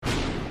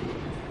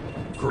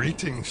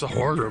Greetings,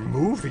 horror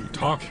movie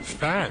talk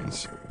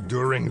fans.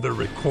 During the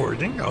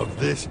recording of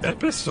this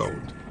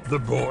episode, the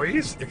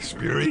boys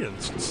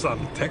experienced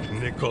some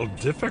technical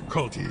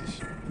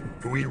difficulties.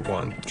 We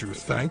want to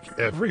thank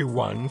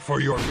everyone for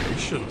your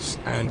patience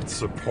and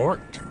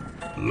support.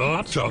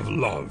 Lots of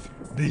love,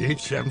 the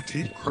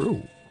HMT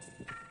crew.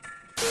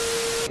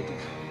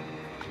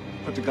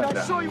 Put the gun down.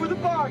 I saw you with the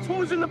box. What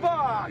was in the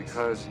box?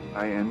 Because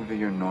I envy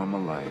your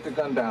normal life. Put the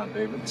gun down,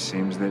 David. It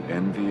seems that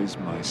envy is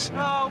my sin.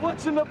 Oh,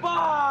 what's in the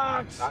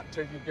box? Not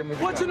till you give me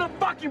the What's gun. in the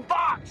fucking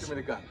box? Give me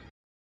the gun.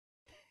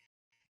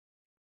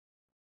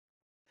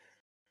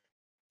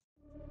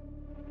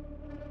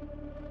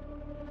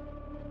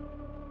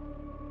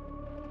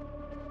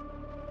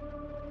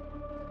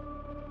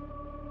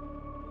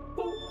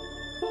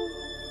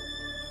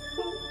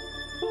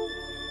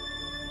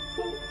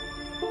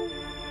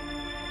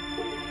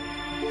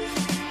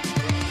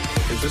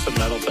 Is this a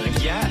metal thing?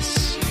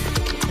 Yes.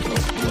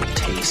 Little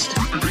taste.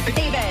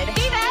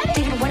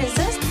 David, what is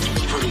this?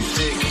 Pretty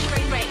thick.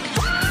 Great.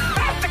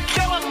 I have to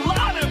kill a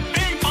lot of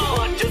people.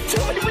 Just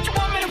tell me what you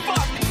want me to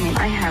fuck.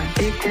 I have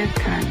big tits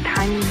and a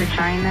tiny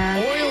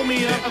vagina. Oil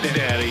me up,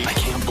 Daddy. I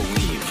can't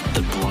believe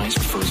that Bryce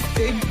prefers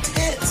big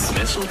tits.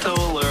 Mistletoe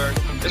alert.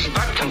 This is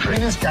back country.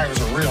 This guy was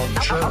a real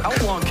jerk.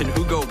 How long can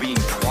Hugo be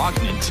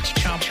pregnant?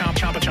 Chomp, chomp,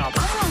 chomp, chomp.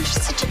 Oh, you're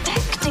such a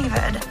dick,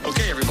 David.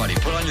 Okay, everybody,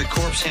 put on your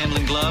corpse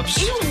handling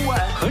gloves. Ew.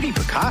 Hoodie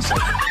Picasso.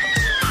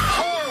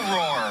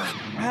 Horror.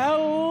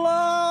 Hello,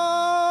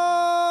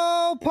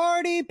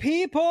 party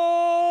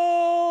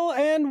people,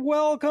 and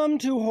welcome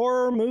to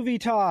Horror Movie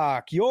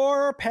Talk,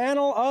 your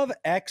panel of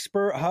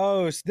expert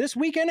hosts. This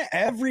week and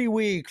every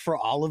week for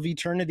all of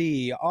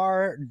eternity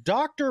are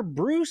Dr.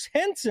 Bruce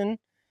Henson.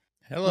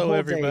 Hello,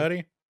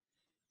 everybody.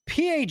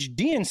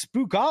 PhD in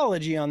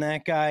spookology on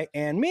that guy,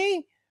 and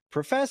me,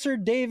 Professor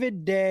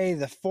David Day,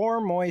 the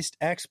foremost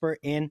expert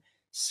in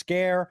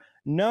scare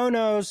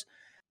no-nos.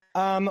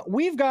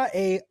 We've got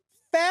a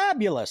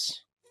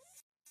fabulous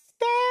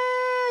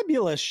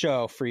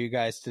show for you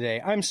guys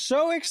today. I'm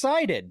so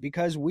excited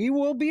because we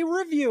will be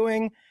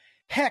reviewing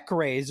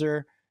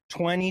Hellraiser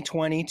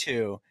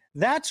 2022.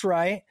 That's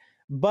right.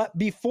 But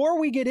before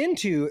we get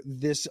into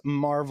this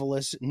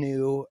marvelous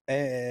new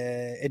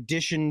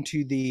addition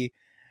to the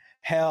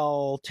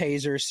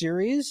Hellraiser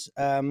series,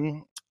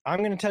 I'm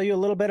going to tell you a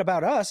little bit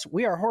about us.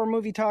 We are Horror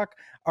Movie Talk.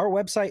 Our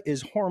website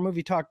is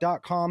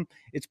horrormovietalk.com.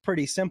 It's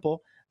pretty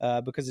simple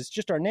because it's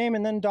just our name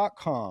and then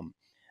 .com.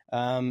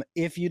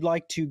 If you'd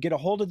like to get a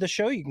hold of the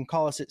show, you can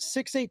call us at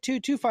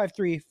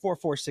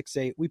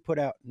 682-253-4468. We put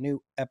out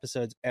new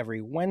episodes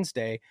every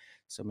Wednesday,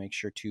 so make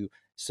sure to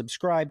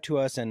subscribe to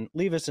us and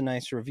leave us a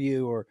nice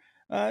review, or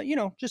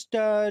just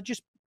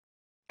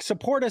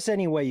support us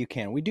any way you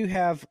can. We do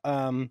have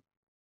a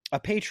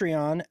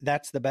Patreon.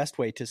 That's the best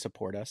way to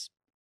support us.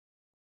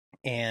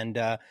 And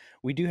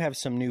we do have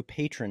some new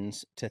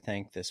patrons to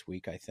thank this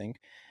week, I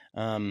think.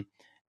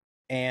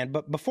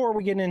 But before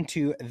we get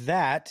into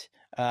that,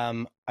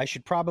 I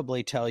should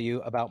probably tell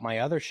you about my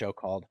other show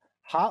called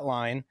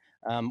Hotline,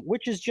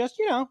 which is just,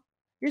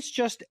 it's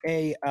just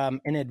an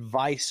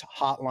advice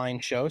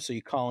hotline show. So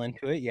you call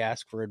into it, you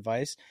ask for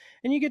advice,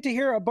 and you get to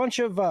hear a bunch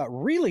of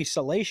really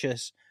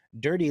salacious,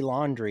 dirty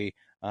laundry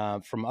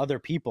from other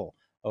people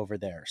over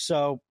there.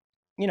 So,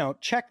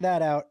 check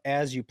that out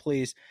as you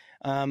please.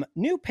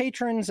 New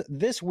patrons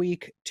this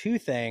week to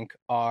thank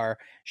are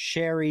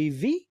Sherry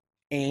V,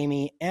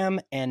 Amy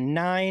M, and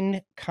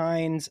Nine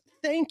Kinds.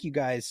 Thank you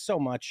guys so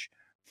much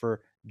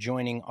for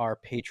joining our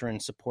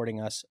patrons,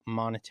 supporting us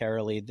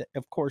monetarily.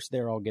 Of course,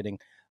 they're all getting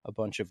a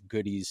bunch of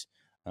goodies,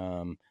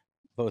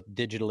 both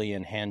digitally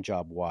and hand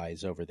job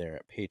wise over there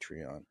at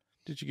Patreon.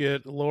 Did you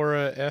get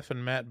Laura F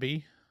and Matt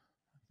B? I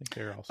think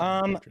they're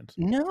also patrons.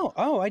 No.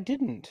 Oh, I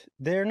didn't.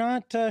 They're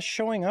not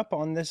showing up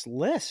on this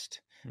list.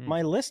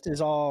 My list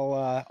is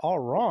all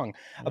wrong.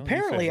 Well,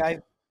 Apparently,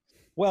 I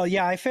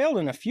failed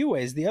in a few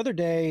ways. The other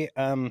day,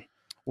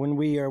 when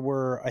we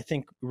were, I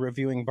think,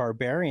 reviewing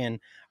Barbarian,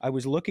 I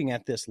was looking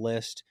at this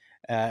list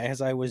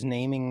as I was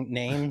naming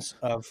names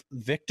of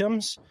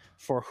victims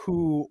for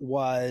who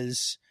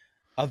was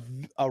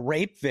a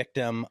rape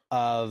victim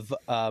of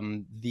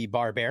the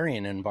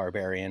Barbarian and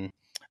Barbarian.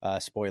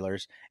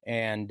 Spoilers.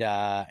 And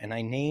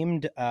I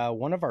named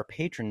one of our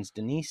patrons,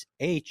 Denise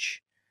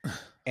H.,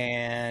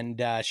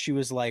 and she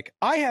was like,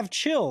 I have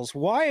chills.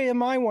 Why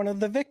am I one of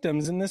the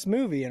victims in this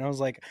movie? And I was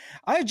like,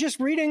 I was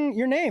just reading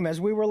your name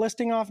as we were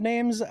listing off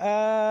names,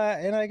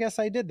 and I guess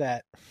I did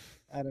that.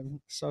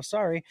 I'm so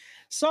sorry.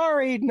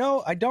 Sorry,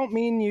 no, I don't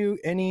mean you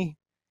any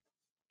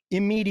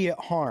immediate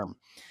harm.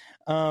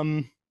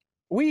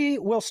 We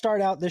will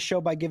start out this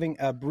show by giving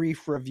a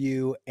brief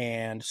review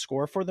and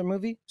score for the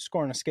movie.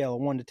 Score on a scale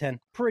of 1 to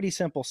 10. Pretty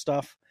simple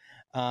stuff.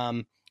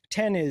 10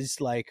 is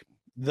like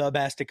the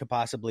best it could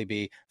possibly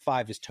be.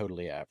 5 is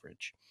totally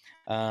average.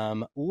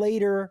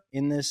 Later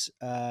in this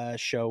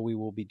show, we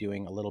will be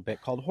doing a little bit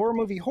called Horror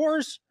Movie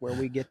Horrors, where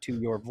we get to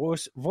your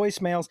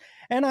voicemails.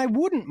 And I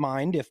wouldn't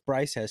mind if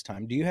Bryce has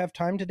time. Do you have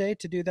time today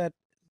to do that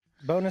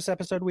bonus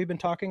episode we've been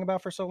talking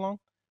about for so long?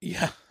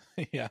 Yeah,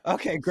 Yeah.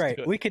 Okay,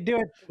 great. We could do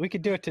it. We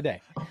could do it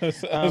today.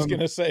 I was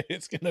gonna say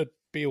it's gonna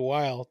be a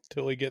while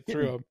till we get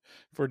through them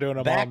if we're doing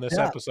them all in this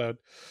episode.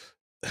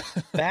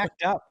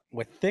 Backed up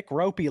with thick,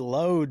 ropey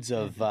loads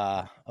of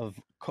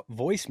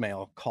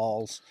voicemail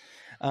calls.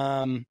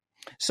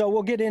 So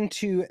we'll get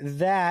into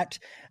that.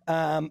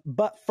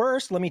 But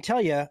first, let me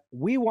tell you,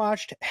 we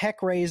watched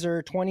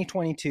Hellraiser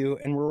 2022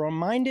 and we're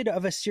reminded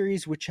of a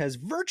series which has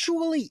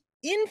virtually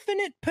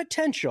infinite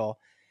potential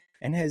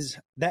and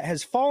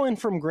has fallen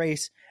from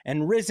grace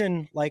and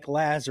risen like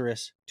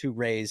Lazarus to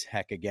raise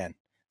heck again.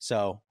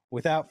 So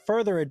without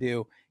further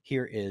ado,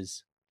 here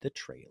is the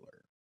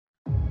trailer.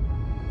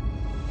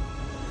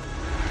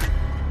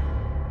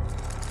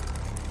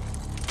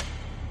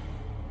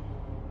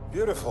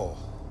 Beautiful,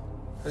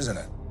 isn't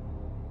it?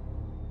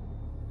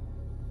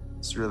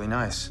 It's really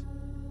nice.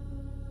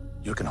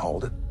 You can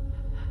hold it.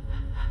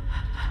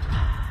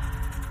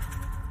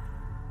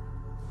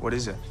 What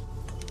is it?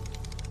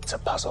 It's a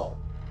puzzle.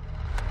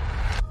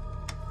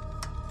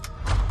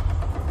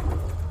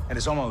 And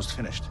it's almost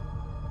finished.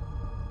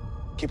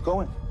 Keep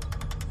going.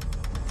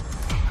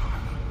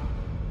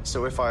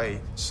 So if I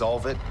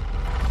solve it,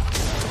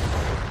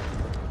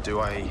 do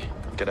I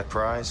get a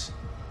prize?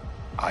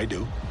 I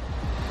do.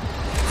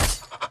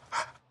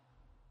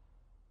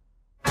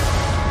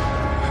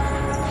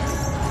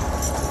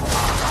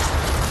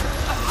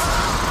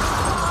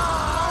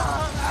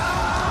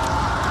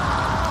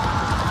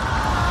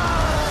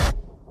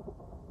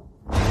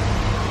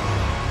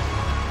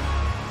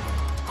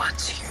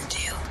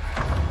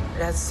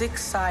 It has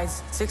 6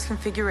 sides, 6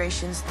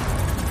 configurations.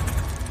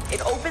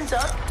 It opens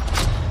up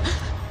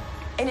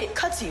and it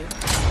cuts you.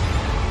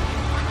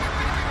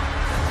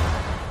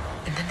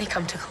 And then they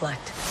come to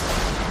collect.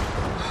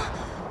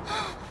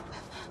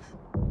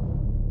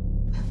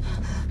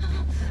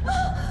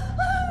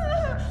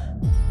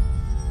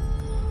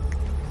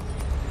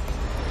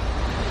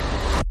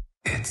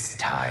 It's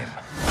time.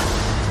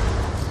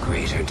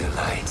 Greater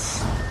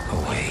delights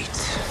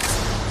await.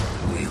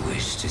 We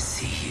wish to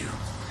see you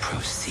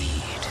proceed.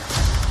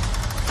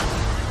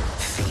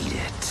 Feed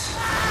it.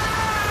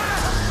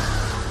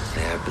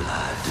 Their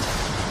blood,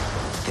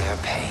 their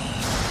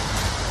pain.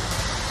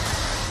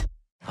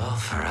 All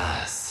for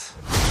us.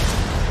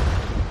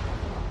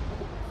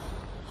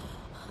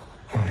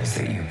 What is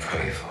it you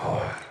pray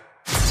for?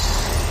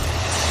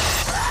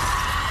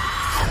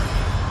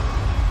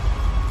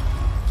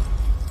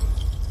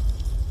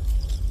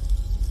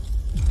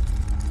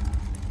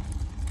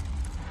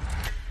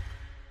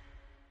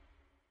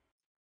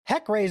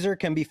 Hellraiser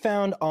can be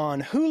found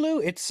on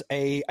Hulu.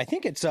 I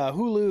think it's a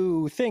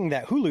Hulu thing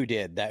that Hulu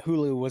did. That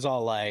Hulu was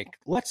all like,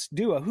 let's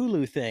do a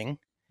Hulu thing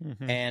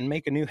and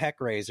make a new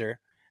Hellraiser.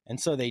 And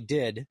so they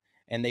did.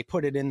 And they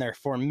put it in their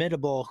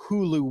formidable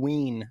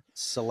Huluween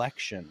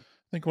selection.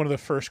 I think one of the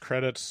first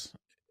credits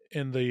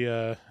in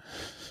the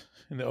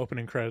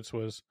opening credits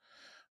was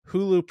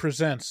Hulu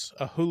presents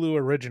a Hulu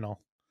original.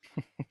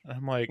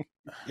 I'm like,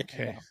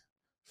 okay,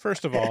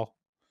 first of all,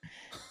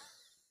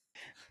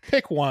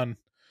 pick one.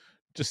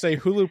 Just say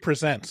Hulu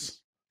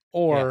presents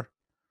or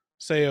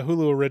say a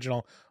Hulu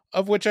original,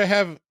 of which I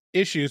have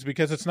issues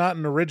because it's not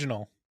an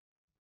original.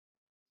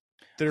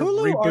 They're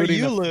Hulu or rebooting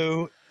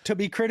Hulu to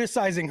be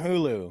criticizing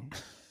Hulu.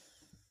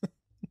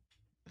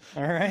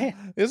 All right.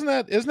 Isn't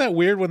that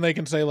weird when they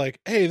can say like,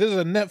 hey, this is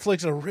a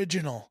Netflix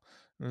original?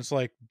 And it's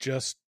like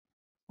just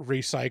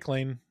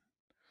recycling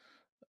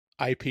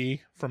IP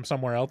from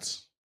somewhere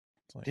else.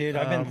 Like, dude,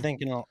 I've been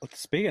thinking,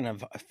 speaking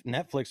of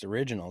Netflix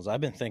originals, I've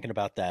been thinking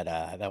about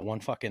that one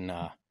fucking,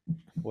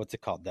 what's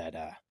it called?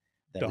 That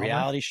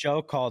reality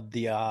show called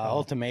The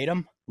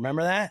Ultimatum.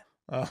 Remember that?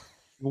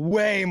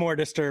 Way more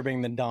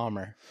disturbing than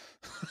Dahmer.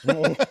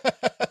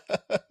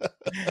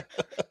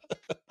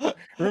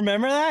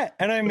 Remember that?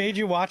 And I made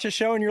you watch a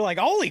show and you're like,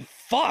 holy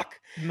fuck.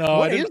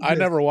 No, I didn't. I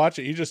never watched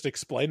it. You just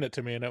explained it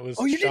to me and it was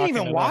you didn't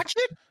even enough. watch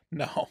it?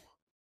 No.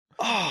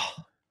 Oh,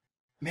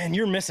 man,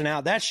 you're missing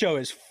out. That show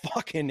is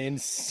fucking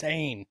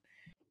insane.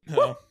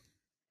 No.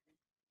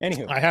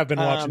 Anywho. I have been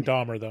watching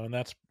Dahmer, though, and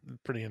that's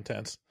pretty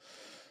intense.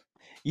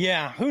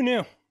 Yeah, who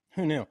knew?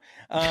 Who knew?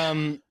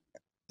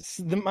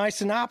 My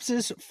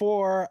synopsis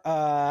for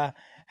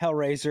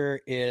Hellraiser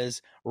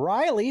is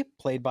Riley,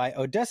 played by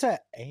Odessa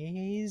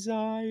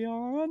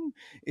Azion,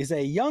 is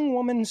a young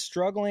woman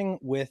struggling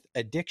with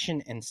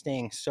addiction and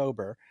staying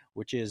sober,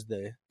 which is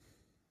the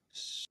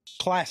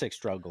classic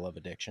struggle of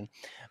addiction.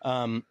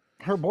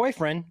 Her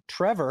boyfriend,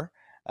 Trevor,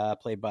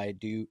 played by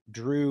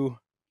Drew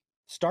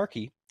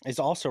Starkey, is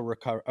also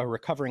a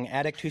recovering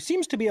addict who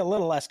seems to be a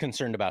little less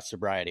concerned about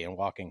sobriety and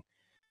walking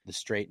the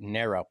straight and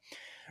narrow.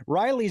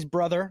 Riley's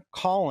brother,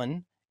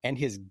 Colin, and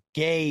his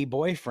gay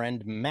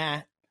boyfriend,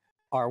 Matt,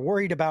 are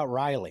worried about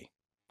Riley.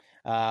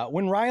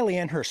 When Riley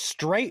and her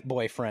straight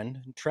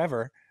boyfriend,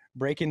 Trevor,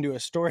 break into a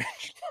storage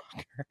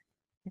locker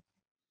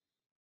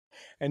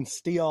and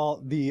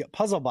steal the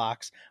puzzle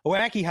box,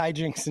 wacky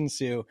hijinks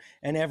ensue,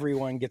 and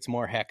everyone gets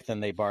more heck than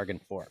they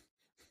bargained for.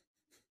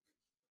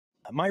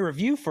 My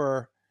review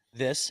for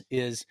this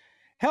is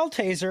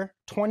Hellraiser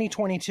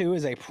 2022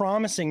 is a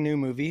promising new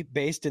movie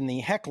based in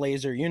the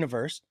Hellraiser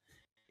universe.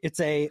 It's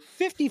a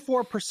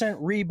 54%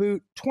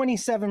 reboot,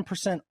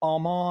 27%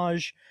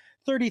 homage,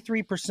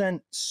 33%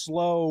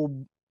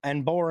 slow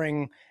and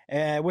boring,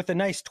 with a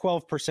nice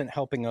 12%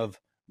 helping of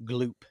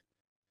gloop.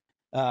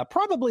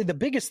 Probably the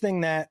biggest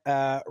thing that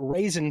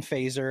Raisin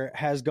Phaser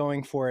has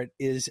going for it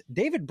is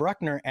David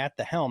Bruckner at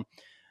the helm.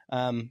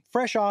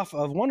 Fresh off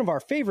of one of our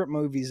favorite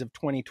movies of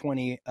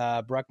 2020,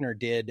 Bruckner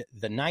did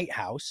The Night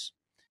House.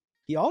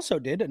 He also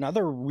did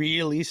another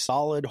really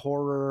solid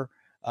horror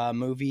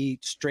movie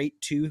straight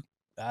to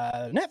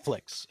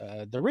Netflix,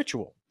 The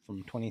Ritual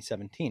from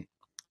 2017.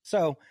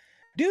 So,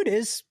 dude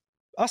is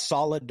a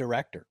solid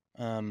director,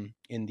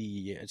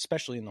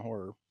 especially in the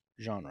horror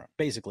genre,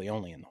 basically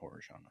only in the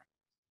horror genre.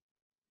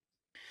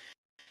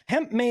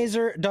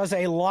 Hellraiser does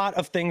a lot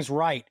of things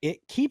right.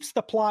 It keeps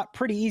the plot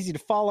pretty easy to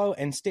follow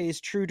and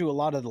stays true to a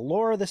lot of the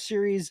lore of the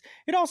series.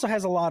 It also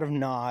has a lot of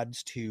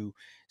nods to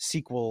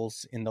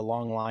sequels in the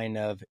long line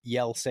of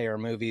Yell-Sayer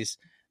movies.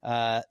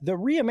 The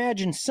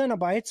reimagined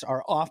Cenobites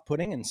are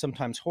off-putting and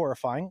sometimes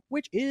horrifying,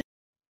 which is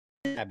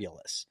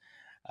fabulous.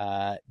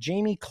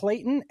 Jamie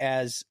Clayton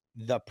as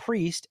the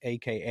priest,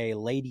 aka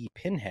Lady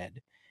Pinhead,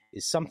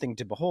 is something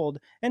to behold,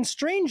 and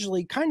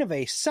strangely kind of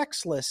a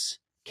sexless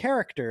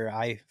character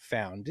I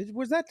found.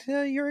 Was that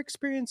your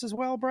experience as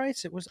well,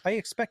 Bryce? I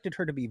expected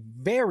her to be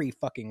very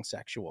fucking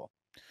sexual.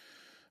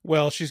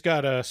 Well, she's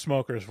got a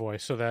smoker's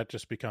voice, so that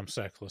just becomes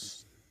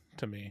sexless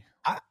to me.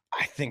 I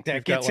think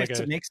that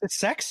makes it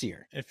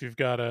sexier. If you've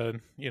got a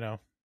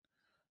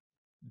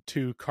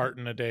 2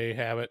 carton a day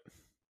habit,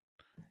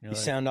 you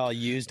sound all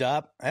used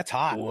up. That's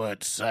hot.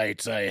 What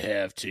sights I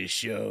have to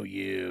show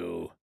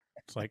you.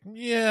 It's like,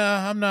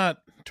 yeah, I'm not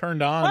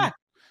turned on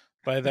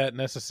by that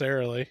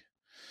necessarily.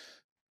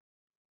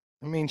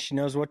 I mean, she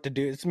knows what to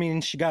do. It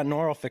means she got an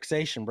oral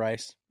fixation,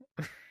 Bryce.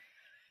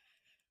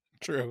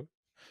 True.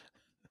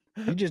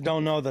 You just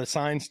don't know the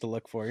signs to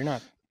look for. You're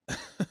not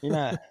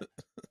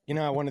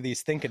one of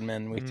these thinking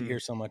men we hear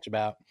so much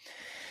about.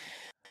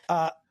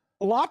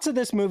 Lots of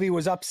this movie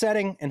was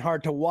upsetting and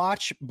hard to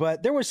watch,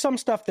 but there was some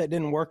stuff that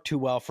didn't work too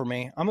well for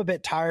me. I'm a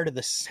bit tired of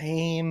the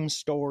same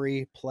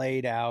story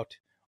played out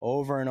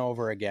over and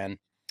over again,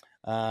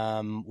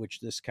 which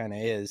this kind of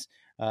is.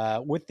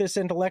 With this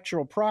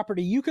intellectual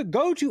property, you could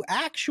go to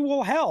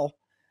actual hell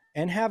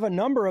and have a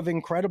number of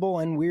incredible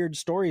and weird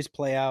stories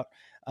play out.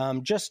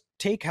 Just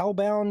take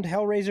Hellbound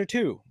Hellraiser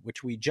 2,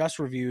 which we just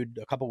reviewed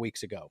a couple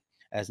weeks ago,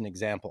 as an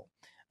example.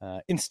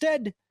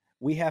 Instead,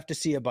 we have to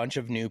see a bunch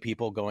of new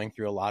people going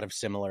through a lot of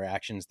similar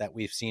actions that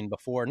we've seen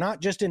before, not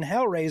just in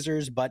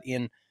Hellraisers, but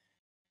in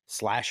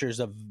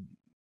slashers of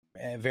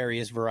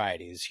various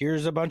varieties.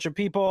 Here's a bunch of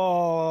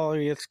people,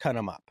 let's cut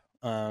them up.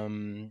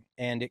 And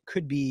it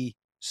could be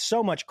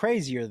so much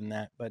crazier than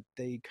that, but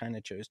they kind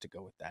of chose to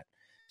go with that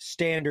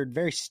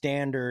very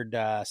standard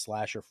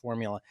slasher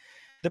formula.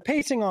 The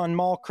pacing on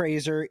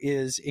Mallcrazer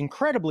is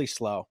incredibly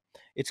slow.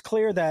 It's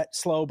clear that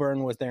slow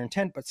burn was their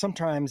intent, but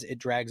sometimes it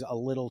drags a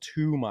little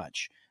too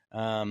much.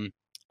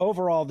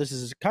 Overall, this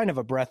is kind of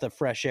a breath of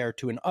fresh air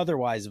to an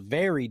otherwise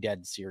very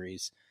dead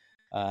series,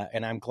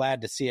 and I'm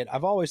glad to see it.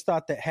 I've always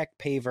thought that Heck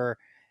Paver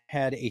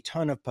had a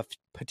ton of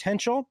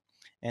potential,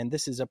 and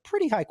this is a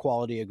pretty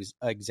high-quality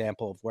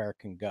example of where it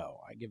can go.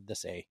 I give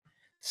this a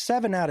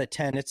 7 out of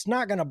 10. It's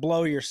not going to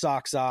blow your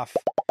socks off,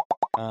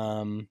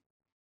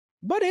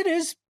 but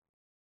it's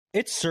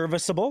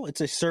serviceable.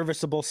 It's a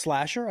serviceable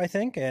slasher, I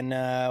think, and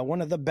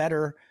one of the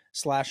better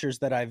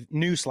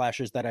new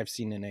slashers that I've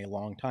seen in a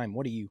long time.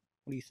 What do you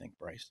think,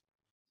 Bryce?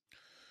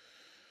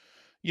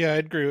 Yeah,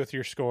 I'd agree with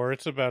your score.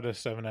 It's about a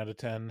 7 out of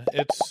 10.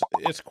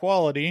 It's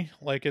quality,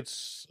 like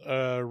it's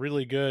a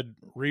really good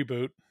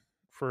reboot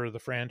for the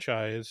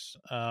franchise.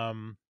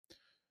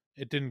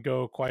 It didn't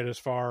go quite as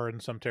far in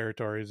some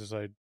territories as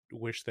I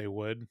wish they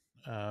would,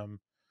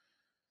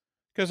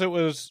 because it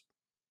was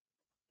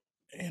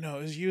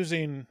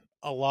using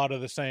a lot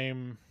of the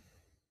same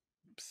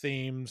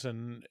themes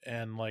and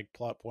like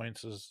plot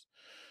points as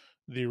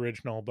the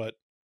original, but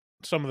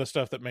some of the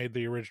stuff that made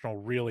the original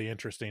really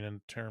interesting in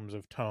terms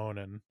of tone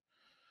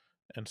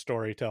and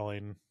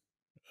storytelling,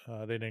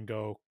 they didn't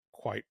go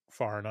quite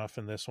far enough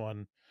in this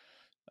one.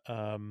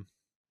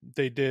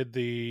 They did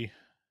the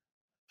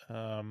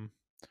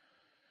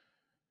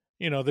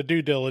the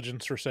due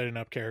diligence for setting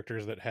up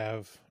characters that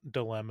have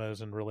dilemmas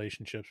and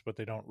relationships, but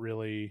they don't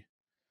really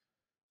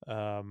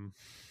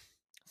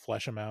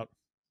flesh them out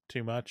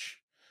too much.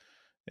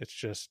 It's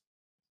just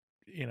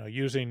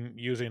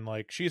using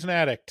like she's an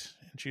addict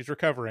and she's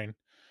recovering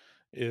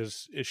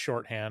is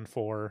shorthand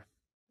for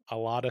a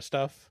lot of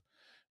stuff,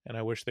 and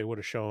I wish they would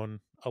have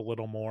shown a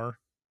little more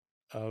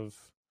of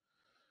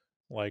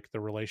like the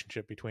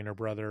relationship between her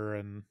brother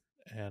and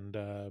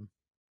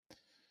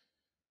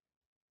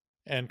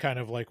kind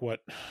of like a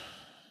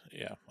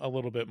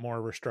little bit more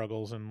of her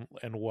struggles and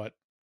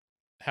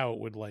how it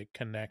would like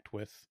connect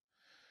with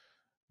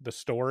the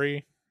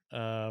story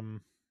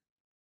around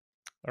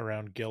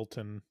guilt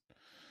and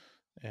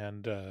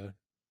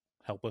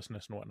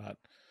helplessness and whatnot.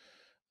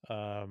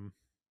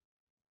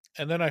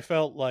 And then I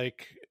felt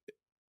like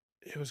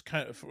it was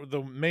kind of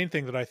the main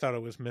thing that I thought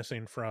it was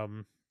missing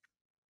from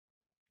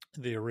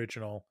the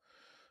original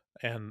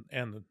and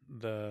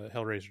the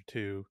Hellraiser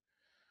 2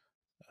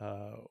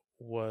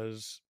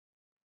 was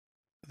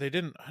I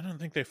don't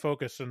think they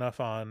focused enough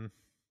on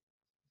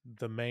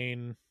the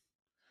main.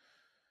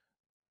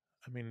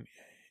 I mean,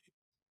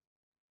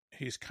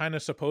 he's kind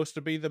of supposed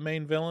to be the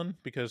main villain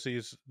because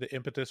he's the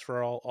impetus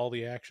for all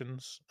the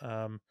actions.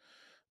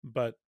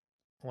 But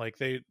like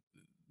they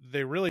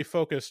really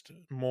focused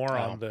more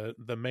on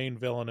the main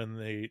villain in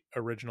the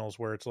originals,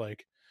 where it's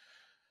like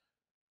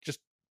just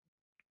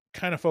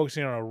kind of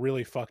focusing on a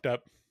really fucked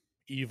up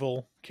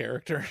evil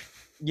character,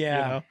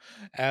 Yeah.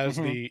 as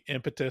the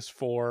impetus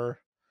for,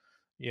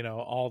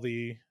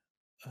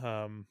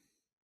 um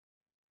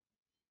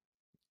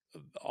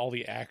all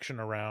the action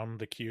around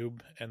the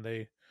cube. And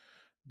they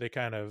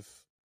kind of,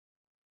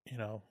 you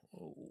know,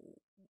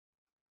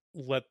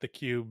 let the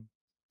cube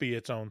be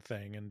its own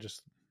thing and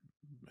just,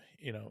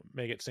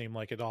 make it seem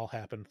like it all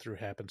happened through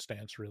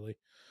happenstance, really.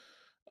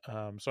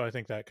 So I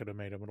think that could have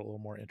made him a little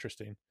more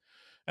interesting.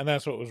 And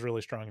that's what was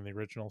really strong in the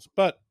originals.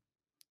 But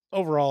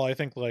overall, I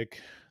think like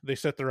they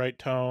set the right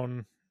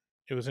tone.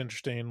 It was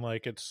interesting.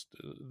 Like it's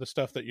the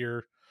stuff that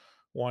you're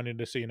wanting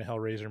to see in a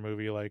Hellraiser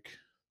movie, like,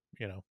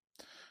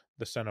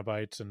 the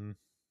Cenobites and,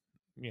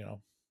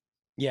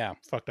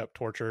 fucked up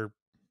torture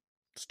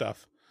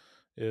stuff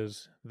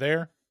is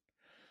there.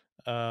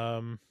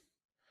 And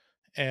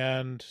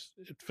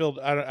it filled.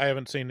 I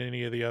haven't seen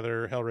any of the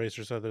other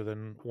Hellraisers other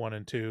than 1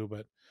 and 2, but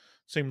it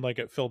seemed like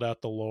it filled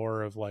out the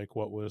lore of like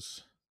what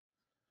was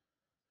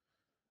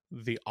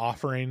the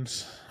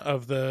offerings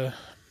of the,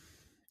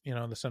 the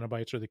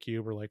Cenobites or the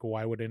cube, or like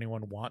why would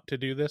anyone want to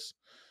do this,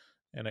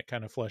 and it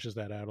kind of fleshes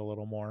that out a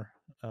little more.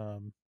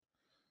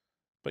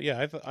 But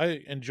yeah,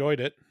 I enjoyed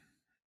it.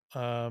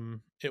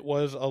 It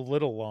was a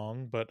little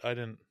long, but I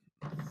didn't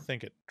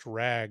think it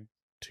dragged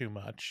too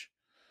much.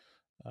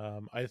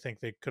 I think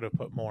they could have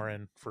put more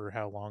in for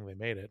how long they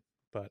made it,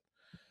 but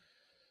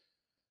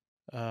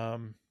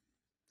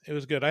it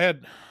was good. I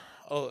had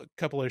a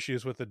couple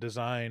issues with the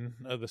design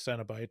of the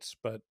Cenobites,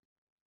 but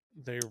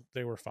they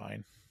were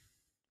fine.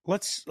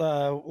 Let's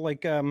I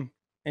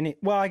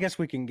guess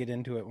we can get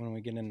into it when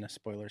we get into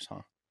spoilers,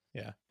 huh?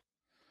 Yeah.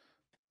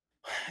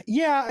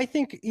 Yeah, I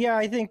think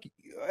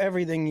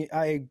everything,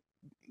 I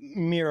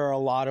mirror a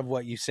lot of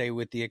what you say,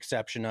 with the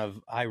exception of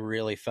I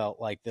really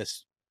felt like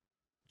this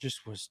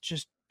was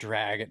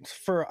dragging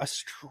for a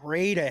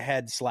straight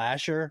ahead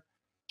slasher.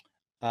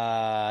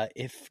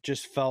 It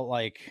just felt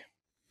like,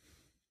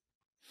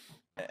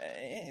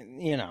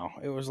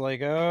 it was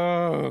like,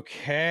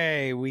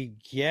 okay, we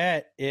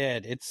get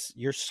it. It's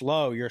your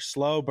slow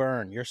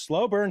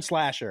burn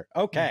slasher.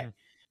 Okay.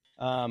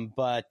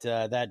 But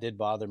that did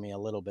bother me a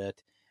little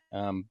bit.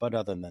 But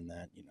other than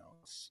that,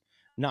 it's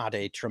not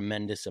a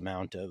tremendous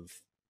amount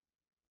of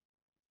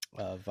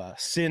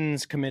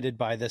sins committed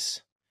by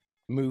this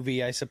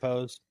movie, I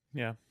suppose.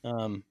 Yeah.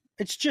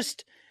 It's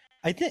just,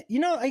 I think,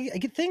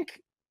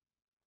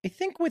 I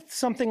think with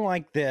something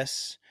like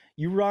this,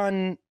 you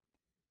run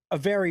a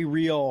very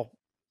real,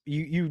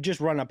 you just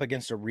run up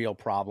against a real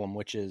problem,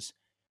 which is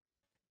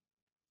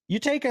you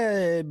take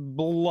a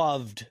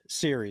beloved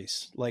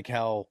series like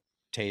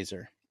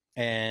Hellraiser,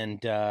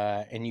 and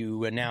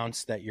you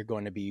announce that you're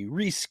going to be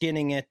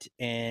reskinning it,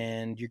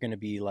 and you're going to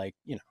be like,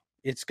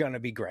 it's going to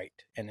be great,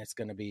 and it's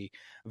going to be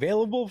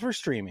available for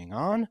streaming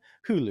on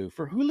Hulu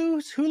for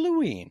Hulu's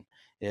Huluween,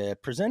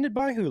 presented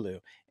by Hulu,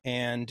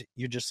 and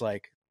you're just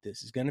like,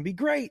 this is going to be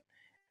great,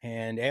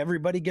 and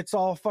everybody gets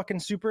all fucking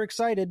super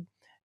excited,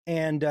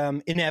 and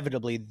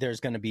inevitably there's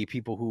going to be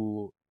people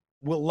who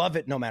will love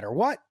it no matter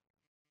what,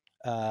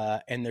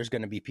 and there's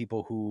going to be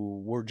people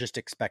who were just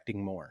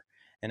expecting more.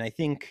 And I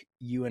think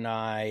you and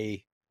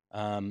I,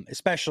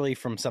 especially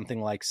from something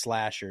like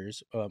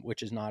slashers,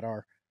 which is not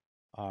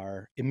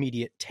our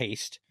immediate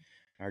taste,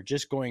 are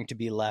just going to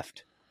be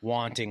left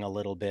wanting a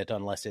little bit,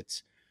 unless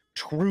it's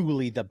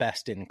truly the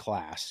best in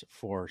class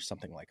for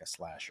something like a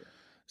slasher.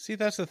 See,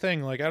 that's the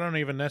thing. Like, I don't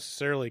even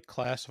necessarily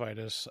classify it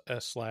as a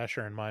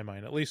slasher in my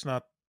mind, at least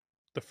not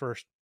the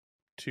first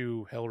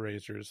 2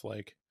 Hellraisers.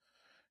 Like,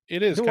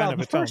 it is kind of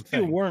its own thing. The first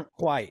 2 weren't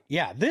quite.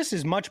 Yeah, this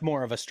is much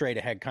more of a straight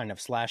ahead kind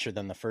of slasher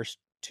than the first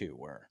 2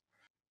 were.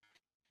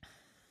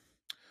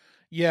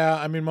 Yeah,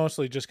 I mean,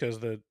 mostly just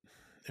because it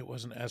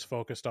wasn't as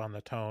focused on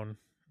the tone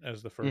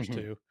as the first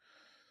 2.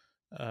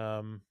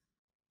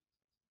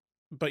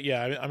 But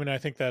yeah, I mean, I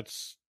think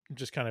that's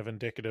just kind of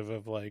indicative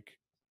of like,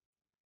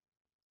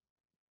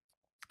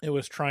 it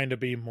was trying to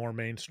be more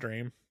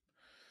mainstream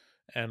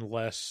and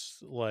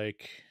less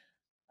like,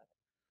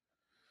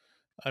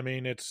 I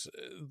mean, it's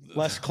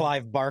less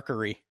Clive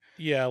Barkery.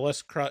 Yeah,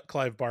 less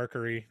Clive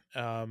Barkery.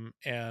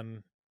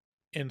 And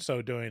in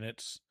so doing,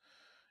 it's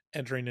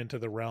entering into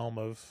the realm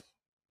of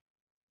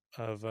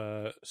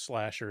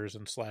slashers,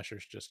 and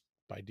slashers just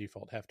by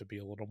default have to be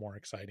a little more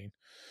exciting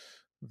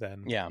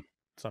than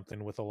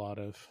something with a lot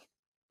of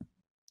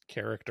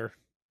character,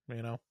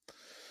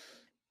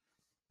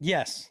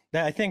 Yes,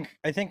 I think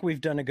we've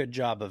done a good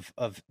job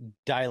of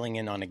dialing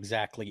in on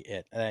exactly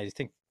it. I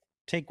think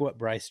take what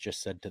Bryce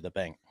just said to the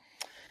bank.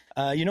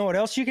 You know what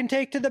else you can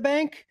take to the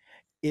bank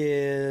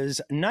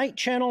is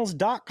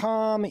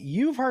nightchannels.com.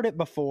 You've heard it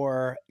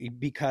before,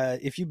 because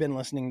if you've been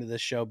listening to this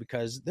show,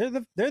 because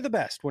they're the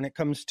best when it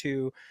comes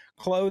to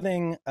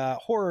clothing,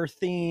 horror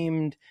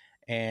themed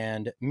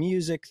and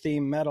music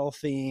themed, metal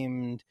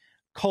themed,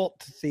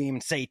 cult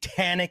themed,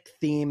 satanic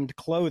themed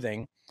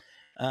clothing.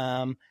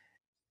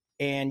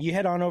 And you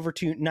head on over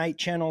to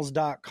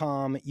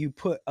nightchannels.com. You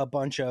put a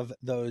bunch of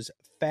those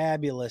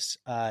fabulous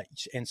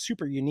and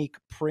super unique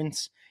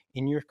prints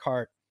in your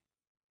cart.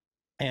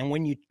 And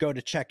when you go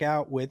to check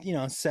out with,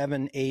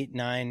 7, 8,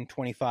 9,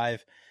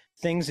 25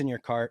 things in your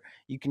cart,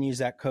 you can use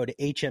that code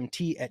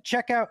HMT at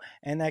checkout,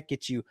 and that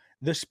gets you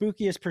the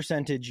spookiest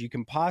percentage you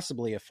can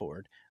possibly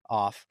afford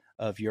off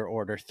of your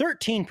order.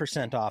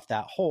 13% off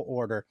that whole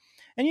order.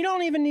 And you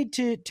don't even need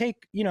to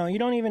you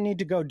don't even need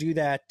to go do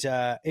that.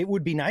 It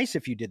would be nice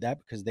if you did that,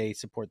 because they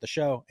support the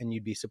show and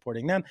you'd be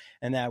supporting them,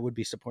 and that would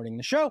be supporting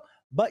the show.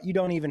 But you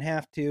don't even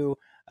have to.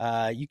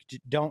 You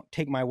don't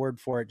take my word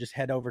for it. Just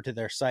head over to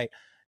their site,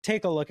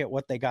 take a look at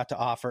what they got to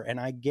offer, and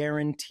I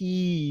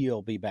guarantee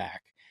you'll be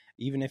back.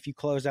 Even if you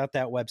close out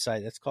that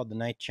website, that's called the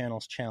Night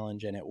Channels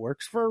Challenge, and it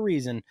works for a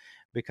reason,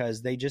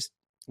 because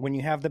when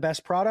you have the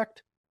best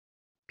product,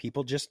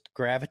 people just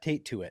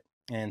gravitate to it.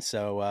 And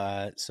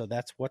so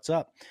that's what's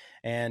up.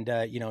 And,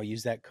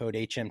 use that code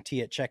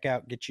HMT at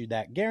checkout, get you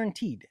that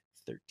guaranteed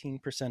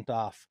 13%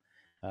 off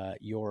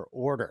your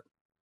order.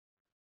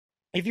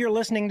 If you're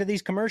listening to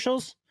these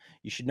commercials,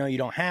 you should know you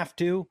don't have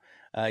to.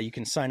 You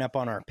can sign up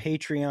on our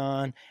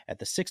Patreon at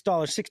the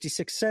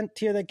 $6.66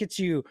 tier. That gets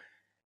you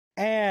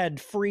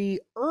ad-free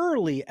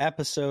early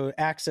episode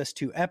access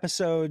to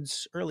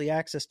episodes, early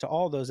access to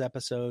all those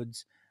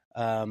episodes,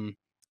 and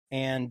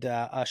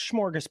a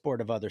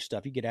smorgasbord of other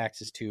stuff. You get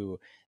access to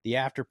the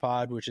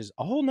Afterpod, which is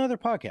a whole nother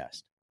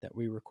podcast that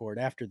we record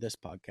after this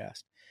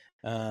podcast.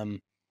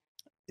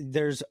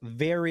 There's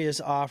various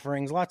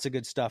offerings, lots of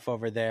good stuff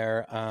over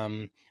there.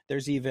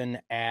 There's even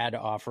ad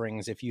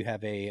offerings if you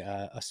have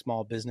a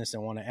small business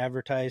and want to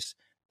advertise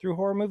through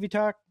Horror Movie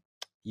Talk.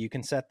 You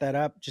can set that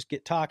up. Just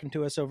get talking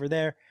to us over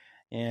there,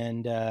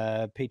 and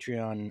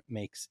Patreon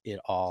makes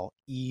it all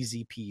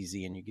easy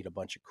peasy, and you get a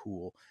bunch of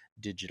cool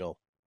digital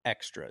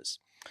extras.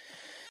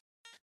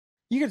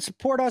 You can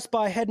support us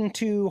by heading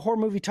to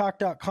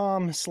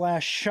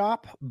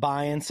horrormovietalk.com/shop,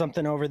 buying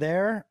something over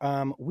there.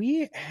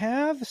 We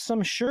have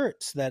some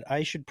shirts that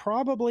I should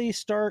probably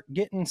start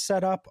getting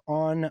set up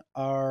on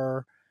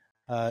our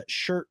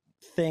shirt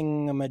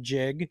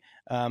thingamajig.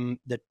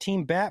 The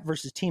Team Bat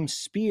versus Team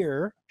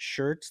Spear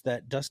shirts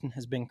that Dustin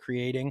has been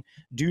creating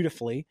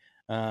dutifully.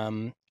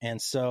 And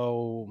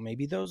so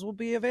maybe those will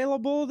be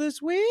available this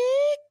week.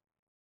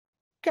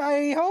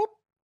 I hope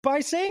by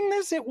saying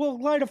this, it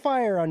will light a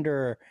fire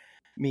under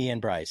me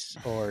and Bryce,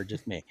 or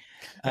just me.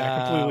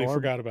 I completely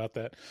forgot about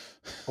that.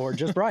 Or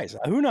just Bryce.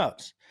 Who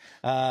knows?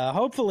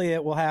 Hopefully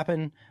it will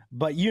happen,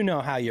 but you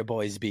know how your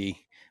boys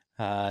be.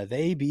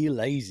 They be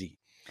lazy.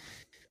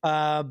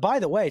 By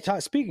the way,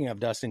 speaking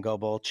of Dustin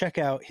Goebel, check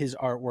out his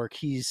artwork.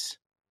 He's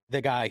the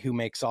guy who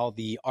makes all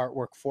the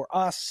artwork for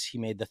us. He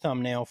made the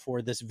thumbnail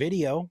for this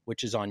video,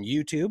 which is on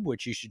YouTube,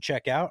 which you should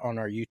check out on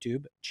our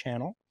YouTube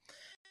channel.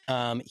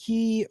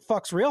 He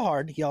fucks real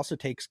hard. He also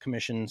takes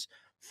commissions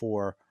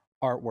for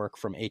artwork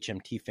from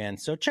HMT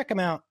fans. So check him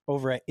out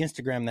over at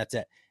Instagram. That's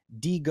at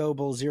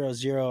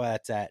dgoebel00.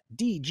 That's at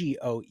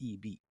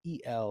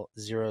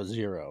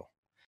DGOEBEL00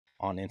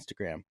 on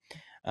Instagram.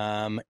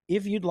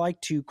 If you'd like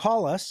to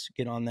call us,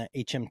 get on the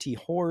HMT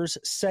Horrors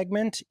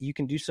segment, you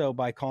can do so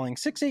by calling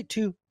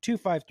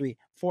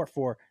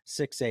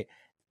 682-253-4468.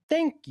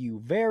 Thank you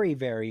very,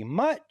 very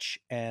much.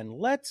 And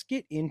let's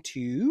get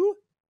into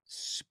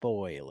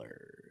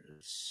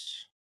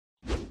spoilers.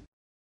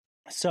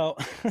 So,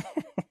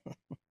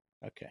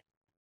 okay.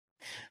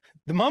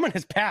 The moment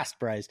has passed,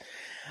 Bryce.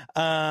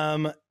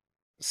 So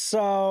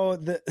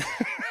the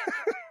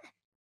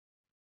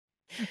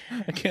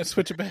I can't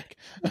switch it back.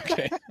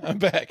 Okay, I'm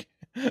back.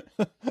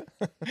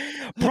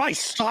 Bryce,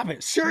 stop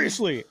it.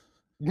 Seriously.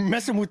 You're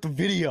messing with the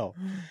video.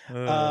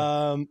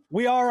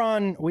 We are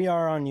on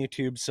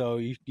YouTube, so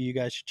you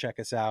guys should check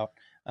us out.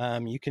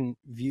 You can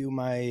view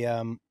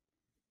my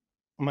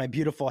my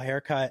beautiful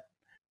haircut,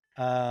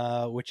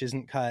 which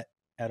isn't cut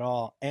at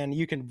all, and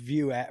you can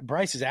view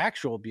Bryce's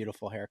actual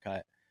beautiful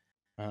haircut,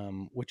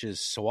 which is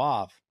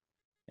suave.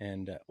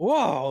 And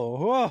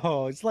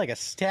whoa, it's like a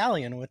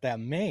stallion with that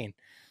mane.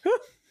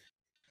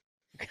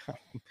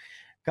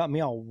 Got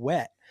me all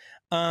wet.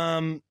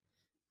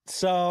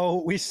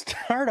 So we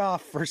start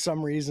off for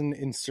some reason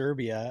in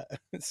Serbia.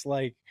 It's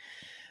like,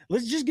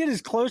 let's just get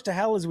as close to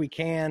hell as we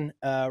can,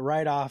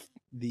 right out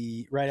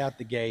the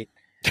gate.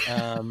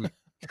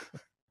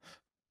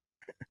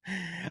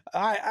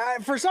 I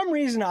for some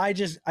reason I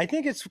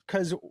think it's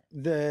because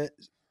the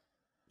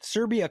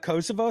Serbia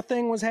Kosovo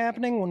thing was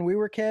happening when we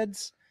were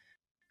kids.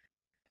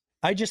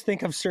 I just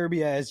think of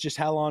Serbia as just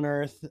hell on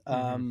earth.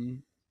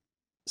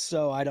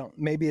 So I don't.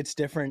 Maybe it's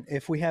different.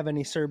 If we have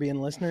any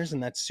Serbian listeners,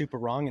 and that's super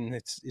wrong, and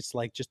it's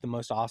like just the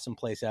most awesome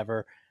place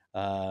ever.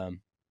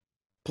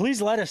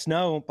 Please let us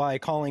know by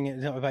calling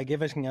it, by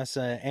giving us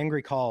an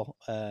angry call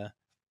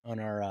on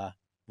our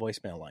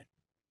voicemail line.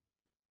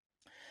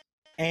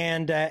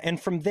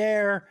 And from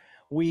there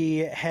we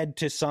head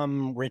to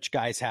some rich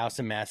guy's house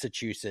in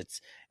Massachusetts,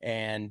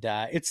 and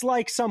it's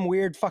like some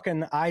weird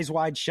fucking Eyes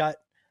Wide Shut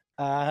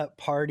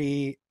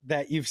party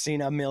that you've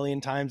seen a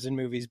million times in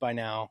movies by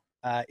now.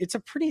 It's a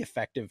pretty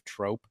effective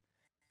trope.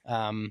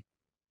 And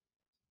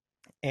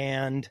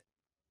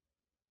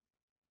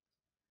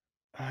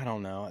I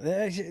don't know.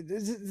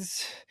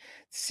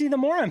 See, the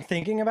more I'm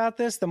thinking about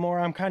this, the more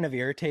I'm kind of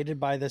irritated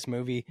by this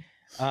movie,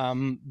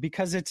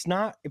 because it's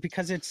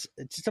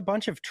just a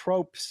bunch of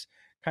tropes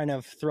kind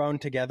of thrown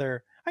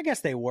together. I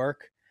guess they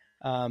work.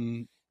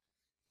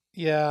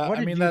 Yeah,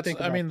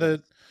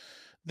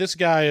 this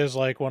guy is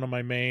like one of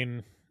my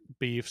main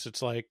beefs.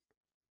 It's like,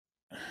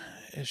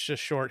 it's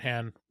just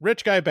shorthand.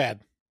 Rich guy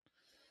bad.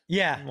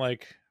 Yeah,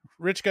 like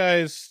rich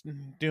guy's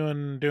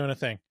doing a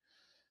thing,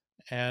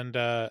 and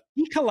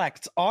he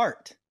collects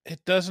art.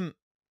 It doesn't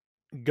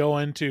go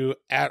into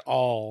at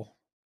all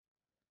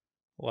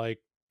like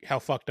how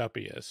fucked up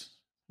he is,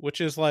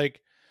 which is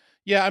like,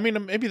 yeah, I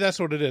mean, maybe that's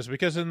what it is,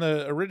 because in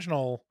the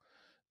original,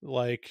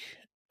 like,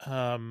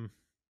 the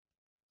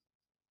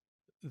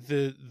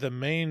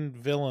main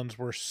villains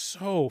were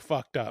so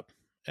fucked up,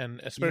 and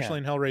especially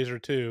in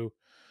Hellraiser 2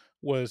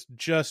 was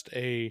just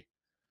an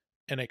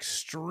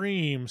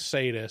extreme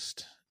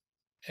sadist,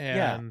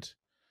 and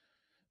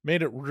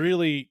made it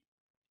really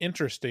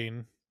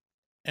interesting.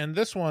 And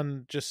this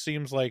one just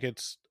seems like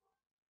it's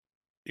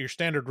your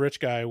standard rich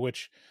guy,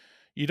 which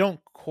you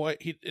don't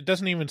quite, it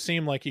doesn't even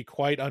seem like he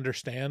quite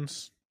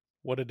understands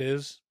what it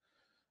is.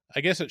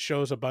 I guess it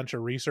shows a bunch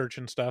of research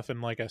and stuff in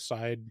like a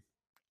side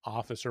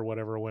office or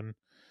whatever when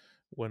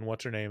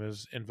what's her name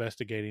is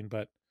investigating,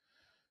 but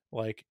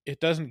like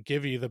it doesn't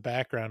give you the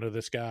background of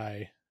this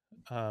guy.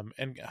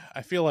 And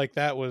I feel like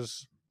that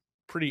was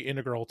pretty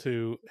integral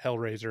to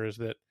Hellraiser, is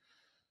that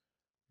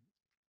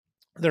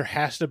there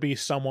has to be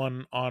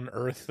someone on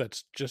Earth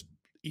that's just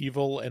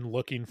evil and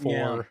looking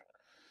for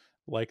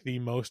like the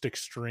most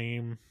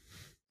extreme,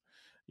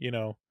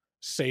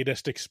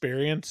 sadist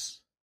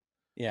experience.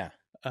 Yeah.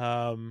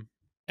 And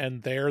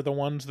they're the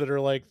ones that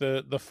are like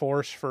the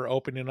force for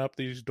opening up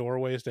these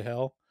doorways to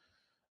hell.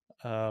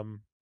 And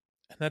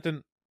that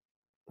didn't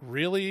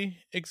really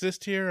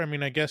exist here. I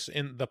mean, I guess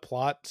in the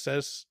plot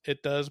says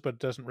it does, but it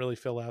doesn't really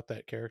fill out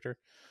that character.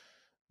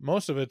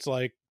 Most of it's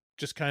like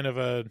just kind of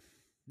a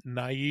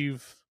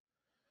naive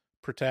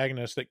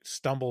protagonist that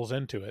stumbles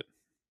into it,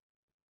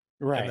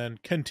 right, and then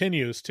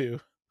continues to.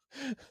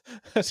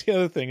 That's the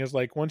other thing, is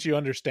like once you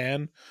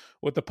understand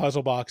what the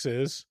puzzle box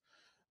is,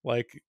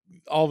 like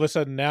all of a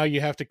sudden now you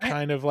have to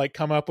kind of like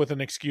come up with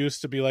an excuse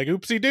to be like,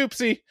 oopsie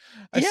doopsie,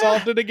 I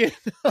solved it again.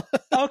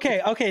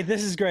 Okay,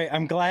 this is great.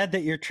 I'm glad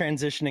that you're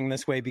transitioning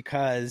this way,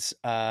 because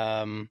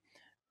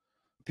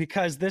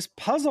this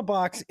puzzle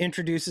box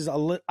introduces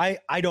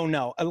I don't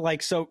know,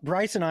 like, so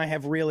Bryce and I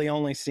have really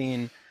only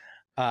seen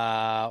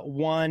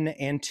 1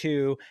 and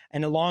 2,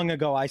 and long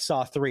ago I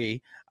saw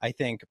 3, I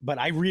think, but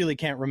I really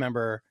can't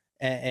remember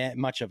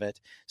much of it.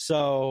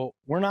 So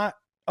we're not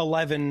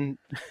 11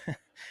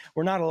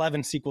 we're not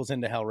 11 sequels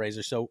into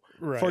Hellraiser, so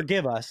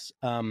forgive us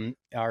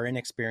our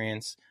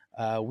inexperience.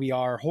 We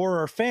are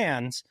horror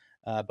fans,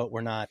 but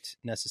we're not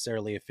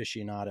necessarily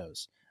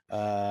aficionados.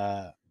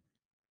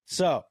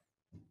 So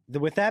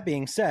with that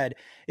being said,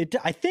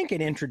 I think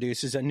it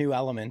introduces a new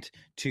element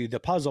to the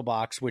puzzle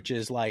box, which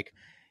is like,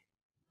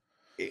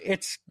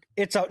 it's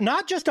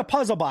not just a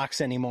puzzle box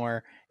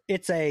anymore.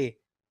 It's a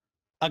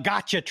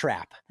gotcha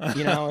trap.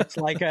 It's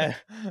like a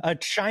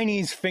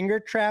Chinese finger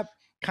trap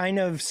kind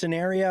of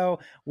scenario,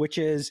 which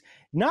is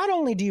not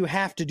only do you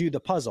have to do the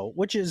puzzle,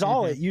 which is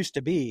all it used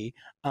to be.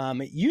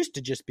 It used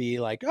to just be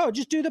like, oh,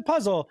 just do the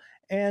puzzle.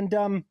 And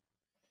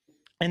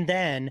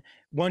then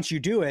once you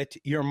do it,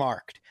 you're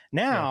marked.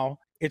 Now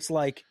it's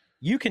like,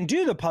 you can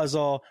do the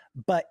puzzle,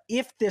 but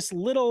if this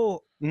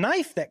little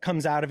knife that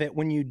comes out of it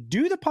when you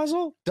do the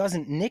puzzle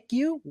doesn't nick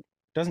you,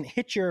 doesn't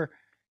hit your,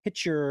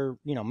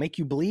 make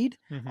you bleed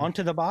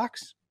onto the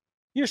box,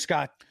 you're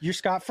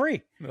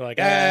scot-free. Like,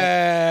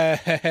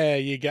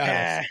 you got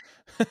us.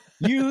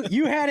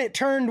 you had it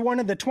turned one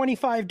of the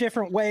 25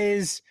 different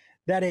ways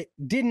that it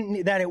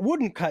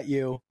wouldn't cut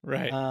you,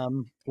 right?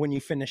 When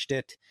you finished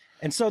it.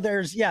 And so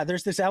there's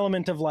this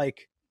element of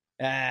like,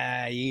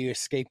 you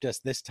escaped us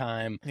this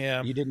time.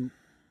 Yeah.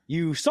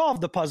 You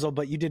solved the puzzle,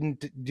 but you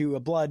didn't do a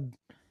blood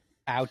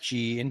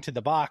ouchie into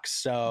the box.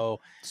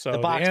 So the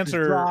box is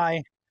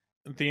dry.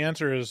 The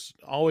answer is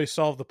always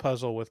solve the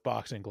puzzle with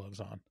boxing gloves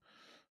on.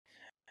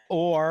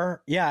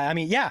 Or, you got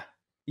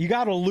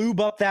to lube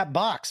up that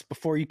box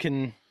before you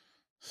can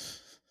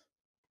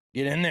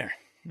get in there.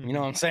 You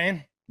know what I'm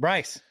saying?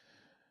 Bryce.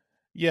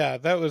 Yeah,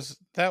 that was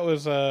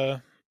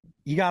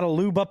you got to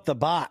lube up the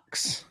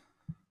box.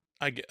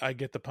 I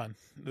get the pun.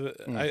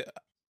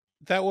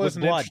 That was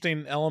an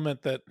interesting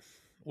element that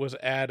was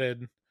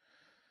added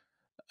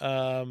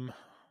I'm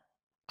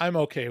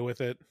okay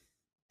with it,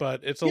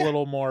 but it's a Yeah.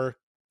 little more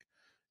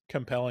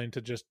compelling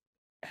to just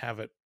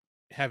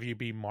have you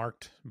be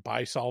marked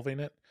by solving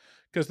it,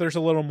 because there's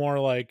a little more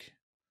like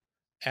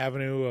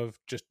avenue of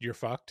just you're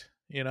fucked,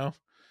 you know.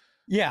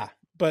 Yeah.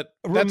 But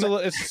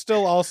it's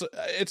still also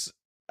it's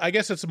I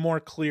guess it's more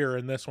clear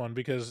in this one,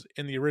 because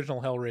in the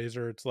original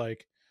Hellraiser it's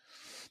like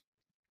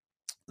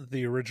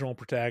the original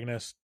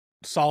protagonist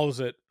solves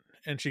it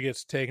and she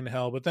gets taken to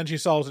hell, but then she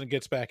solves it and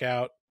gets back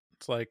out.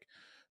 It's like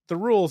the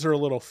rules are a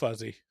little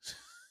fuzzy.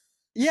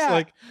 Yeah. It's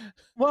like,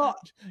 well,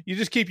 you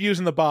just keep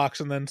using the box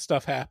and then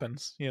stuff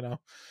happens, you know.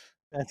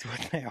 that's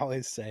what they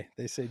always say.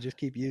 They say just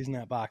keep using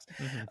that box.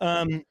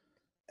 Mm-hmm.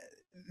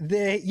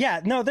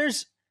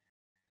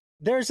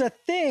 There's a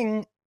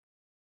thing,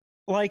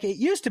 like it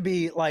used to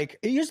be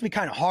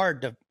kind of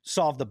hard to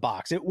solve the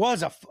box. It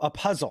was a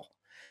puzzle.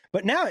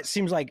 But now it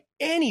seems like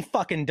any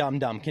fucking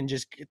dum-dum can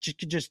just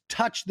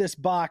touch this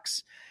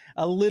box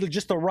a little,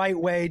 just the right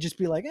way, just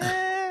be like,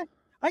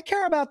 I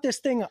care about this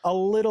thing a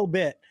little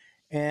bit,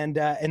 and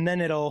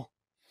then it'll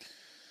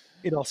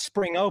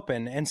spring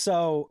open. And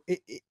so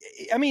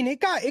it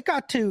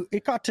got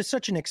to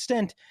such an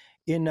extent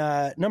in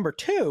number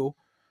 2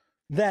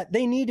 that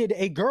they needed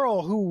a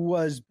girl who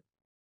was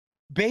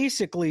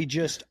basically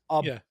just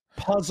a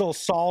puzzle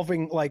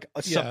solving, like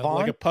a savant,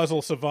 like a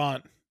puzzle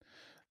savant,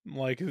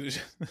 like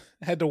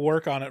had to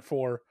work on it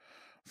for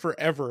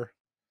forever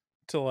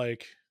to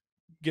like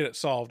get it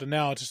solved. And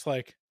now it's just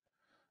like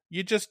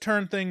you just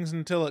turn things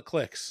until it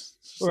clicks.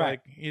 It's just like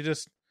you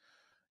just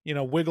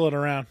wiggle it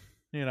around,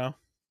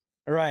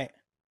 right.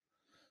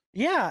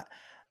 Yeah.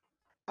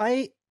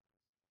 And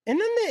then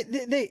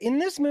they in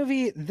this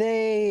movie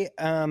they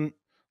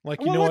like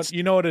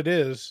you know what it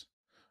is.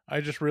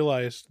 I just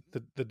realized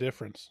the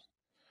difference.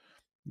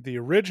 The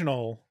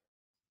original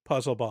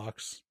puzzle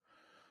box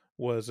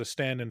was a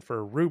stand-in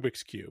for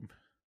Rubik's Cube.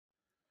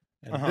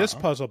 And this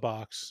puzzle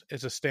box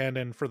is a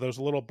stand-in for those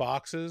little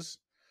boxes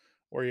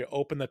where you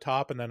open the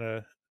top and then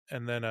a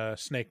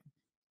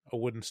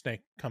wooden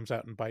snake comes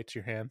out and bites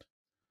your hand.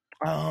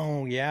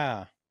 Oh,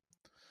 yeah.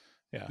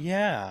 Yeah.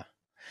 Yeah.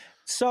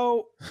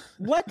 So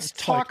let's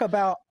talk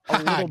about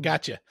a little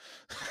gotcha.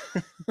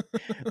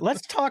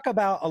 Let's talk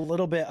about a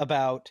little bit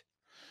about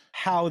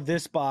how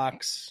this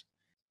box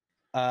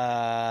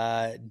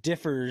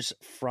differs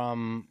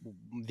from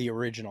the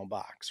original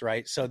box,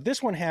 right? So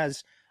this one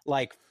has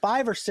like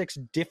 5 or 6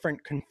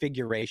 different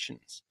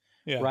configurations,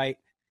 right?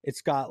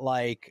 It's got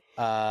like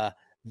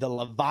the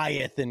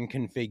Leviathan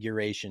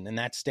configuration, and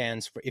that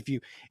stands for if you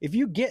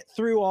get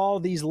through all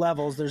these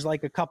levels, there's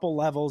like a couple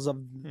levels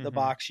of the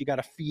box, you got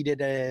to feed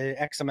it a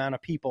X amount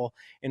of people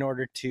in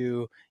order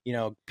to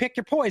pick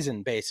your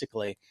poison,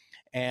 basically.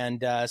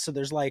 And so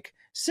there's like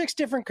 6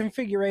 different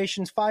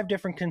configurations, 5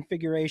 different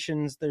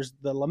configurations. There's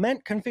the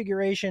Lament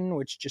configuration,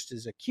 which just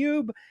is a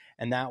cube,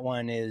 and that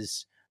one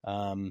is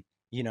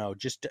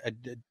just a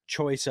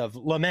choice of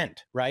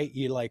lament, right?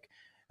 You like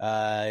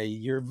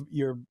your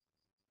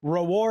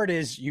reward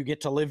is you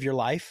get to live your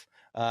life,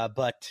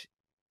 but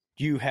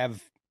you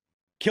have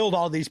killed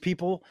all these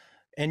people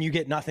and you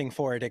get nothing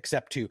for it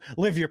except to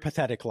live your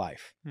pathetic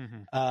life.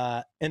 And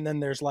then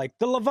there's like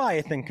the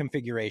Leviathan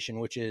configuration,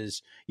 which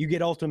is you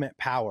get ultimate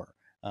power.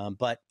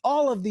 But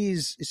all of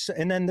these,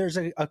 and then there's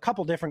a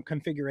couple different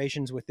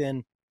configurations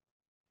within,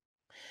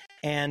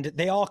 and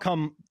they all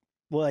come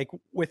like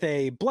with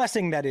a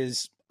blessing that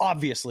is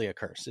obviously a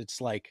curse. It's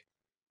like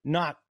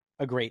not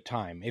a great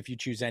time if you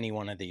choose any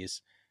one of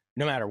these,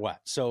 no matter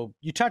what. So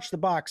you touch the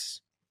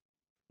box,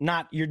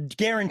 you're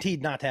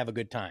guaranteed not to have a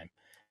good time.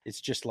 It's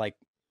just like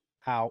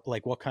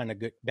what kind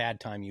of bad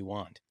time you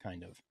want,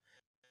 kind of.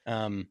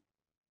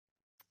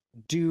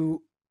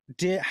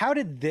 How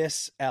did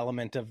this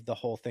element of the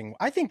whole thing?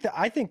 I think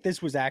this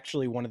was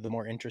actually one of the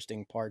more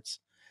interesting parts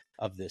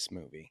of this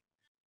movie.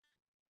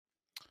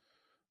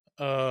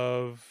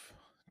 Of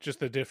just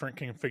the different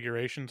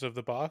configurations of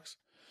the box.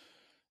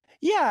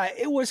 Yeah,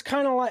 it was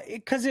kind of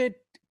like because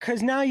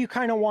now you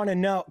kind of want to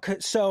know.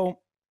 So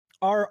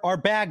our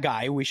bad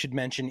guy, we should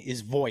mention,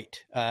 is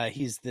Voight.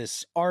 He's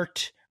this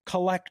art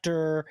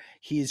collector.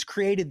 He's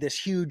created this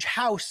huge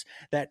house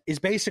that is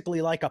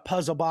basically like a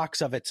puzzle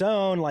box of its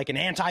own, like an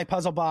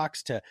anti-puzzle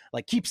box to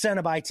like keep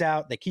Cenobites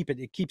out.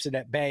 It keeps it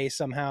at bay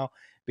somehow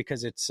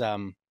because it's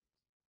the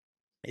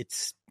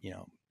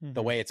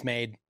way it's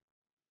made.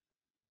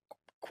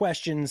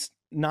 Questions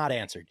not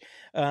answered.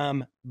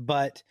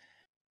 But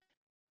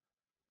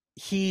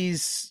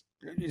he's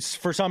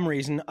for some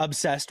reason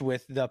obsessed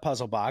with the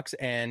puzzle box,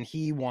 and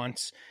he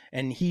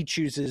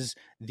chooses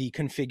the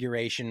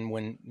configuration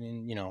when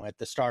at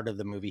the start of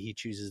the movie he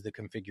chooses the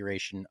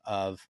configuration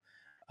of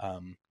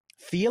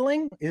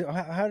feeling.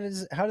 How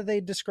do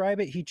they describe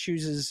it? He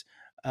chooses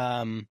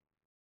let's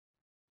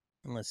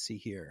see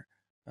here.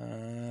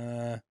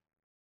 I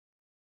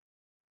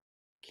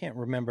can't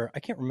remember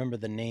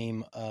the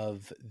name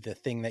of the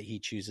thing that he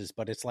chooses,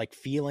 but it's like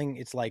feeling.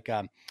 It's like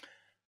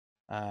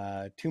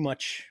too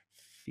much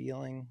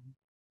feeling.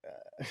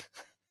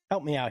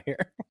 Help me out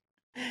here.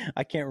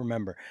 I can't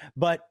remember,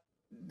 but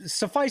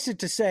suffice it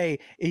to say,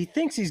 he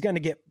thinks he's going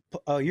to get.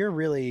 Oh, you're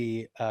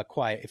really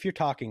quiet. If you're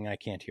talking, I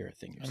can't hear a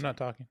thing. I'm not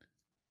talking.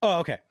 Oh,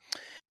 okay.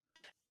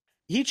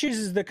 He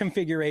chooses the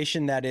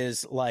configuration that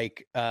is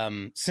like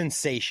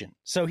sensation.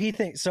 So he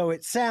thinks, so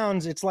it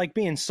sounds, it's like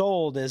being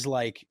sold as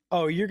like,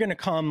 oh, you're going to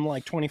come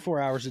like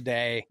 24 hours a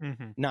day,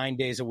 9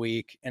 days a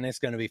week, and it's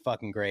going to be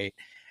fucking great.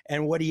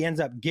 And what he ends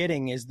up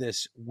getting is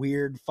this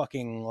weird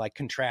fucking like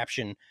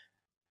contraption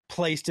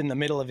placed in the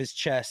middle of his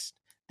chest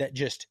that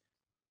just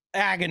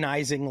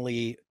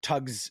agonizingly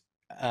tugs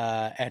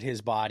at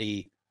his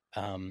body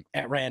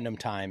at random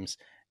times.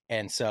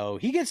 And so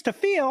he gets to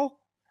feel,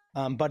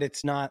 but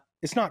it's not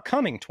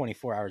coming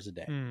 24 hours a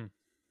day.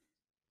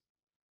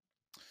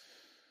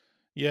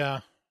 Yeah,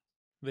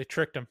 they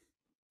tricked him.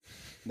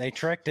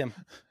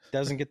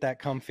 Doesn't get that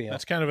come feel.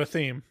 That's kind of a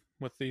theme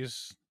with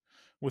these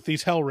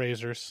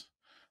Hellraisers.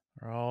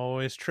 They're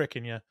always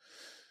tricking you.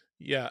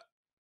 Yeah,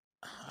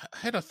 I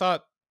had a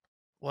thought,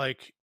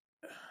 like,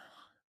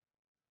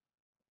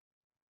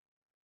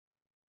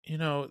 you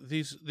know,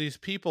 these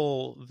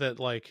people that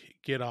like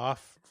get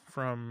off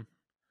from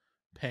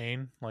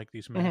pain, like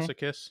these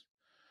masochists.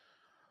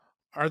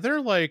 Are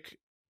there like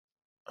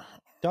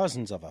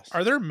dozens of us?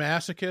 Are there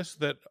masochists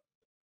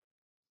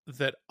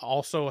that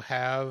also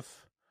have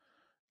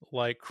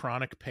like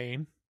chronic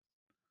pain?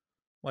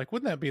 Like,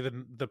 wouldn't that be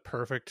the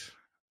perfect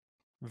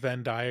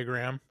Venn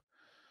diagram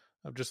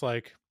of just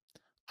like,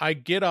 I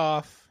get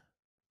off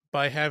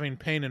by having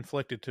pain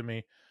inflicted to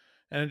me,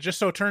 and it just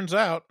so turns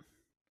out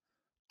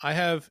I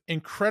have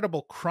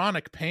incredible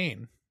chronic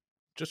pain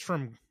just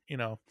from, you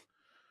know,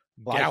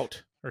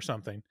 gout or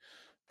something.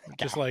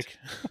 Just like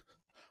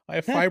I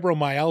have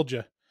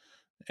fibromyalgia,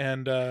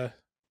 and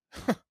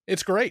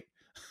it's great.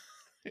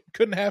 It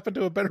couldn't happen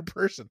to a better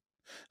person.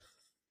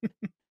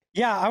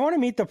 Yeah, I want to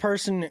meet the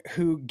person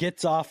who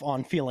gets off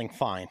on feeling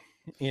fine.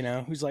 You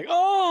know, who's like,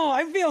 oh,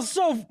 I feel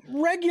so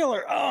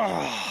regular.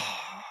 Oh.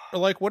 Or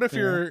like, what if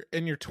you're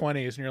in your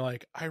 20s and you're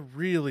like, I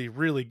really,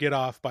 really get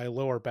off by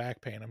lower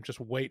back pain. I'm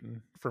just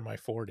waiting for my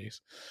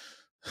 40s.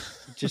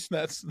 Just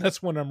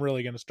that's when I'm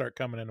really going to start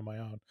coming into my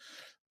own.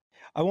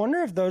 I wonder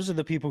if those are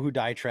the people who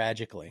die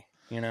tragically,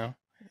 you know?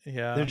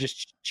 Yeah. They're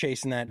just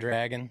chasing that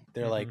dragon.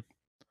 They're like,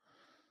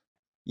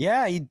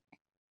 yeah,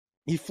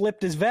 he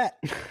flipped his vet.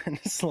 And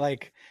it's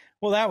like,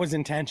 well, that was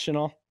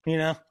intentional, you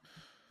know?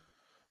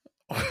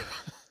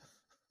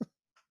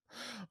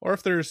 Or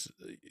if there's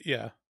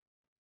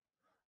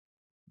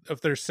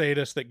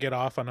sadists that get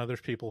off on other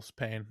people's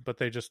pain, but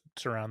they just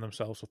surround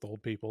themselves with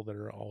old people that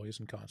are always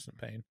in constant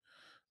pain.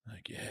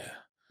 Like,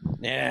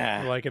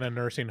 yeah. Or like in a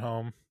nursing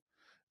home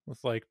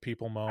with like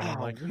people moaning,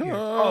 like, and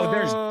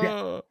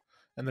they're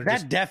that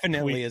just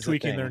definitely is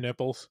tweaking a thing. their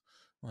nipples,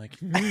 like,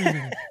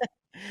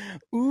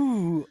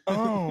 ooh,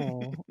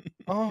 oh,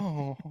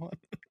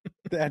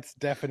 that's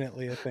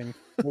definitely a thing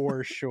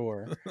for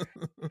sure.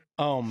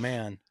 Oh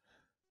man,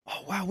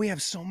 oh wow, we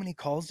have so many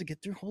calls to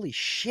get through. Holy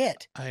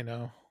shit! I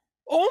know.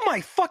 Oh my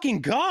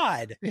fucking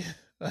god!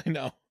 I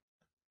know,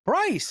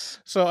 Bryce.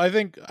 So I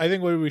think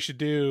what we should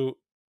do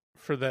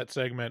for that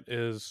segment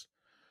is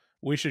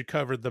we should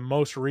cover the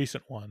most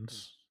recent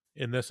ones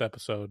in this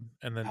episode,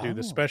 and then do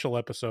the special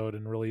episode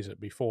and release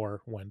it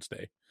before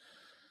Wednesday.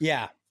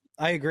 Yeah,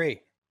 I agree.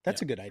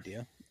 That's a good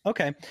idea.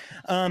 Okay.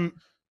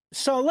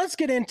 So let's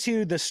get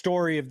into the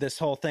story of this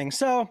whole thing.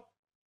 So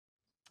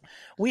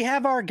we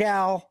have our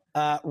gal,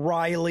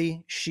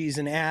 Riley. She's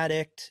an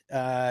addict.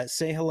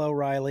 Say hello,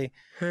 Riley.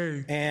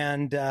 Hey.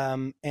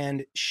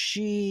 And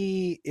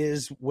she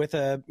is with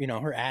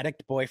her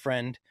addict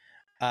boyfriend.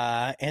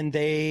 And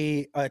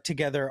they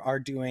together are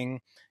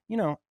doing,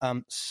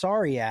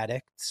 sorry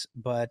addicts,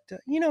 but,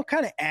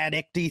 kind of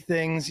addicty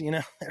things,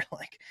 they're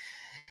like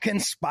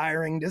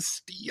conspiring to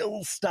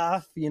steal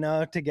stuff,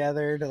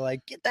 together to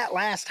like get that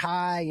last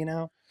high,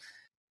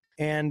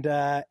 and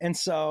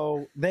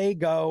so they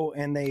go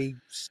and they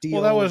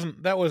steal. Well,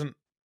 that wasn't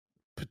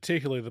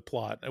particularly the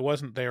plot. It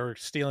wasn't they were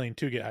stealing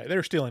to get high. They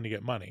were stealing to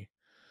get money.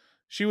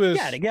 She was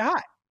to get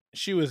high.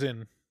 She was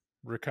in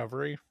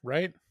recovery,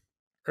 right?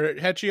 Or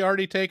had she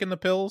already taken the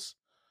pills?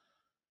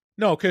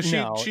 No, because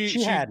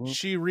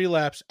she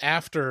relapsed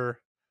after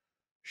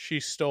she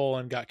stole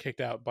and got kicked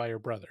out by her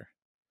brother.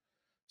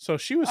 So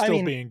she was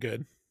still being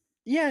good.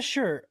 Yeah,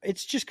 sure.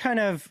 It's just kind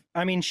of,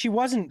 she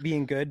wasn't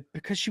being good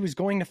because she was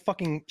doing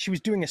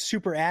a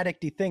super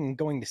addicty thing,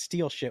 going to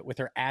steal shit with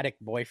her addict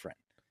boyfriend.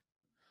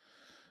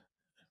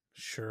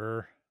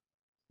 Sure.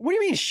 What do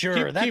you mean,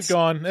 sure? Keep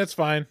going. That's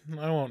fine.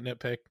 I won't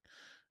nitpick.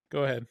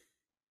 Go ahead.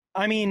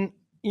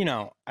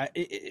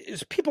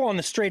 People on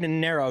the straight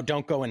and narrow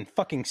don't go and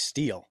fucking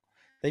steal.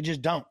 They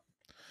just don't.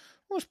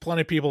 Well, there's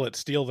plenty of people that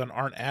steal that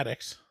aren't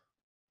addicts.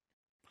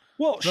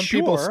 Well, some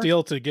people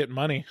steal to get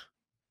money.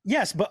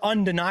 Yes, but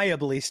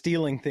undeniably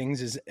stealing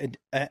things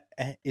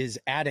is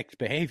addict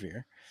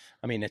behavior.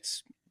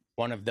 It's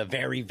one of the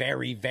very,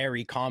 very,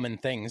 very common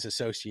things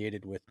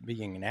associated with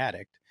being an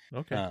addict.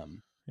 Okay.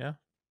 Yeah.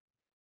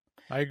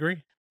 I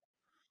agree.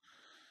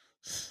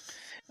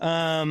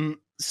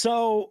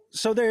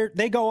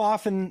 they go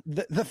off, and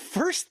the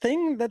first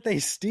thing that they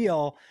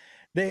steal,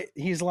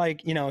 he's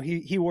like,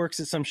 he works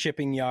at some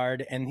shipping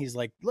yard, and he's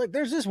like, look,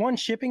 there's this one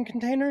shipping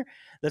container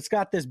that's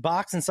got this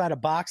box inside a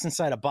box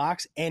inside a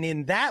box, and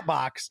in that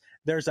box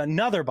there's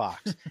another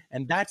box,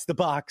 and that's the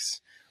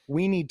box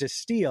we need to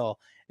steal.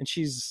 And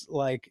she's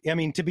like, I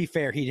mean, to be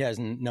fair, he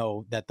doesn't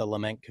know that the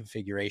lament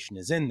configuration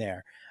is in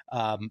there,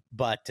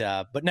 but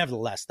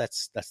nevertheless,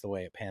 that's the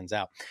way it pans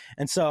out.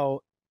 And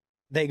so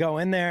they go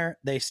in there,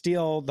 they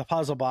steal the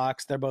puzzle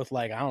box. They're both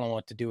like, I don't know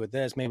what to do with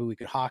this. Maybe we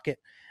could hawk it.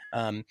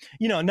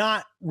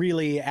 Not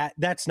really.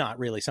 That's not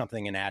really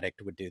something an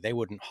addict would do. They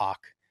wouldn't hawk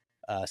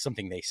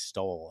something they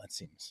stole, it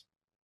seems.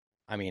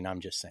 I mean, I'm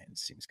just saying, it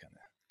seems kind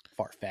of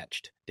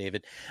far-fetched,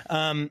 David.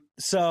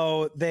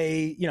 So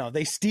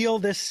they steal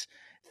this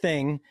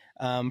thing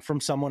from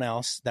someone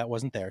else that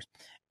wasn't theirs.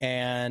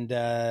 And,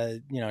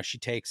 she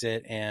takes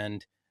it,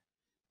 and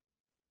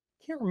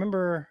I can't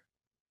remember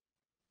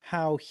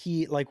how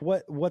he, like,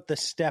 what the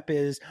step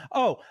is.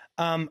 Her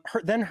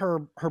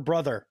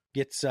brother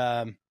gets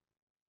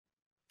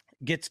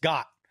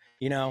got,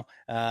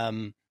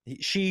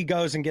 she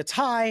goes and gets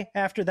high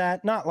after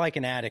that, not like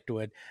an addict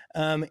would.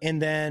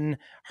 And then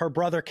her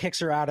brother kicks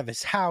her out of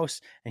his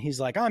house, and he's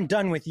like, I'm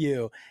done with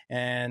you.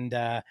 And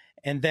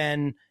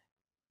then,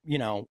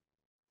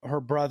 her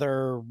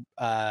brother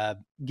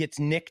gets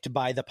nicked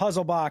by the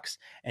puzzle box,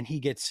 and he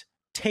gets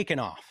taken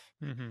off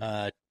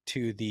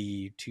to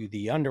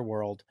the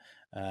underworld.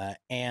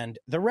 And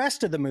the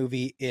rest of the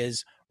movie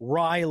is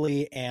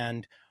Riley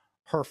and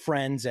her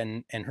friends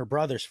and her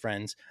brother's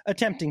friends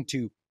attempting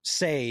to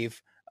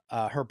save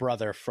her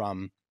brother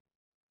from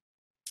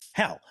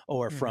hell,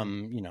 or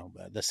from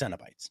the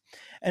Cenobites.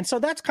 And so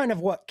that's kind of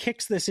what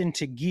kicks this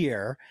into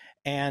gear.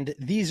 And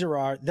these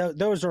are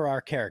those are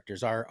our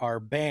characters, our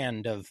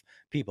band of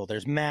people.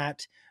 There's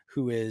Matt,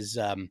 who is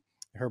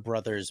her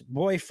brother's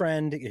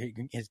boyfriend,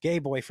 his gay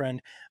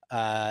boyfriend.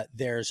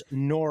 There's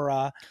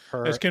Nora.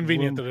 It's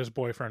convenient that his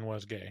boyfriend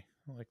was gay.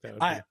 Like that would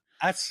be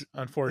that's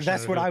unfortunate.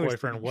 That's what his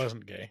boyfriend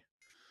wasn't gay.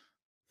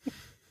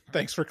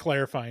 Thanks for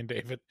clarifying,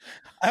 David.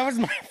 That was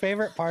my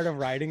favorite part of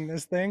writing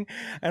this thing.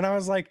 And I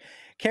was like,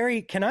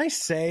 Carrie, can I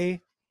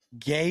say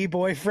gay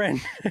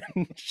boyfriend?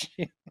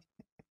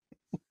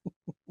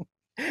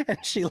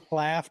 And she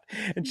laughed,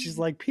 and she's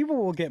like, people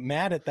will get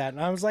mad at that.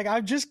 And I was like,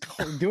 I'm just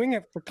doing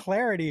it for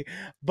clarity.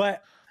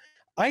 But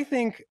I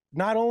think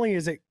not only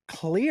is it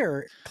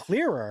clearer,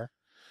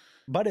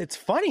 but it's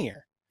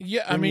funnier.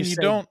 Yeah, I mean,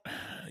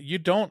 you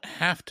don't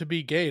have to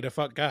be gay to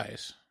fuck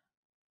guys.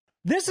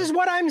 This is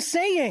what I'm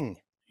saying.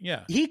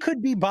 Yeah. He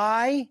could be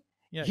bi.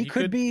 Yeah, he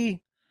could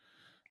be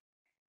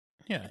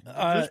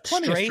there's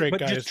plenty of straight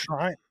but guys. just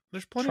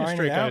There's plenty of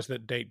straight guys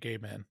that date gay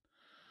men.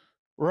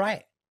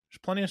 Right. There's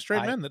plenty of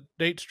straight men that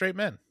date straight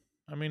men.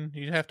 I mean,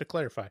 you have to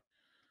clarify.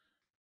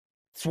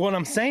 That's what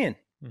I'm saying.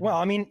 Mm-hmm. Well,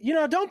 I mean,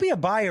 don't be a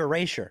bi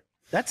erasure.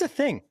 That's a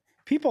thing.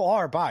 People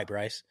are bi,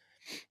 Bryce.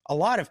 A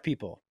lot of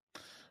people.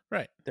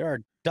 Right. There are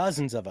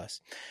dozens of us.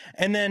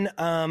 And then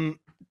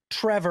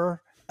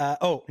Trevor...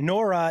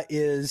 Nora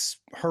is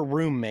her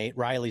roommate,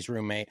 Riley's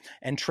roommate,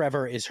 and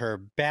Trevor is her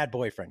bad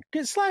boyfriend. /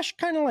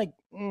 kind of like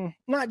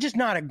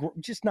not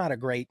a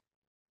great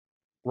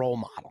role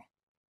model,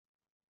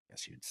 I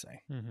guess you'd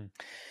say. Mm-hmm.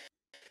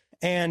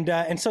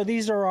 And so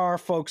these are our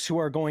folks who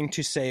are going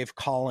to save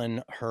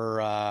Colin,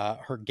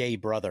 her gay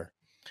brother.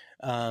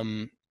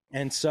 And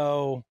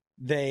so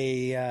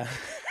they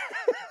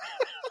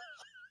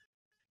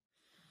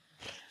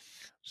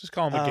just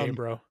call him a gay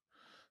bro.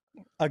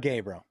 A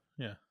gay bro.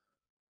 Yeah.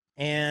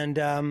 And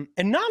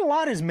not a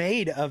lot is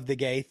made of the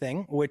gay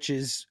thing, which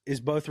is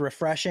both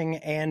refreshing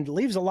and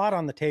leaves a lot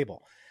on the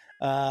table.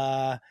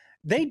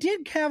 They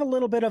did have a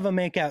little bit of a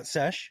makeout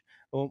sesh,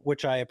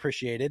 which I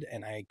appreciated,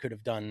 and I could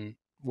have done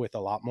with a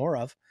lot more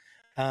of.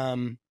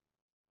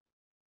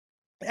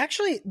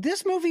 Actually,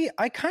 this movie,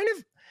 I kind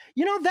of,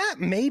 that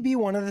may be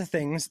one of the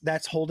things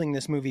that's holding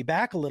this movie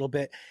back a little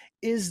bit,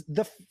 is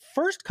the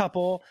first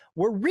couple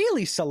were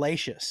really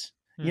salacious,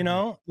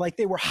 like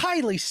they were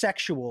highly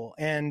sexual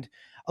and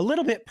a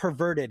little bit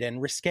perverted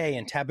and risque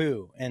and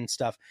taboo and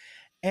stuff.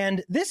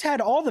 And this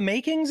had all the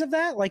makings of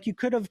that. Like you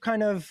could have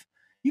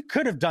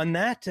done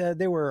that.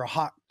 They were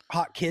hot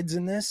kids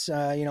in this,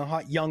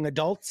 hot young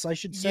adults, I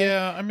should say.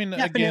 Yeah. I mean,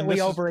 definitely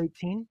again, over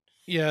 18.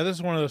 Yeah. This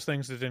is one of those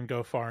things that didn't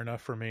go far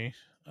enough for me.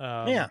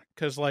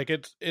 Cause like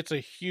it's a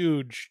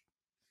huge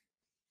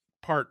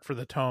part for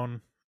the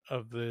tone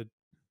of the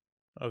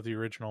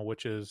original,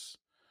 which is,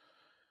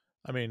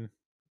 I mean,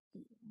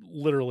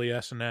 literally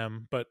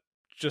S&M, but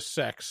just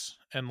sex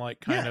and like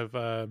kind of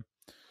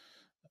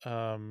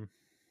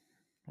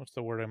what's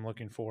the word I'm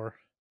looking for?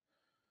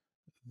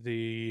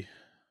 The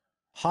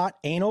hot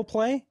anal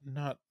play?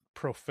 Not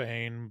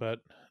profane, but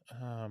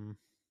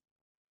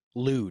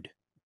lewd.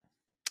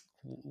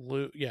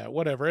 Yeah,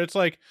 whatever. It's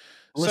like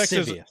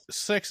lascivious.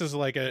 Sex is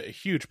like a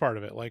huge part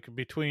of it. Like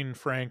between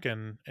Frank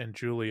and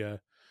Julia,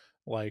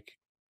 like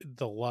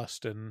the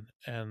lust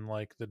and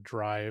like the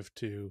drive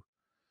to,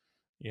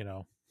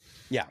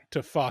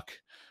 to fuck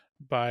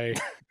by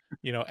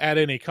at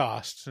any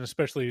cost, and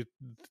especially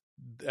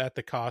at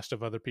the cost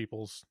of other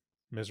people's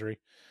misery.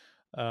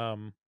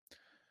 And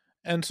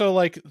so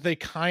like they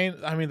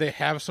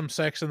have some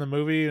sex in the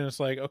movie, and it's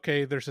like,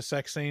 okay, there's a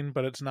sex scene,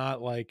 but it's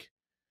not like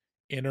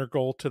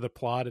integral to the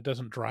plot. It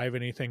doesn't drive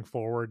anything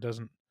forward,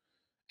 doesn't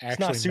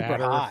actually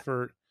matter hot.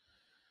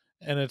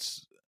 And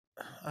it's,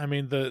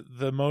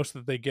 the most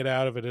that they get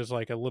out of it is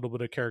like a little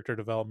bit of character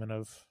development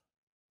of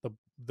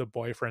the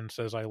boyfriend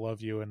says I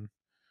love you, and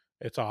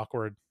it's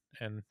awkward,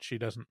 and she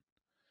doesn't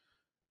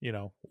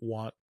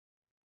want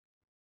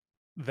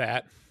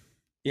that.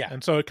 Yeah.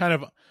 And so it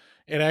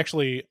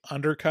actually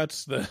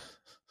undercuts the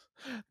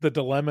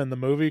dilemma in the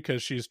movie,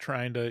 because she's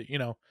trying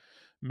to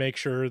make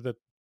sure that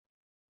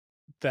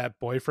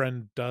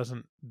boyfriend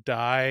doesn't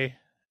die,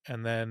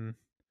 and then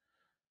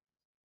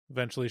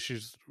eventually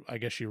I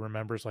guess she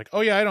remembers, like,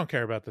 oh yeah, I don't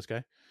care about this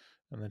guy,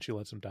 and then she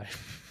lets him die.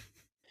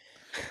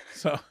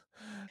 So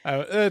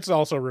it's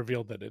also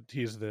revealed that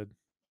he's the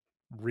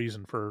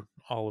reason for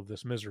all of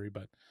this misery.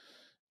 But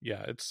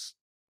yeah, it's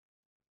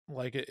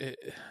like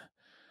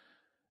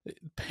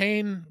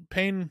pain.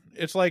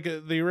 It's like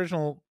the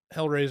original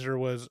Hellraiser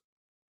was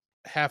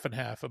half and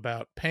half,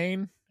 about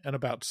pain and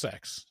about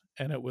sex,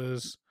 and it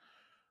was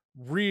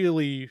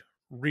really,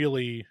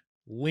 really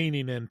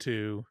leaning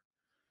into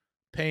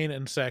pain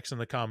and sex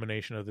and the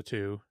combination of the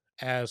two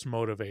as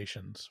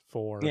motivations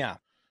for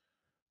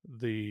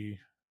the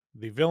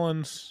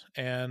villains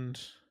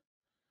and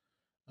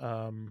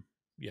and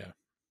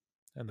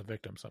the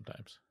victim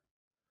sometimes.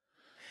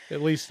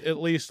 At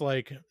least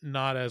like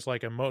not as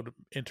like a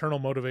internal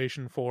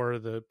motivation for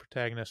the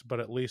protagonist, but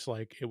at least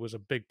like it was a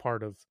big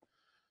part of,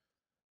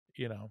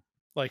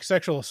 like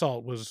sexual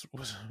assault was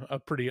a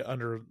pretty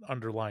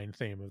underlying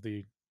theme of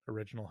the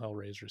original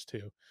Hellraisers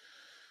too.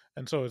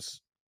 And so it's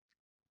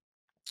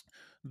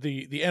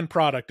the end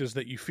product is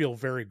that you feel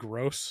very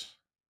gross.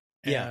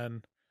 Yeah.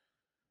 And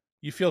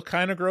you feel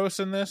kind of gross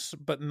in this,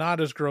 but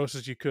not as gross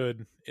as you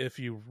could if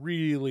you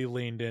really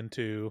leaned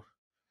into,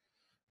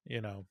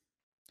 the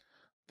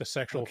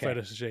sexual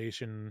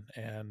fetishization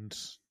and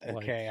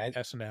like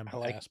S&M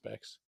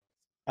aspects.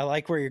 I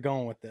like where you're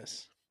going with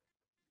this.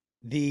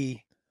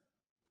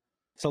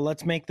 So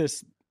let's make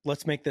this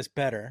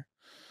better.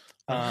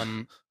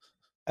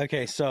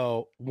 Okay,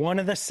 so one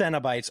of the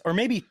Cenobites, or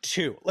maybe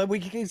two.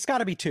 It's got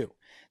to be two.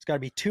 It's got to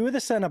be two of the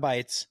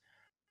Cenobites.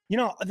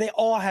 They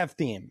all have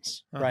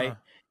themes, right?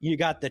 You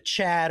got the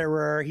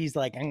Chatterer. He's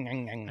like,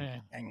 and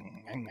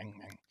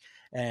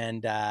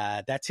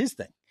that's his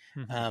thing.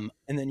 Mm-hmm.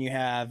 And then you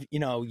have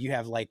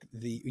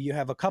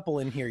a couple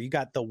in here. You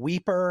got the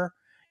Weeper.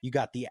 You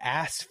got the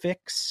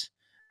Asphyx.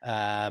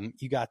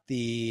 You got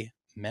the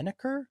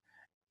Menaker.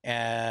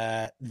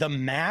 The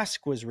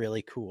Mask was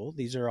really cool.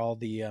 These are all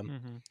the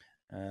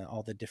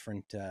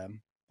different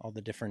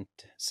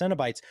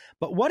Cenobites.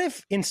 But what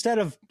if instead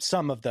of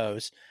some of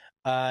those,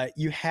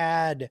 you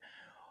had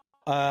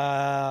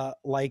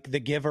like the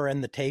Giver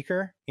and the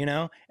Taker,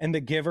 and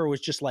the Giver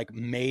was just like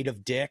made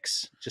of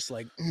dicks, just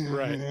like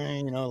right,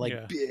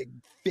 big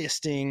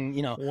fisting,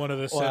 one of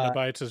the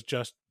Cenobites is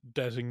just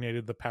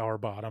designated the power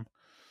bottom.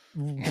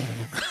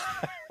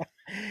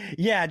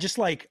 Yeah, just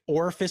like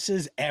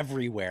orifices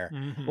everywhere,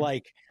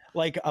 like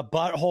a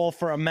butthole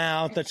for a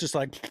mouth that's just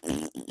like,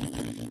 and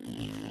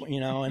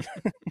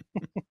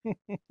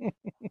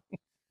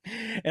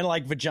and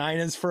like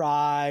vaginas for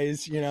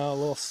eyes,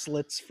 little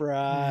slits for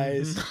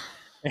eyes.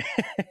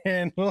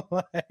 And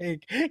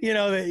like,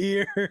 the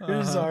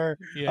ears are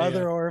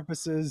other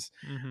orifices,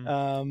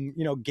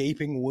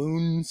 gaping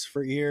wounds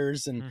for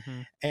ears,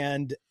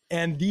 and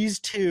these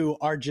two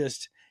are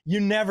just, you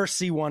never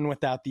see one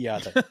without the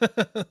other.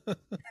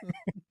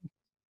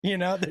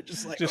 They're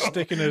just like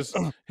sticking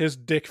his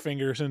dick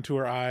fingers into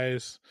her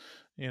eyes,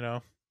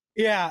 Yeah,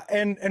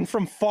 and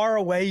from far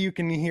away you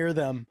can hear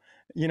them,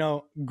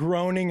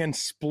 groaning and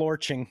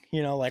splorching,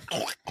 like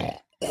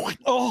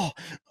oh,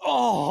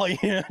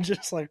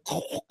 just like,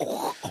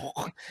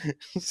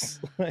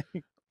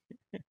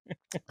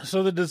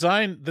 So the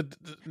design,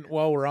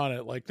 while we're on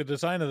it, like the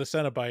design of the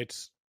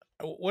Cenobites,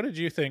 what did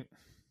you think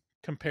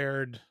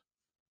compared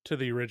to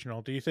the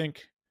original? Do you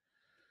think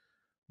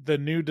the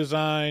new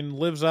design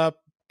lives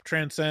up,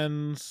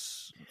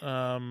 transcends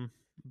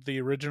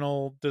the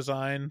original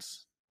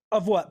designs?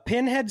 Of what,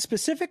 Pinhead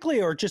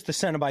specifically, or just the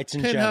Cenobites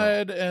in general?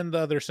 Pinhead and the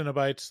other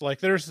Cenobites, like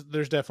there's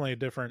definitely a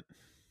different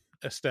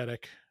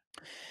aesthetic.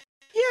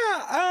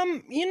 Yeah,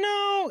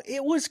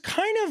 it was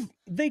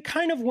they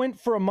kind of went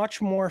for a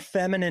much more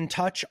feminine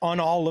touch on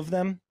all of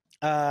them,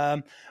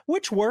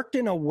 which worked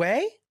in a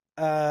way.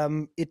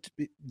 It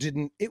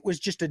didn't. It was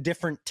just a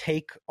different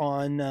take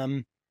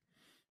on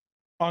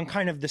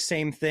kind of the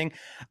same thing.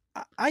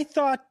 I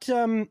thought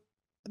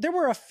there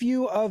were a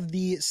few of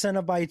the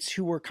Cenobites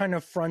who were kind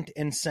of front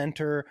and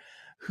center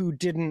who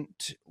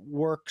didn't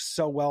work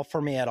so well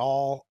for me at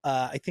all.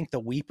 I think the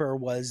Weeper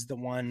was the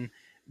one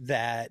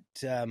that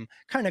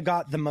kind of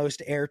got the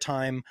most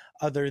airtime,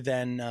 other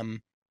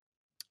than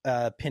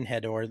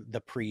Pinhead or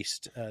the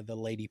priest, the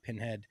Lady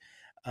Pinhead.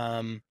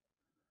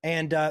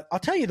 And I'll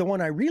tell you, the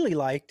one I really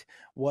liked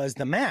was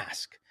the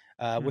mask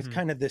with Mhm.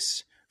 kind of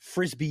this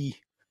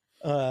frisbee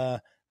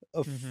of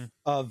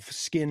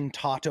skin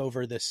taut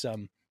over this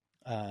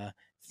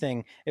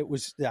thing. It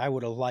was, I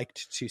would have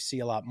liked to see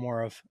a lot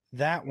more of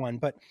that one,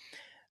 but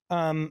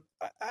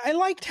I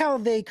liked how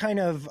they kind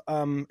of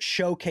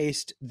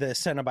showcased the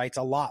Cenobites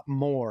a lot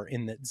more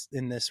in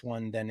this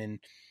one than in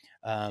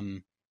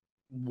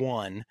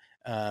one,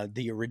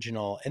 the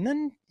original, and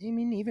then I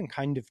mean even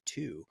kind of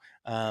two.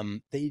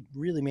 They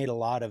really made a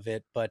lot of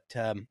it, but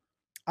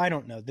I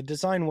don't know. The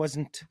design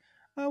wasn't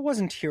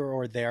here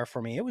or there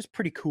for me. It was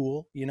pretty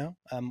cool, you know.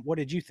 What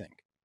did you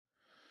think?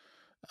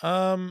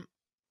 Yeah,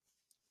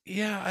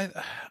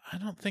 I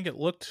don't think it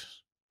looked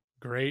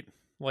great.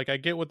 Like, I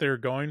get what they were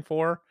going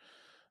for,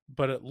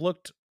 but it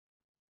looked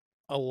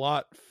a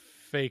lot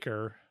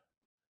faker.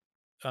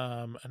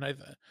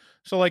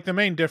 So like the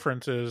main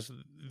difference is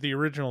the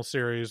original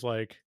series,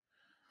 like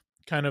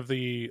kind of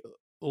the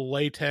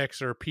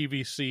latex or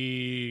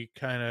PVC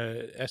kind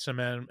of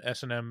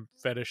S&M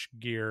fetish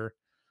gear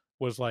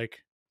was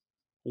like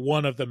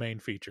one of the main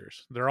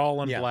features. They're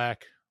all in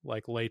black,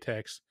 like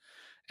latex.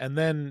 And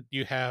then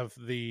you have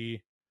the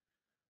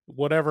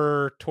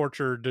whatever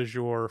torture du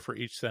jour for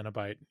each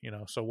Cenobite, you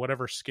know, so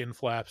whatever skin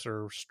flaps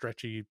or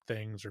stretchy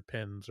things or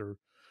pins or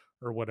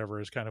whatever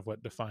is kind of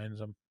what defines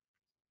them.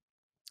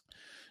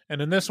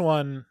 And in this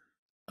one,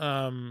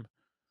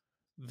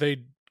 they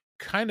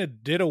kind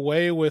of did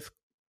away with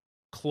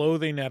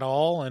clothing at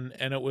all, and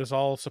it was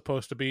all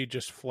supposed to be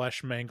just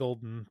flesh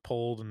mangled and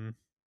pulled, and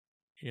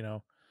you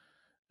know,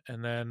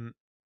 and then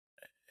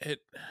it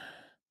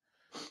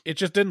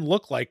just didn't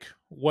look like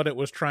what it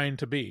was trying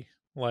to be.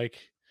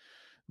 Like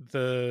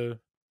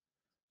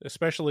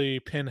especially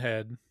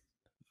Pinhead,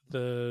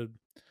 the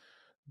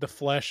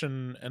flesh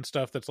and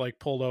stuff that's like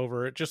pulled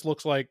over, it just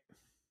looks like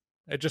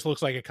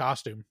a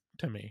costume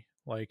to me.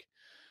 Like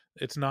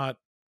it's not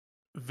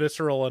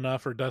visceral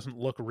enough or doesn't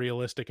look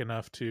realistic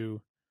enough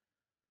to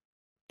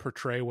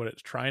portray what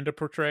it's trying to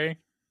portray.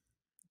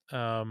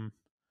 And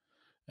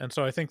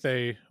so I think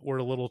they were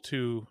a little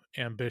too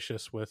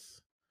ambitious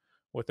with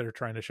what they're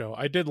trying to show.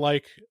 I did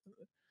like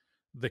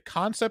the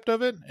concept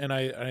of it, and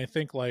I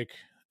think like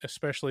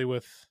especially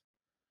with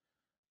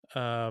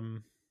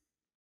one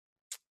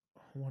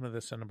of the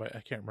Cenobite,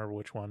 I can't remember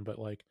which one, but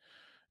like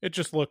it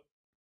just looked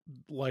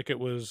like it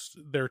was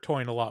they're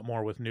toying a lot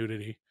more with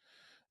nudity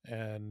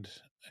and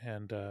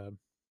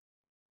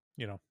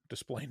you know,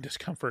 displaying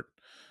discomfort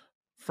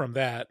from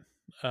that.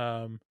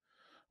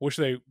 Wish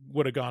they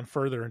would have gone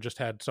further and just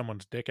had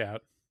someone's dick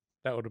out.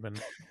 That would have been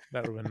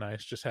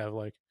nice. Just have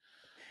like,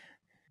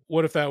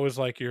 what if that was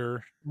like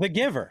the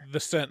giver, the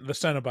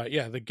Cenobite,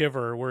 yeah, the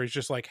giver, where he's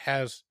just like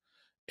has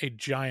a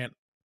giant,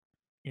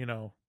 you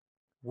know,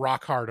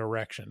 rock hard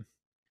erection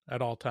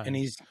at all times, and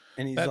he's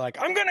like,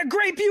 I'm gonna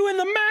grape you in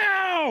the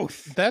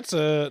mouth. That's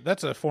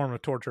a form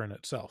of torture in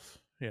itself,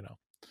 you know.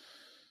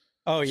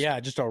 Oh yeah,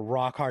 just a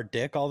rock hard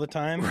dick all the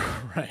time.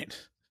 Right.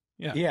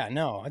 Yeah,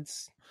 no,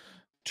 it's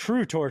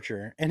true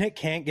torture, and it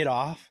can't get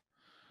off.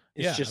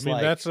 It's just, I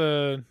mean, that's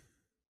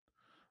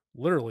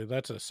literally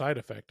a side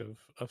effect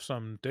of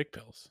some dick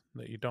pills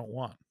that you don't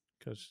want,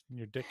 because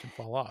your dick can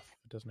fall off.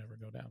 It doesn't ever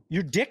go down.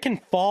 Your dick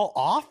can fall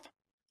off?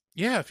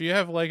 Yeah, if you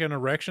have like an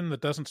erection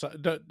that doesn't,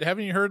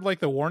 haven't you heard like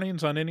the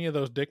warnings on any of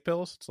those dick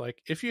pills? It's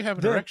like, if you have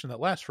an erection that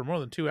lasts for more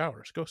than 2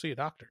 hours, go see a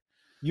doctor.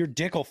 Your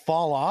dick will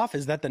fall off?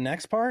 Is that the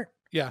next part?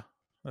 Yeah,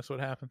 that's what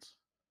happens.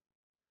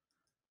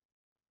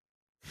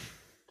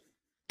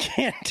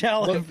 Can't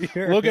tell if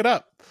you're... Look it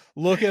up.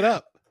 Look it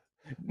up.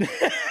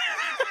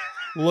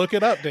 Look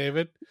it up,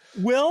 David.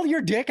 Will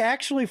your dick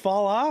actually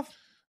fall off?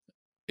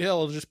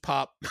 It'll just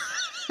pop.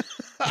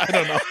 I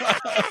don't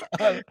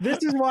know.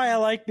 This is why I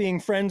like being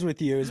friends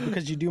with you, is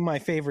because you do my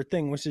favorite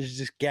thing, which is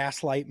just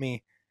gaslight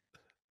me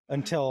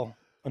until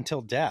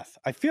death.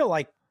 I feel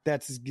like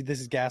this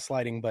is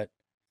gaslighting, but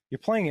you're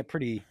playing it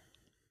pretty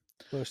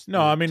close.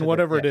 No, I mean,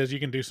 whatever it is, you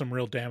can do some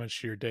real damage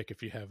to your dick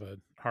if you have a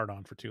hard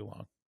on for too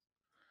long.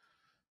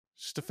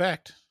 Just a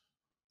fact.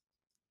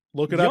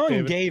 Look it up,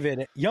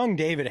 David. Young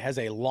David has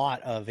a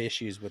lot of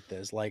issues with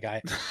this. Like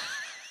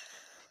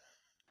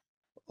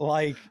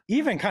like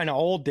even kind of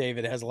old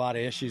David has a lot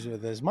of issues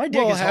with this. My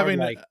dick is having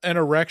hard, an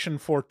erection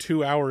for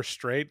 2 hours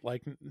straight.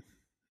 Like,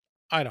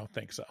 I don't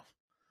think so.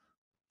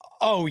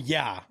 Oh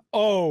yeah.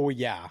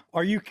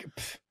 Are you?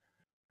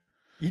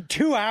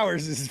 2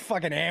 hours is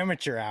fucking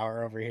amateur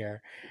hour over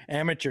here.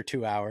 Amateur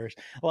 2 hours.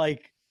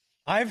 Like,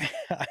 I've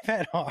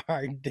had a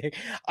hard dick.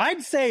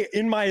 I'd say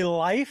in my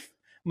life,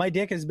 my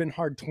dick has been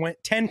hard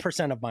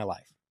 10% of my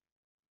life.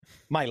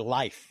 My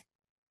life.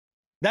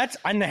 That's,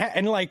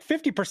 and like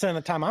 50% of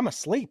the time I'm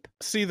asleep.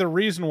 See, the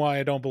reason why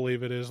I don't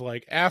believe it is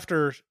like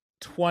after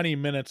 20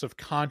 minutes of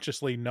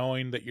consciously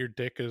knowing that your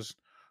dick is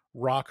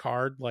rock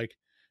hard, like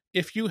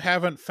if you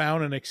haven't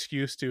found an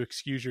excuse to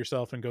excuse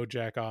yourself and go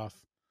jack off,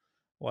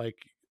 like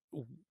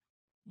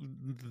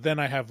then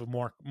I have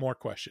more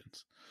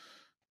questions.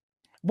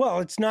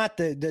 Well, it's not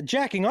the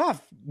jacking off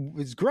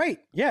is great.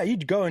 Yeah,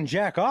 you'd go and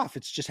jack off.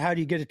 It's just, how do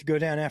you get it to go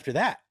down after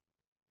that?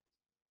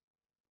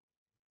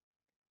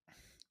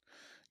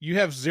 You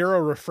have 0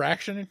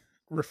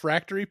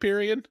 refractory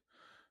period?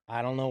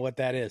 I don't know what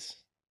that is.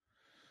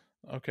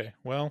 Okay,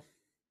 well,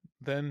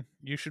 then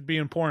you should be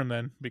in porn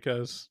then,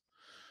 because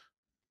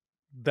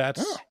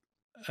that's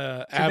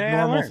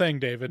abnormal thing,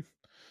 David.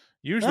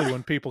 Usually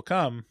when people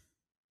come,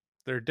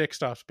 their dick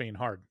stops being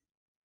hard.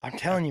 I'm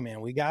telling you,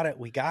 man, we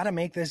gotta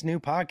make this new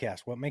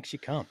podcast. What makes you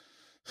come?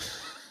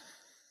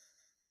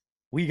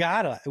 We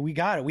gotta.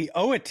 We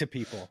owe it to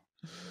people.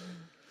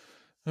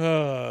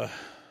 So,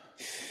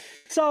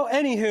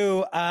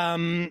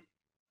 anywho,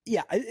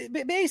 yeah,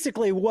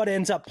 basically what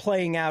ends up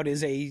playing out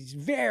is a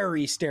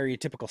very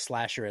stereotypical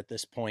slasher at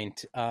this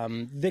point.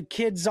 The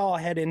kids all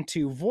head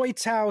into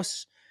Voight's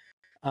house.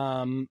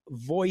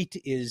 Voight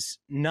is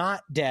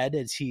not dead,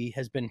 as he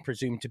has been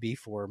presumed to be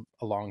for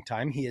a long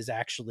time. He is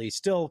actually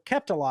still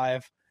kept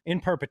alive in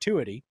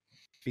perpetuity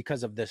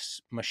because of this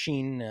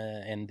machine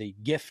and the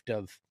gift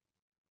of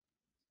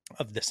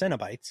the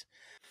Cenobites.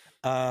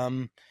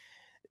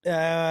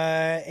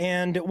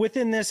 And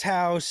within this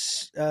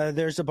house,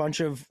 there's a bunch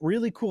of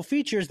really cool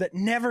features that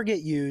never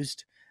get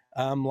used,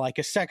 like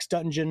a sex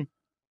dungeon.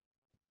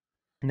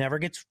 Never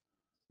gets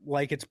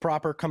like its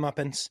proper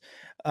comeuppance.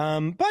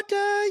 But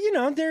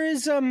there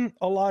is a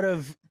lot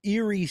of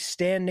eerie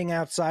standing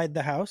outside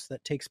the house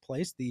that takes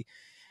place. The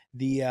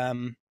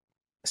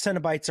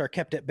Cenobites are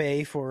kept at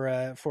bay for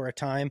a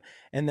time,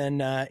 and then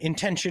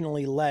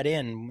intentionally let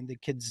in. The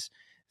kids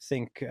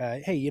think,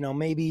 hey,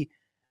 maybe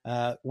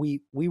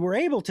we were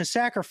able to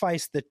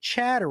sacrifice the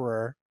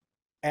Chatterer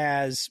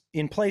as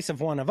in place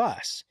of one of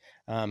us.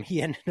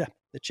 He ended up,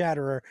 the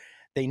Chatterer,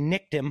 they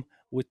nicked him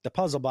with the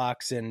puzzle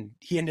box, and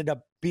he ended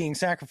up being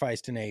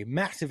sacrificed in a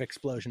massive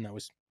explosion that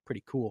was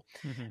pretty cool.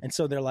 Mm-hmm. And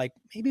so they're like,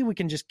 maybe we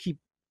can just keep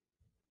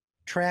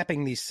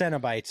trapping these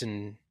Cenobites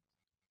and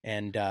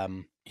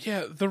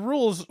yeah, the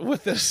rules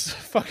with this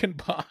fucking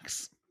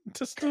box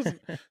just doesn't,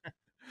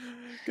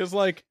 because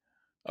like,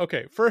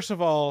 okay, first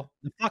of all,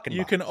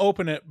 you can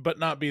open it but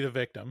not be the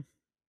victim.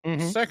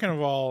 Mm-hmm. Second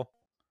of all,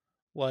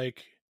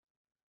 like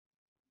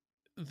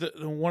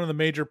one of the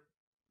major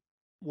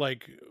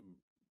like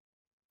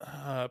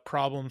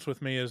problems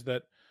with me is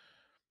that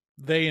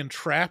they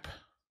entrap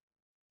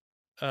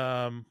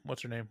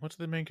what's her name? What's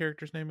the main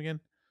character's name again?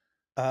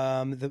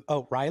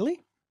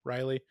 Riley?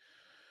 Riley.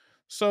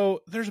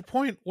 So there's a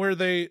point where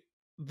the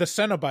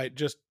Cenobite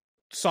just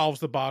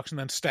solves the box and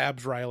then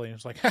stabs Riley and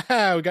it's like,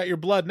 haha, we got your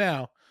blood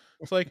now.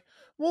 It's like,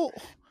 well,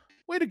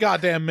 wait a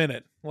goddamn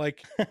minute.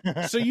 Like,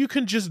 so you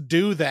can just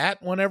do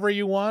that whenever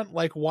you want?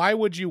 Like, why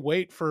would you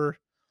wait for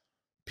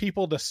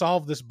people to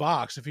solve this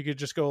box if you could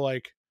just go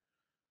like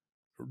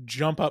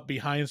jump up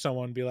behind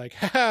someone and be like,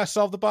 haha,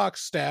 solve the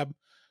box, stab.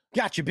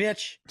 Gotcha,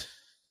 bitch.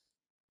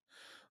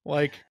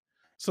 Like,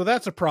 so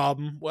that's a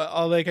problem.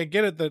 Well, like, I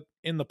get it that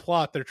in the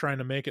plot they're trying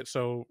to make it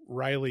so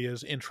Riley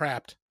is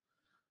entrapped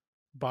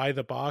by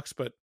the box,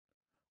 but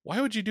why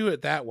would you do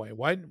it that way?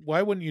 Why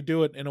wouldn't you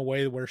do it in a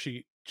way where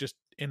she just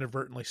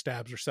inadvertently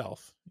stabs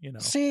herself?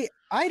 See,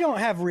 I don't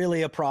have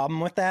really a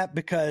problem with that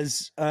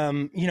because,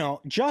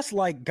 just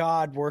like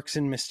God works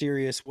in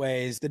mysterious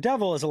ways, the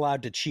devil is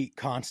allowed to cheat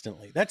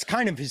constantly. That's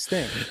kind of his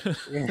thing.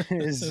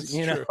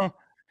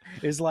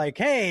 Is like,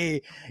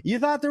 hey, you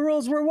thought the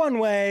rules were one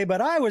way,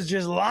 but I was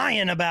just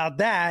lying about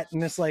that.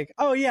 And it's like,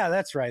 oh yeah,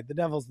 that's right. The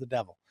devil's the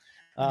devil.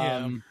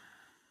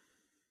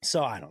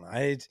 So I don't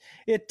know.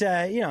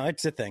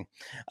 It's a thing.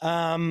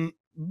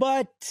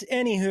 But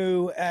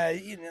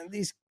anywho,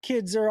 these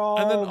kids are all,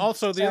 and then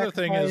also the other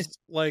thing is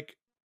like,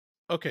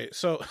 okay,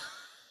 so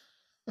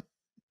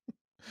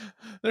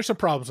there's some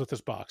problems with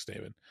this box,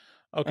 David.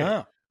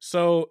 Okay.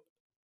 So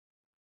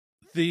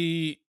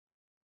the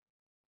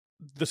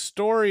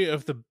story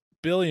of the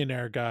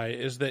billionaire guy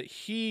is that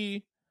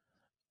he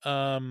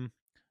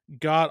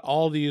got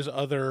all these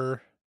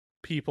other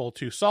people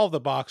to solve the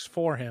box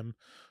for him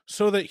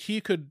so that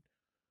he could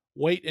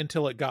wait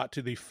until it got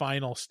to the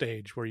final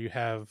stage where you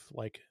have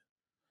like,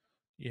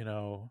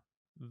 the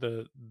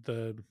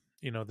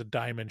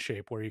diamond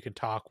shape where you can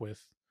talk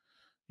with,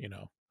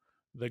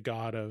 the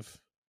god of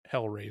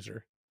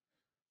Hellraiser.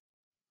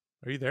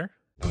 Are you there?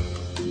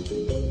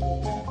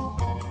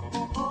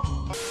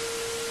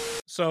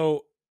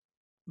 So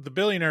the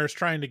billionaire is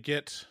trying to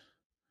get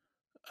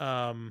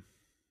a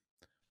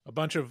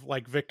bunch of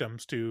like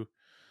victims to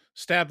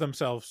stab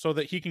themselves so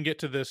that he can get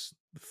to this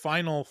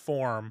final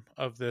form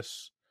of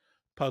this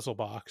puzzle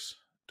box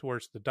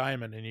towards the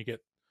diamond, and you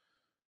get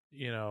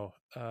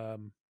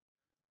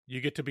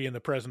to be in the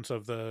presence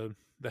of the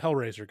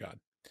Hellraiser god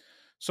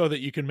so that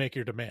you can make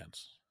your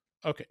demands.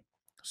 Okay.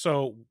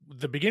 So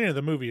the beginning of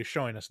the movie is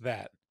showing us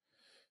that,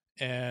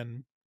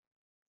 and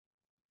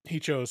he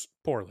chose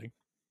poorly.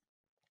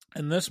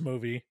 And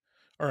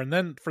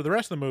then for the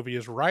rest of the movie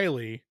is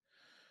Riley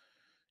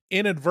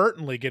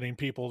inadvertently getting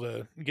people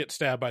to get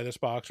stabbed by this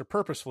box or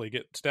purposefully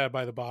get stabbed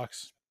by the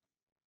box.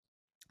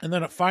 And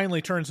then it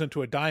finally turns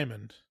into a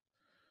diamond,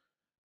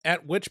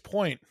 at which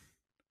point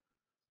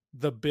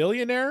the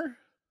billionaire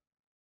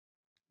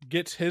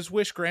gets his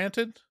wish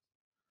granted,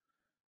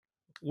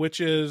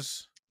 which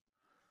is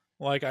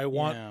like, I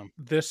want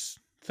this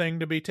thing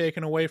to be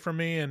taken away from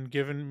me and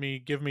give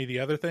me the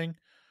other thing,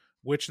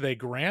 which they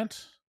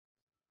grant.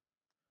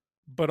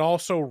 But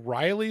also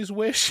Riley's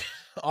wish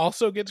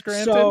also gets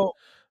granted.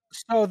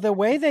 So the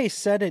way they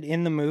said it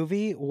in the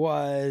movie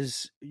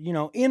was,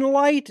 in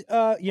light,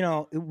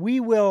 we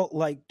will,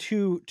 like,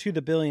 to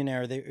the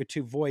billionaire,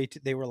 to Voight,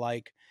 they were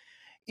like,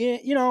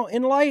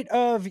 in light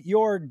of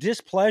your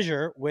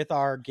displeasure with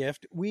our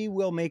gift, we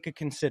will make a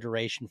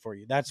consideration for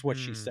you. That's what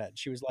she said.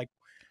 She was like,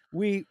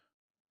 we're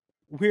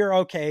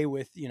okay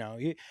with,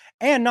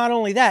 and not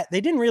only that,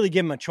 they didn't really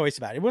give him a choice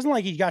about it. It wasn't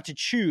like he got to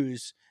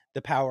choose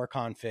the power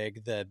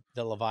config, the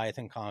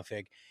Leviathan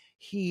config.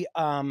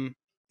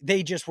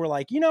 They just were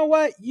like, you know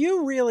what?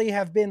 You really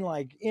have been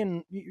like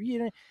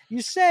you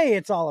say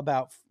it's all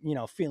about,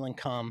 feeling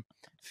calm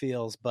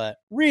feels, but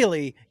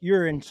really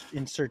you're in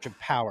search of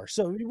power.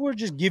 So we'll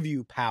just give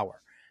you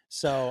power.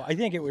 So I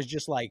think it was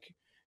just like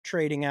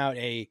trading out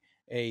a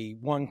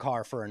one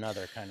car for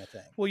another kind of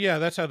thing. Well, yeah,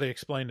 that's how they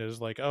explained it.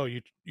 Is like, oh,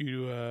 you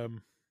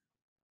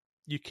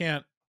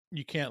can't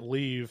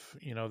leave,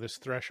 this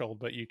threshold,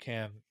 but you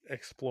can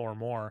explore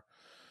more.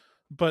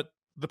 But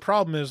the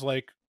problem is,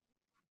 like,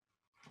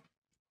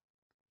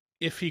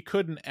 if he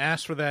couldn't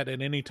ask for that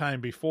at any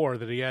time before,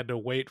 that he had to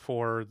wait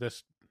for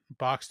this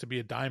box to be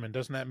a diamond,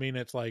 doesn't that mean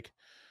it's like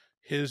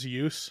his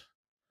use?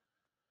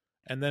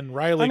 And then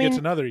Riley gets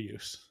another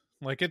use.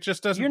 Like, it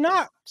just doesn't.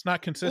 It's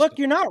not consistent. Look,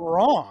 you're not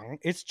wrong.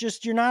 It's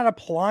just you're not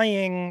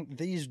applying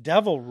these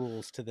devil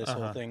rules to this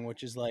whole thing,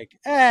 which is like,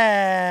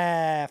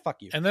 fuck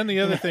you. And then the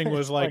other thing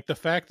was like the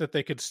fact that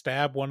they could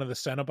stab one of the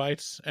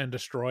Cenobites and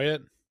destroy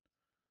it,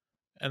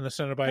 and the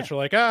Cenobites were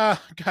like,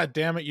 God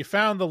damn it, you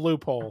found the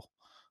loophole.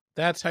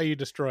 That's how you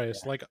destroy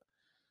us. Like,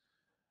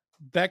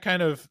 that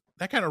kind of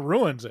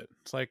ruins it.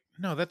 It's like,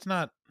 no, that's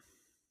not.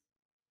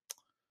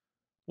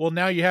 Well,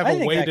 now you have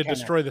a way to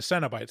destroy the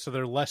Cenobites, so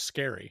they're less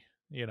scary.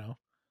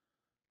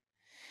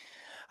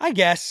 I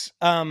guess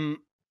the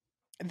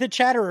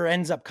Chatterer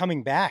ends up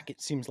coming back,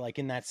 it seems like,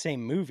 in that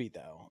same movie,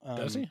 though.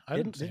 Does he? I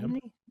didn't see him.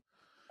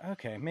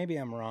 Okay, maybe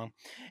I'm wrong.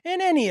 In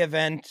any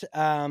event,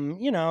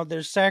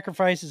 there's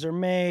sacrifices are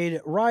made.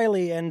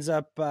 Riley ends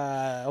up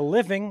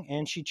living,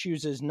 and she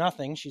chooses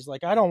nothing. She's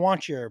like, I don't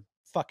want your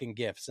fucking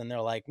gifts. And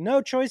they're like,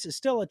 no choice is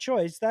still a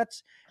choice.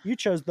 You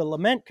chose the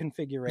lament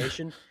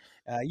configuration.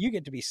 You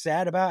get to be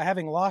sad about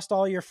having lost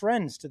all your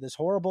friends to this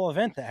horrible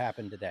event that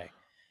happened today.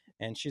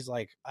 And she's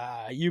like,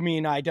 you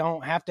mean I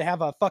don't have to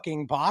have a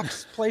fucking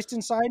box placed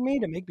inside me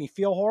to make me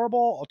feel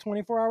horrible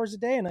 24 hours a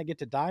day and I get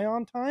to die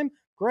on time?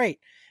 Great.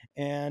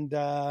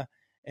 But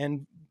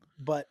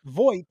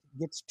Voight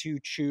gets to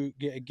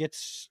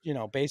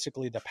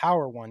basically the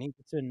power one. He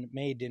gets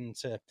made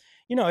into,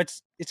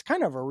 it's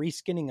kind of a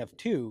reskinning of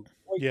two.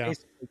 Voight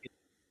basically gets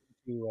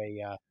into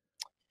a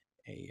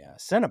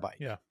Cenobite.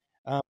 Yeah.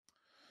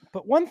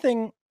 But one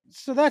thing,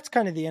 so that's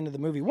kind of the end of the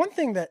movie. One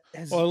thing that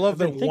has... Well, I love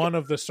that one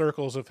of the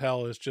circles of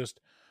hell is just,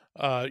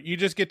 you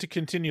just get to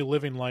continue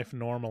living life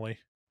normally.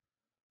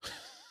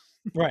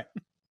 Right.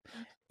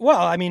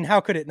 Well, I mean, how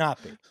could it not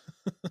be?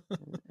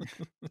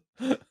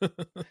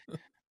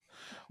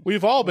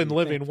 We've all been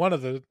living one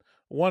of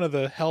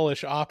the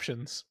hellish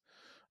options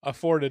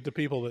afforded to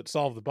people that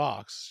solve the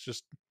box.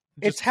 Just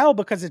it's hell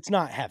because it's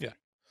not heaven. Yeah.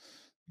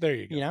 There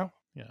you go.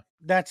 Yeah.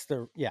 That's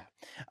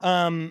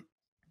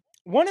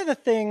one of the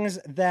things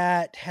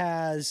that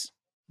has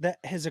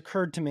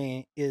occurred to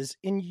me is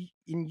in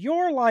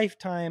your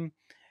lifetime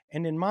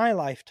and in my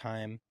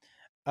lifetime,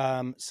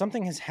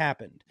 something has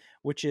happened,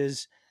 which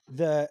is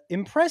the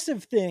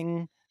impressive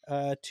thing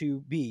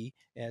to be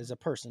as a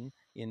person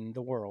in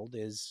the world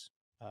is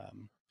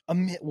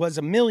was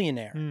a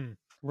millionaire.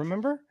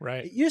 Remember?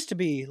 Right. It used to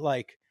be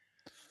like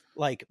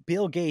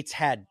Bill Gates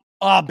had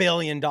 $1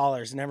 billion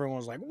and everyone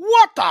was like,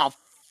 what the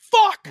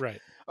fuck?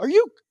 Right. Are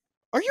you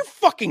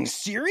fucking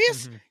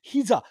serious? Mm-hmm.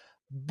 He's a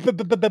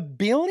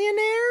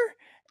billionaire?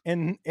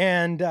 And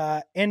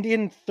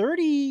in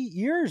 30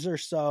 years or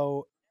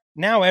so,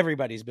 now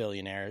everybody's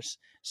billionaires.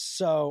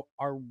 So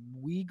are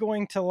we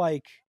going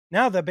to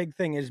now the big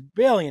thing is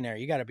billionaire.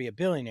 You got to be a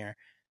billionaire.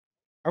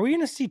 Are we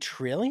going to see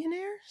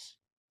trillionaires?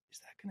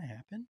 Is that going to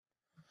happen?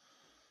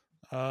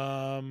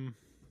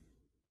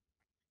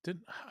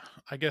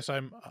 I guess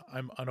I'm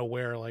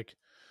unaware. Like,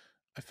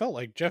 I felt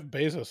like Jeff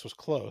Bezos was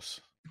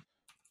close.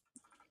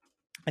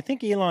 I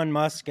think Elon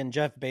Musk and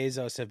Jeff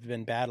Bezos have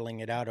been battling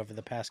it out over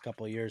the past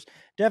couple of years.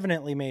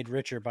 Definitely made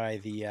richer by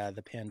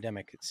the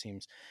pandemic, it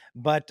seems.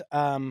 But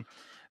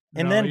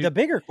the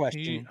bigger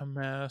question: he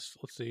amassed.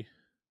 Let's see.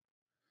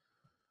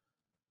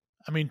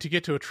 I mean, to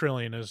get to $1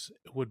 trillion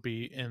would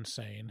be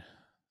insane.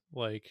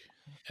 Like,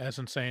 as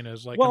insane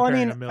as like. Well, I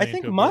mean, $1 million I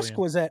think to $1 Musk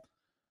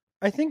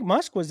billion.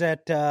 Musk was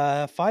at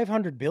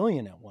 500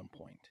 billion at one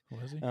point.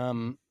 Was he?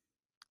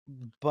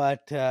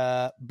 But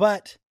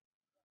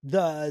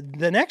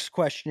the next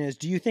question is,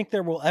 do you think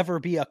there will ever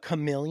be a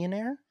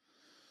chameleonaire?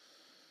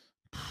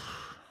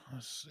 I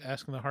was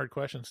asking the hard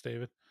questions,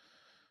 David.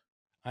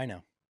 I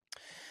know.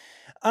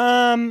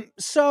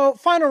 So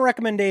final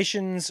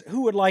recommendations.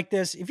 Who would like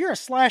this? If you're a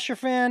slasher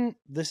fan,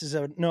 this is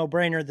a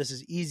no-brainer. This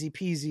is easy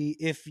peasy.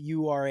 If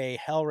you are a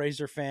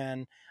Hellraiser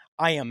fan,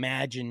 I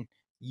imagine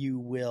you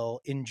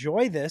will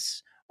enjoy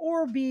this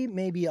or be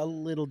maybe a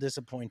little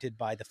disappointed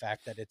by the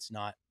fact that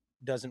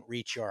doesn't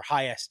reach your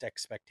highest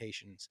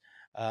expectations.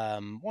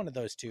 One of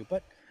those two,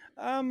 but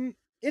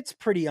it's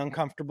pretty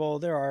uncomfortable.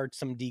 There are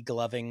some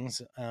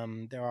deglovings.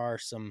 There are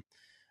some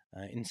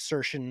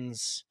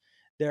insertions.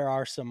 There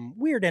are some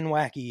weird and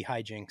wacky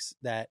hijinks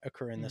that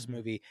occur in this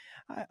movie.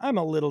 I'm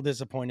a little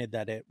disappointed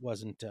that it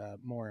wasn't a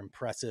more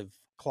impressive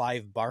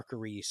Clive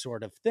Barker-y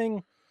sort of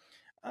thing.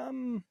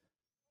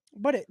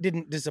 But it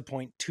didn't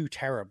disappoint too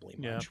terribly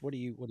much. Yeah. What do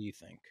you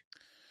think?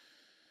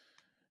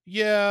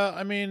 Yeah,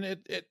 I mean,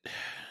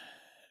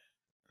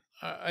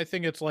 I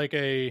think it's like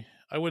I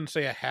wouldn't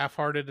say a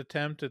half-hearted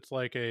attempt. It's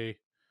like a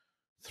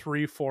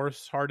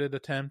 3/4 hearted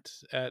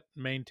attempt at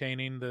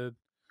maintaining the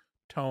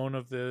tone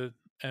of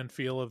and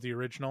feel of the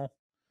original.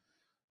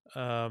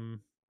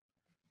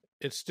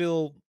 It's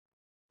still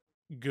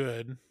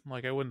good.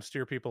 Like, I wouldn't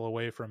steer people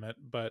away from it,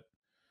 but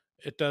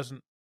it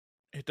doesn't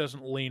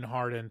lean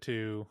hard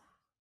into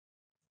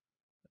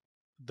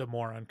the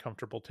more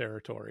uncomfortable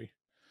territory,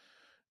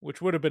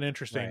 which would have been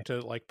interesting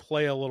to like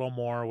play a little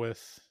more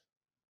with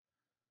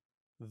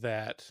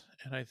that.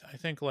 And I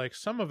think like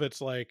some of it's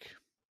like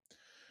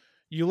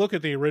you look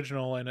at the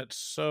original and it's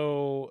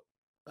so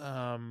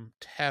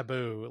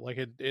taboo. Like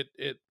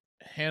it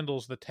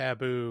handles the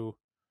taboo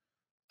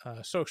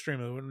so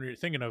extremely. When you're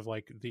thinking of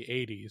like the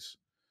 80s,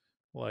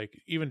 like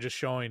even just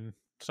showing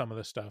some of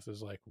this stuff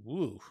is like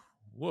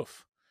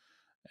woof.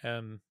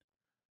 And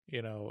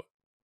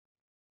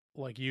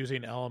like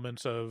using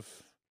elements of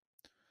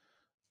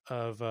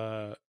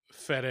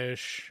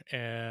fetish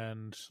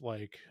and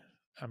like,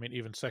 I mean,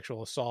 even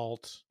sexual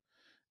assault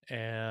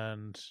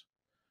and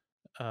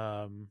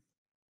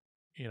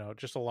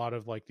just a lot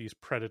of like these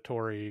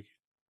predatory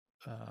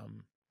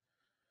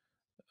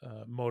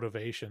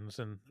motivations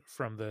and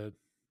from the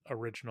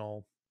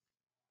original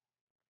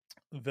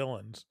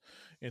villains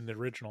in the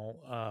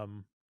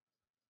original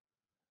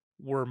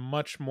were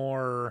much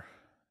more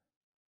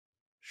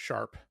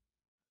sharp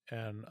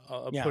and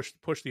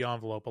push the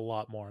envelope a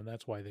lot more, and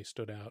that's why they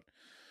stood out.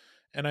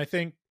 And I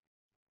think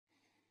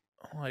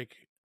like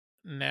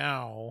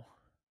now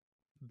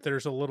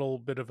there's a little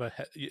bit of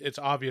it's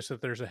obvious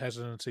that there's a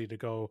hesitancy to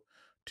go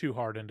too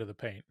hard into the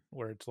paint,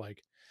 where it's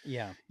like,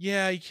 yeah,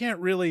 you can't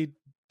really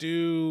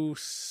do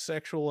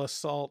sexual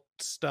assault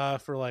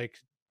stuff or like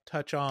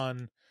touch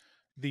on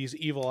these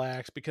evil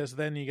acts because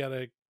then you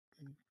gotta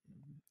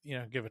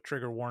give a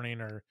trigger warning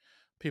or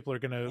people are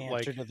gonna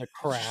answer to the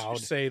crowd,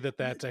 say that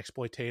that's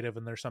exploitative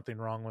and there's something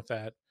wrong with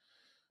that.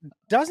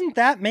 Doesn't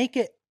that make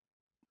it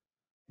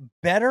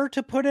better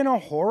to put in a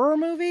horror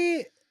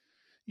movie?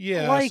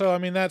 Yeah, like, so I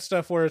mean that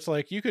stuff where it's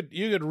like you could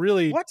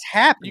really, what's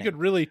happening? You could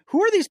really,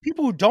 who are these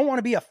people who don't want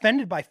to be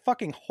offended by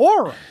fucking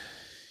horror?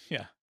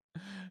 Yeah,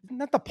 isn't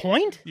that the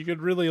point? You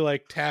could really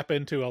like tap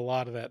into a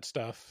lot of that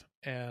stuff,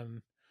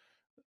 and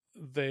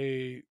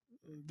they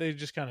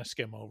just kind of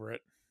skim over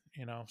it,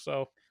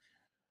 So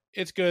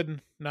it's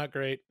good, not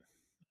great.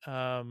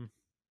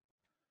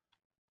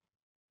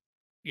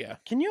 Yeah.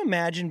 Can you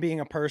imagine being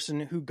a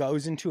person who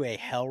goes into a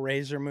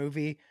Hellraiser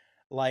movie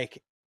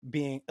like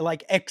being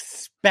like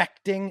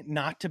expecting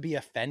not to be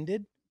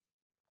offended?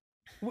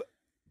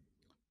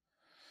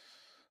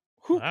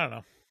 Who, I don't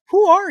know.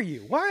 Who are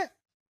you? Why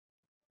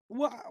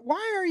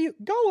are you?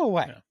 Go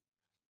away.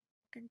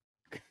 Yeah.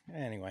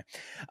 Anyway,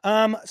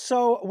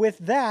 so with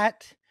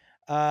that,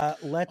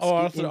 let's.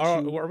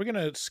 Are we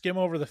gonna skim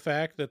over the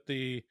fact that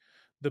the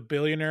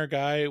billionaire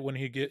guy, when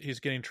he's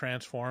getting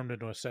transformed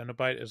into a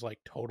Cenobite, is like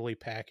totally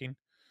packing?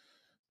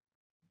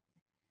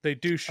 They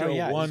do show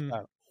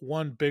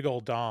one big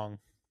old dong,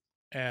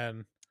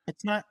 and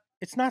it's not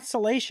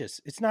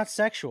salacious. It's not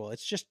sexual.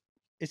 It's just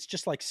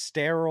like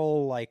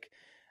sterile, like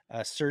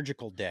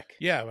surgical dick.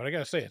 Yeah, but I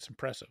gotta say, it's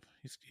impressive.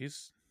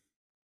 He's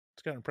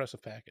got an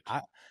impressive package.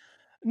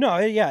 No,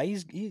 yeah,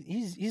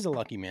 he's a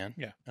lucky man.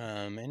 Yeah,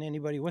 and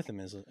anybody with him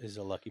is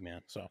a lucky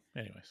man. So,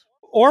 anyways,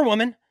 or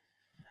woman.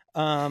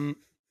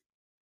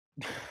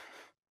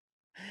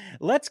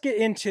 Let's get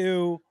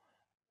into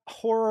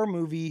horror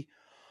movie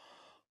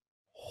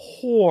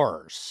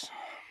whores.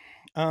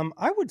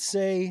 I would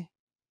say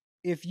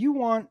if you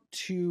want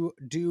to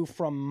do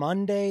from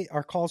Monday,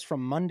 our calls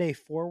from Monday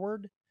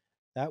forward,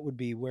 that would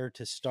be where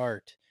to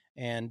start.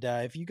 And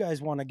if you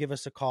guys want to give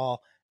us a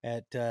call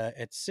at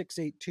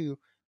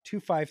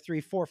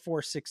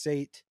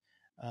 682-253-4468,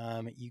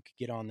 you could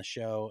get on the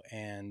show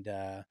and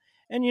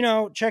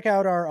check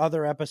out our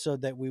other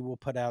episode that we will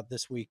put out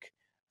this week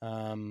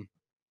on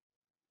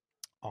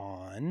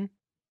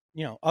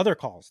other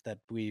calls that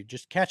we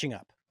just catching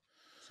up.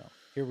 So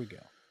here we go.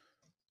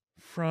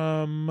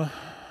 From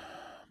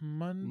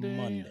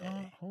Monday.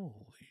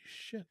 Holy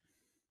shit.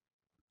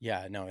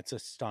 Yeah, no, it's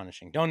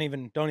astonishing. Don't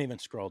even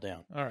scroll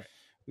down. All right.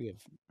 We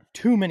have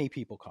too many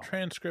people calling.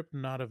 Transcript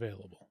not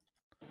available.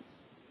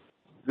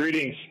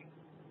 Greetings.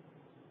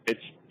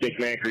 It's Dick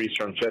Mancrease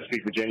from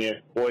Chesapeake,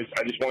 Virginia. Boys,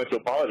 I just wanted to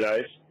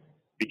apologize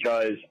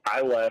because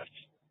I left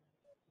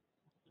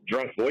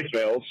drunk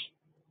voicemails.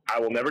 I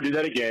will never do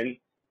that again.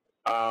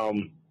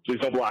 Please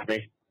don't block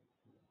me.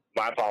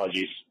 My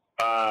apologies.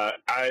 I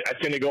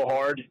tend to go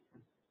hard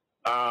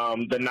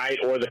the night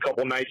or the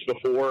couple nights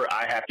before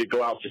I have to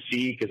go out to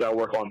sea because I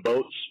work on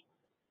boats,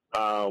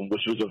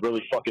 which was a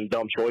really fucking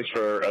dumb choice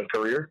for a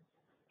career.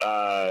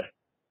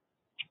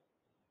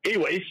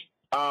 Anyways,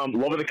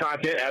 loving the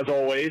content as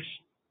always,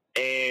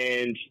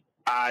 and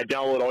I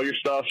download all your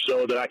stuff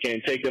so that I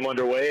can take them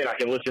underway and I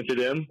can listen to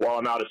them while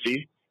I'm out at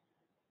sea.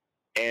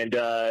 And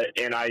I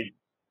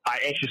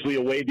anxiously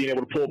await being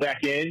able to pull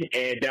back in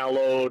and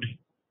download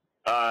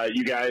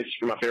you guys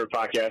for my favorite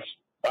podcast.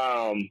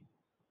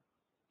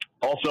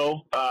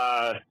 Also,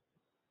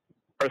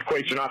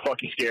 earthquakes are not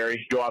fucking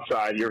scary. Go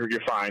outside. You're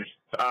fine.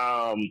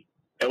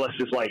 Unless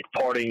it's like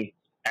parting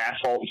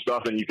asphalt and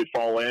stuff and you could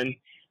fall in.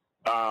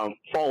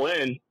 Fall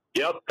in.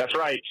 Yep, that's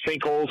right.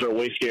 Sinkholes are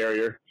way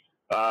scarier.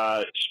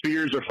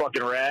 Spears are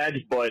fucking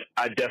rad, but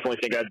I definitely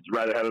think I'd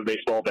rather have a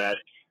baseball bat.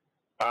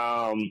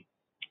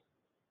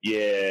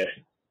 Yeah.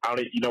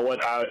 You know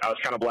what? I was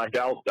kind of blacked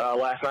out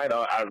last night.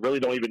 I really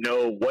don't even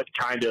know what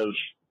kind of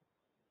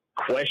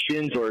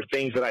questions or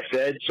things that I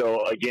said.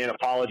 So, again,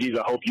 apologies.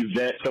 I hope you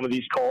vet some of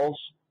these calls.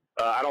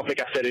 I don't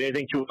think I said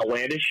anything too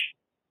outlandish.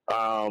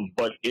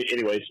 But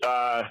anyways,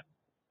 let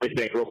me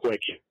think real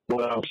quick.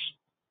 What else?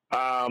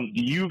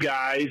 Do you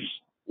guys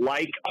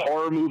like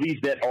horror movies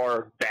that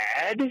are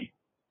bad?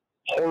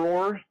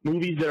 Horror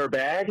movies that are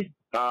bad?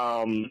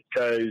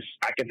 Because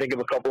I can think of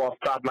a couple off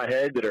the top of my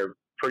head that are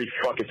pretty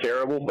fucking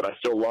terrible, but I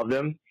still love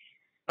them.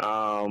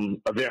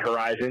 Event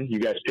Horizon, you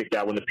guys picked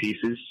that one to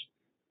pieces.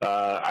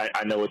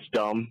 I know it's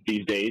dumb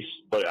these days,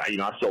 but I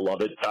still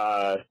love it.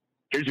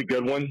 Here's a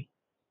good one.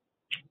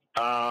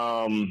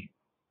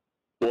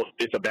 Well,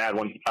 it's a bad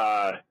one,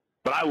 but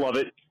I love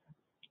it.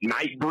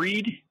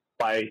 Nightbreed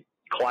by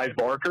Clive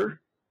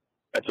Barker.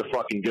 That's a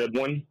fucking good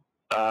one.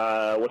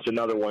 What's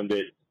another one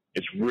that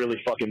is really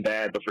fucking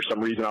bad, but for some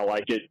reason I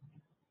like it?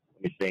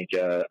 Let me think.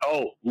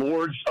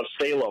 Lords of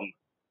Salem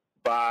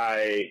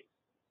by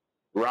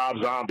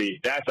Rob Zombie.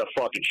 That's a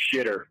fucking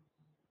shitter.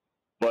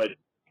 But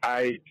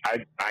I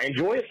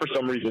enjoy it for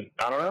some reason.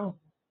 I don't know.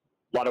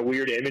 A lot of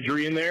weird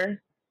imagery in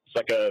there. It's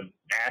like a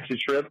acid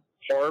trip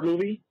horror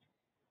movie.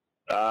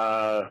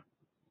 Don't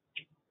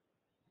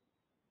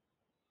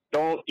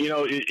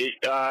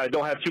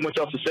have too much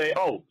else to say.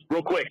 Oh,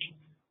 real quick.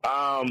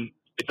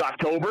 It's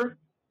October,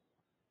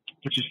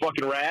 which is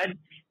fucking rad,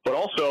 but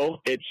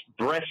also it's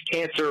Breast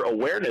Cancer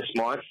Awareness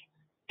Month,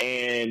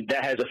 and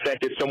that has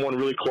affected someone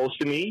really close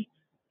to me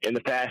in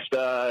the past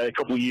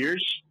couple of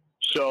years.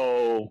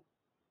 So,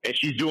 and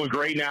she's doing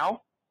great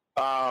now.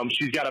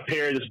 She's got a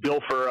pair that's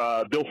built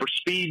for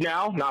speed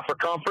now, not for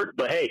comfort,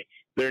 but hey,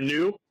 they're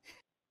new.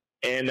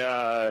 And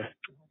I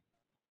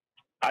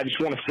just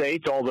want to say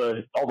to all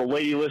the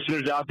lady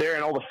listeners out there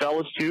and all the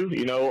fellas too,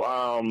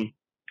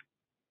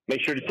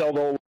 make sure to tell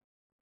the.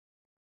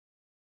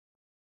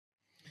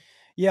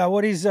 Yeah,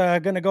 what he's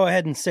going to go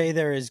ahead and say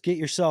there is get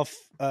yourself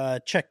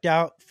checked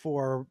out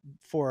for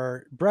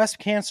breast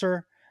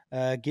cancer.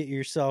 Get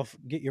your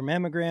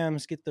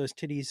mammograms, get those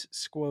titties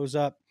squoze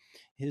up.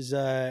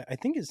 I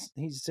think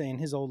he's saying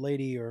his old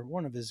lady or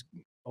one of his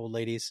old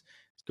ladies,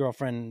 his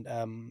girlfriend,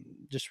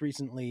 just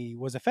recently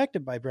was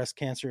affected by breast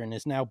cancer and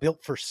is now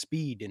built for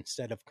speed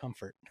instead of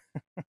comfort.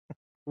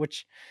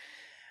 which,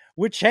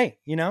 hey,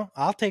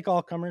 I'll take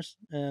all comers.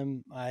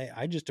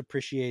 I just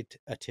appreciate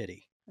a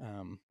titty.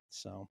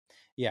 So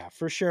yeah,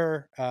 for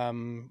sure.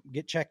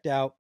 Get checked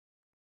out.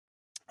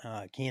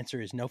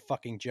 Cancer is no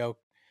fucking joke.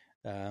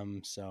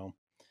 So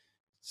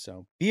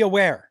be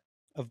aware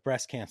of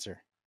breast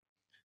cancer.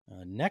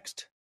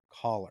 Next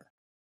caller.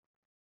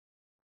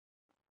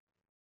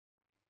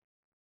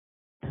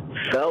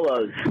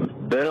 Fellas,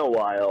 been a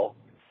while.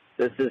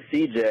 This is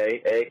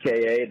CJ,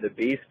 aka the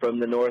Beast from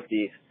the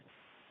Northeast.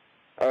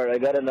 All right, I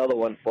got another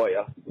one for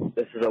you.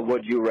 This is a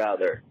would you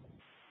rather.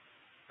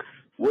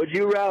 Would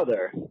you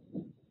rather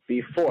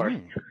be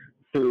forced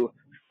to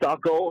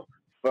suckle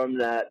from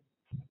that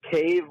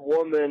cave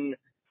woman,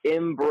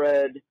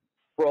 inbred,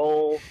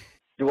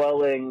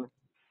 troll-dwelling,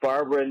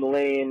 Barbara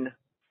Lane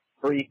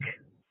freak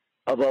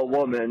of a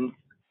woman's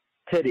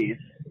titties,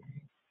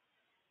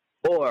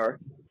 or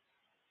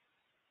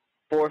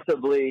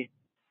forcibly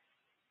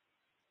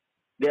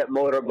get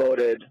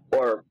motorboated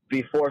or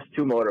be forced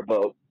to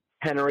motorboat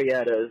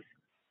Henrietta's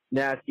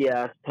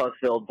nasty-ass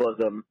pus-filled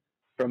bosom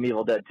from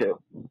Evil Dead 2?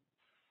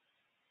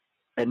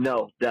 And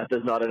no, death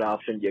is not an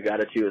option. You got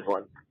to choose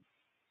one.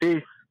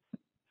 Peace.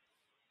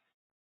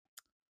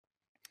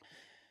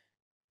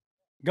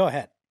 Go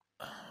ahead.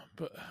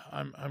 But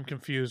I'm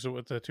confused with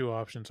what the two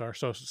options are.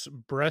 So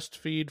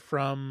breastfeed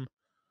from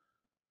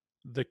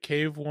the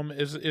cave woman.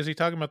 Is he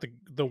talking about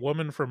the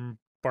woman from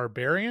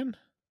Barbarian?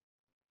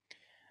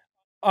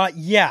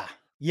 Yeah.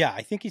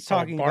 I think he's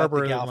talking about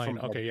the gal Lane. from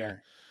Okay, Barbarian.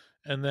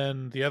 Yeah. And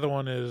then the other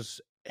one is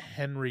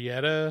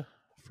Henrietta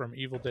from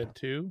Evil Dead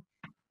 2.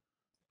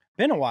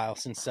 been a while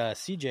since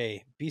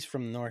CJ Beast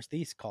from the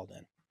Northeast called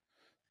in.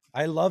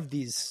 I love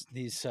these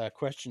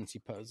questions he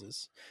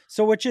poses.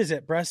 So which is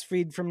it?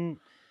 Breastfeed from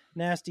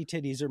nasty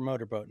titties or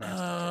motorboat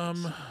nasty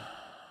titties?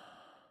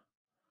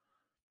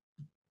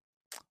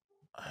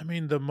 I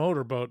mean, the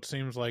motorboat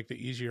seems like the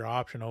easier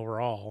option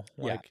overall.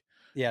 Like,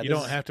 yeah, you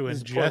don't have to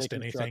ingest anything.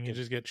 You constructed.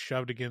 just get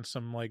shoved against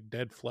some like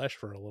dead flesh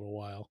for a little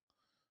while.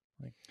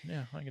 Like,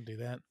 yeah, I can do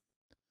that.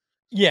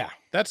 Yeah.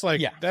 That's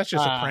like, that's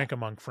just a prank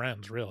among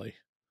friends, really.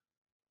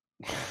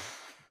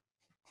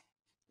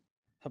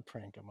 A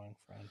prank among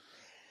friends.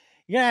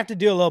 You're gonna have to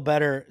do a little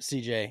better,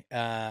 CJ.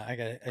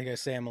 I gotta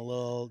say I'm a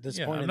little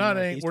disappointed.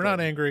 Yeah, we're not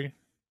angry.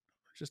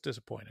 We're just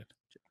disappointed.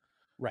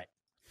 Right.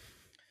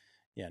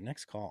 Yeah,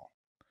 next call.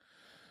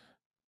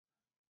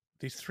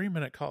 These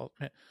 3-minute calls,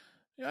 man.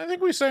 I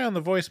think we say on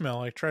the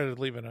voicemail, I try to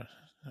leave it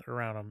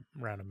around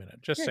a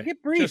minute. Just say,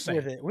 get brief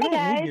with it. Hey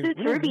guys,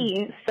 it's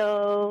Ruby.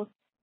 So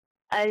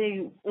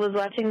I was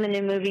watching the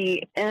new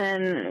movie,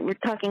 and we're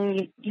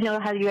talking. You know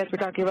how you guys were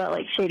talking about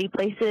like shady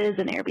places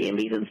and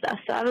Airbnbs and stuff.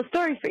 So I have a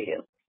story for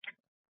you.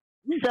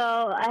 So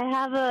I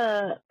have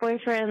a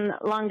boyfriend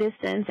long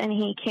distance, and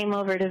he came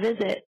over to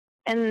visit.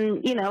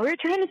 And, you know, we were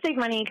trying to save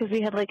money because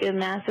we had like a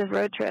massive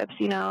road trips,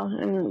 you know,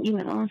 and, you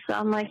know, so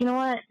I'm like, you know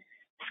what?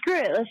 Screw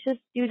it. Let's just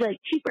do like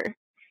cheaper.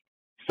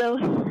 So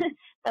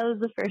that was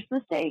the first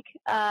mistake.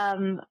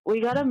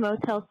 We got a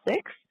Motel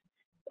 6,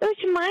 which,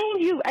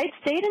 mind you, I'd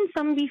stayed in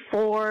some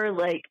before.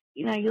 Like,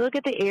 you know, you look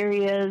at the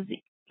areas,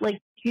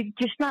 like, you're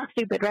just not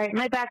stupid, right? In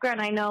my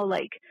background, I know,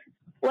 like,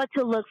 what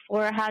to look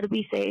for, how to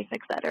be safe,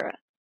 etc.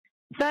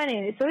 So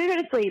anyway, so we go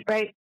to sleep,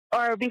 right?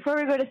 Or before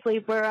we go to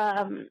sleep, we're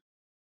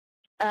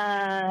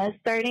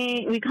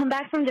we come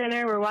back from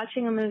dinner, we're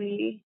watching a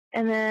movie,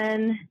 and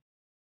then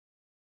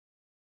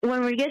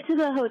when we get to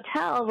the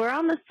hotel, we're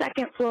on the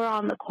second floor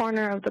on the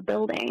corner of the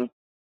building.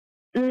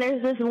 And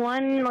there's this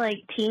one, like,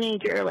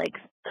 teenager, like,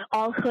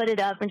 all hooded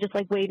up and just,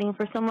 like, waiting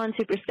for someone,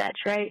 super sketch,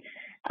 right?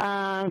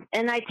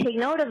 And I take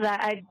note of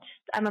that.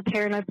 I'm a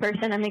paranoid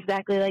person. I'm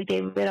exactly like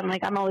David. I'm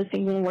like, I'm always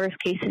thinking worst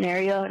case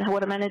scenario and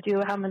what I'm going to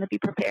do, how I'm going to be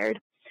prepared.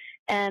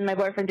 And my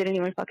boyfriend didn't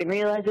even fucking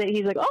realize it.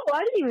 He's like, oh,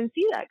 I didn't even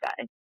see that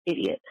guy.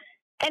 Idiot.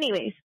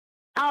 Anyways,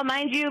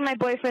 mind you, my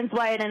boyfriend's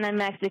white and I'm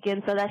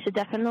Mexican, so that should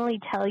definitely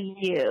tell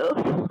you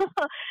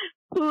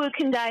who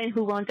can die and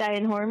who won't die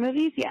in horror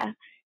movies. Yeah.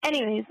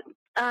 Anyways,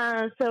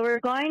 so we're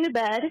going to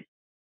bed,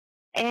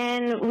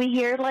 and we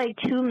hear, like,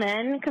 two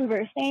men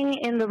conversing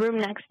in the room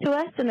next to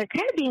us, and they're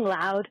kind of being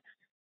loud.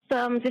 So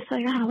I'm just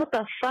like, oh, what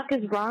the fuck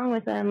is wrong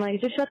with them? Like,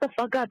 just shut the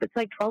fuck up. It's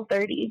like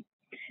 12:30.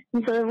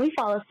 And so then we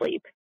fall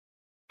asleep.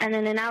 And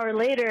then an hour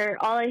later,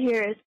 all I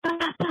hear is, bah,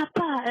 bah,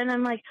 bah, and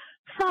I'm like,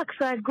 fuck.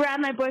 So I grab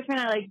my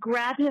boyfriend, I, like,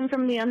 grab him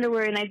from the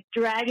underwear, and I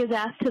drag his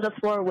ass to the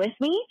floor with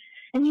me.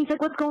 And he's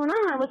like, what's going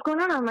on? What's going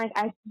on? I'm like,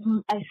 I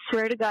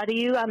swear to God to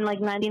you, I'm like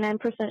 99%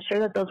 sure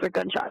that those were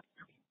gunshots.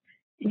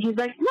 And he's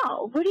like,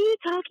 no, what are you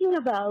talking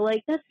about?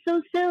 Like, that's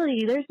so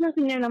silly. There's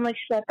nothing there. And I'm like,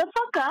 shut the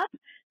fuck up.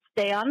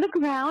 Stay on the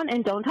ground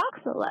and don't talk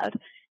so loud.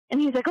 And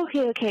he's like,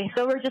 okay.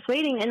 So we're just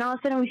waiting. And all of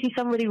a sudden we see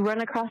somebody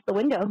run across the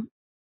window.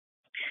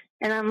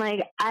 And I'm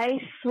like, I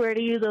swear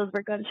to you, those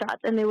were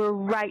gunshots. And they were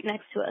right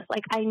next to us.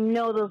 Like, I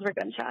know those were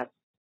gunshots.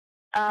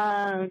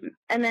 And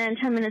then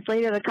 10 minutes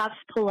later, the cops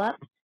pull up.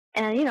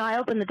 And, you know, I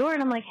open the door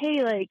and I'm like,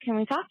 hey, like, can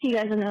we talk to you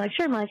guys? And they're like,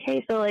 sure. I'm like,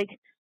 hey, so, like,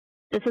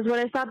 this is what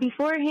I saw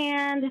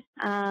beforehand.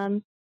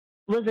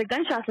 Was there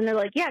gunshots? And they're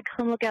like, yeah,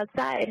 come look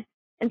outside.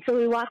 And so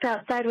we walked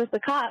outside with the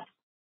cops.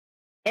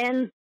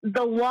 And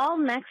the wall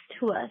next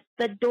to us,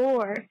 the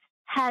door,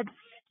 had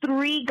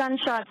 3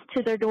 gunshots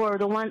to their door,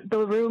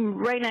 the room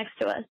right next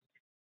to us.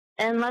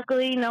 And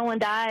luckily, no one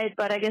died,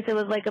 but I guess it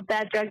was like a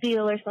bad drug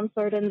deal or some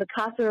sort. And the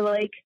cops were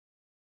like,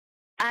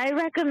 I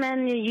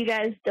recommend you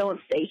guys don't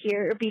stay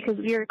here because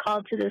we are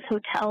called to this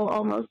hotel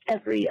almost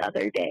every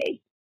other day.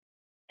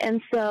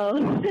 And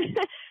so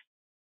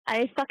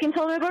I fucking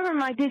told my brother, I'm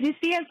like, did you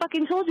see? I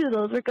fucking told you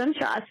those were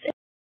gunshots.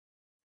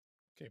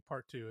 Okay,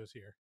 part 2 is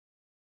here.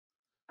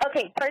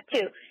 Okay, part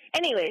 2.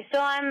 Anyway, so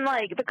I'm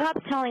like, the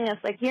cop's telling us,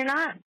 like,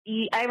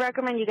 I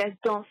recommend you guys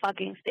don't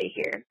fucking stay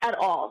here at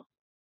all.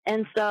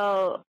 And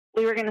so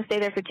we were going to stay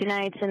there for 2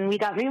 nights, and we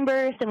got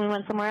reimbursed, and we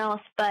went somewhere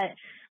else. But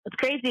what's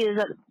crazy is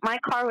that my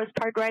car was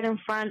parked right in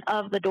front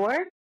of the door,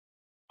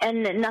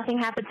 and nothing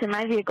happened to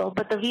my vehicle.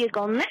 But the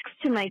vehicle next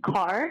to my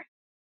car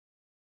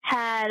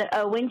had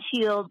a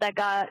windshield that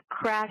got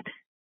cracked,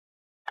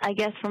 I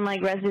guess, from,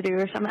 like, residue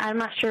or something. I'm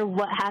not sure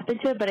what happened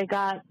to it, but it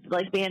got,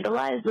 like,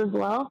 vandalized as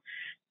well.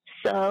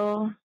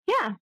 So,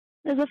 yeah,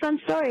 it was a fun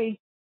story.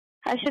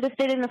 I should have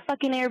stayed in the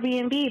fucking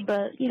Airbnb,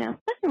 but, you know,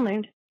 lesson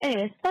learned.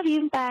 Anyways, love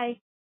you.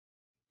 Bye.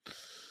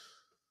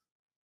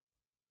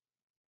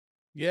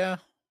 Yeah.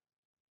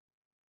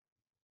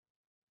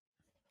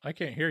 I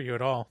can't hear you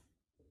at all,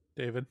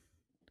 David.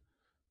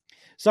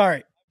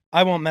 Sorry,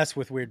 I won't mess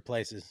with weird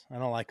places. I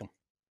don't like them.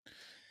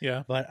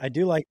 Yeah. But I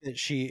do like that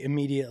she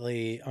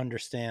immediately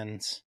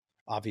understands.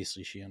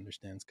 Obviously, she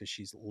understands because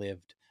she's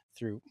lived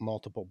through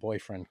multiple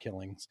boyfriend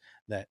killings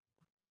that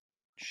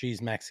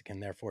she's Mexican,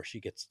 therefore she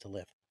gets to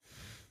live.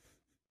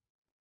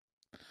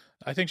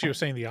 I think she was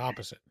saying the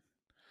opposite.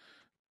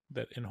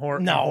 That in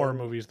horror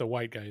movies, the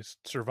white guys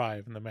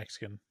survive and the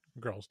Mexican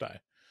girls die.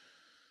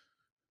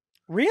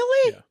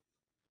 Really? Yeah.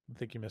 I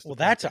think you missed. Well,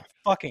 that's a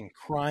fucking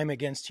crime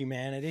against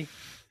humanity.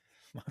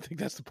 I think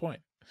that's the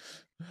point.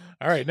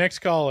 All right, next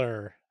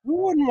caller.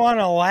 Who wouldn't want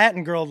a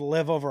Latin girl to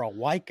live over a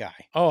white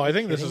guy? Oh, I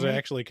think this is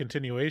actually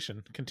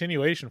continuation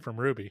from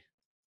Ruby.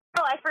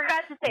 Oh, I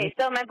forgot to say.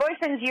 So my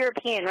boyfriend's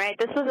European, right?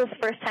 This was his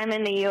first time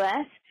in the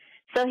U.S.,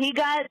 so he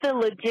got the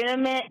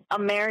legitimate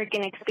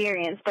American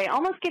experience by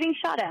almost getting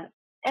shot at.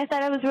 I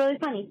thought it was really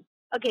funny.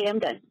 Okay, I'm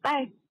done.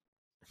 Bye.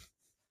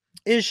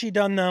 Is she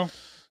done though?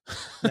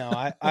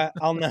 No,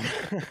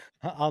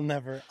 I'll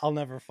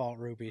never fault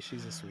Ruby.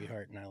 She's a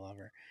sweetheart, and I love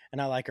her,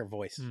 and I like her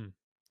voice.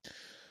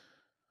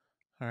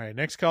 All right,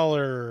 next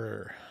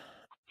caller.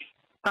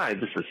 Hi,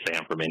 this is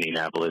Sam from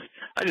Indianapolis.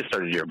 I just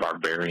started your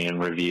Barbarian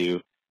review,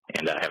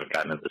 and I haven't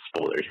gotten into the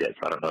spoilers yet,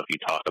 so I don't know if you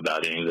talk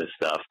about any of this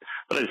stuff.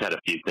 But I just had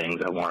a few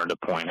things I wanted to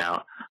point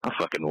out. I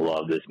fucking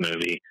love this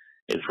movie.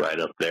 It's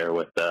right up there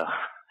with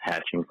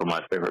Hatching for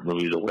my favorite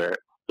movies of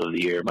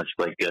the year, much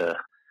like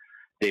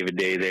David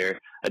Day there.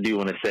 I do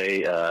want to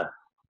say I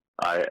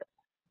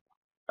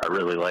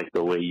really like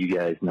the way you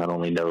guys not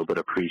only know but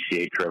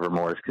appreciate Trevor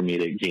Moore's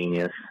comedic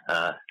genius.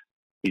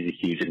 He's a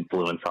huge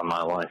influence on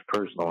my life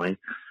personally.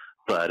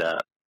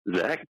 But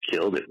Zach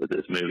killed it with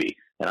this movie.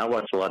 And I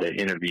watched a lot of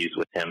interviews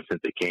with him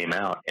since it came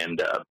out. And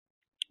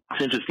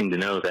it's interesting to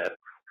know that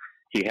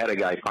he had a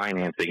guy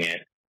financing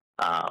it.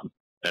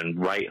 And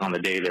right on the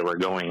day they were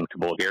going to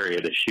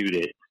Bulgaria to shoot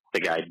it, the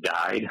guy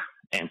died.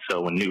 And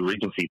so when New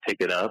Regency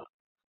picked it up,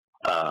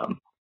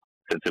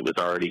 since it was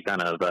already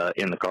kind of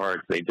in the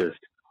cards, they just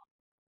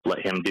let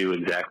him do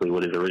exactly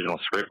what his original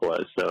script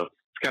was. So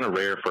it's kind of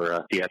rare for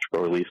a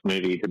theatrical release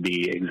movie to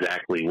be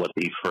exactly what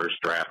the first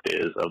draft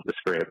is of the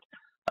script.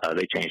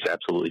 They changed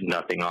absolutely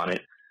nothing on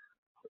it.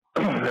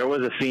 There was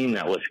a scene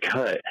that was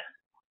cut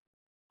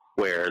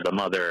where the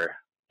mother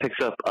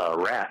picks up a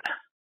rat,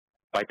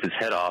 bites his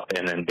head off,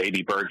 and then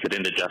baby birds it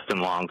into Justin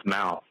Long's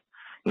mouth.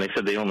 And they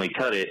said they only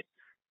cut it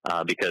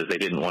because they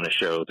didn't want to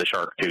show the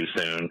shark too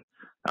soon.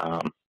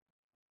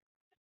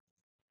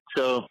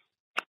 So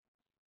I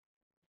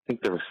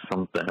think there was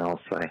something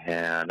else I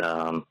had.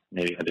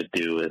 Maybe had to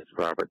do with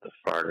Robert the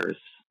Farter's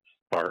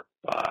Spark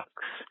Box.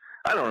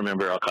 I don't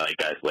remember. I'll call you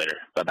guys later.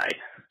 Bye-bye.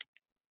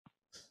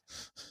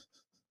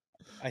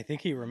 I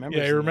think he remembers.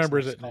 Yeah, he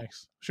remembers it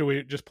next. Should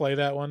we just play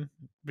that one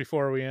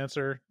before we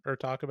answer or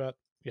talk about?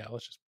 Yeah,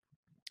 let's just.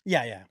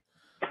 Yeah.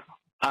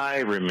 I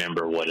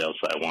remember what else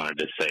I wanted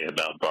to say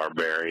about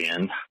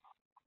Barbarian.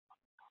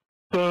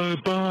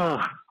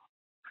 Bye-bye.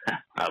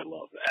 I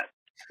love that.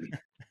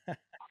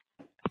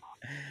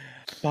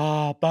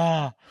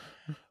 Ba.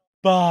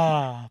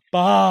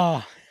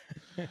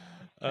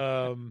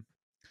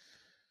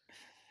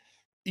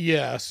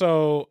 Yeah,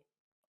 so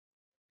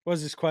what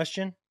was this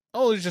question?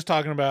 Oh, he's just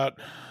talking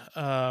about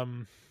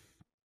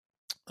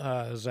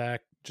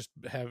Zach just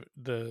have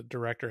the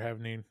director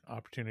having the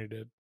opportunity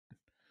to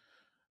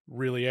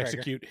really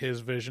execute his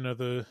vision of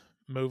the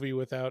movie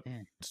without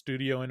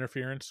studio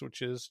interference,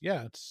 which is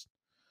it's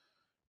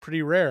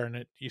pretty rare,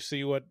 and you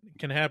see what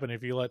can happen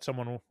if you let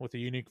someone with a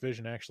unique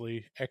vision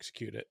actually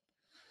execute it.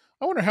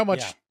 I wonder how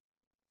much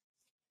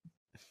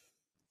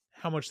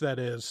that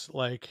is.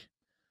 Like,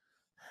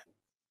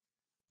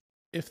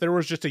 if there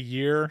was just a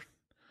year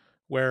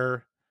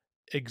where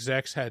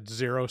execs had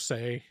zero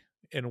say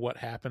in what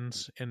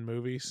happens in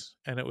movies,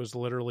 and it was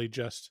literally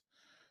just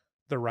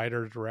the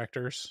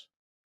writer-directors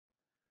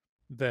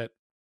that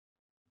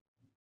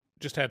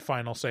just had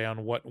final say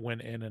on what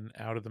went in and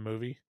out of the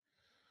movie.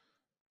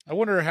 I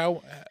wonder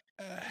how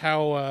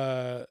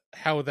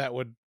that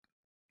would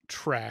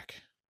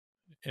track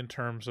in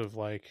terms of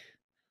like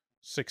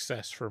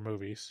success for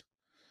movies.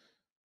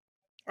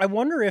 I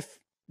wonder if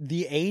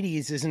the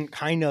 80s isn't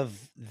kind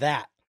of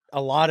that.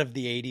 A lot of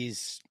the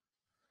 80s,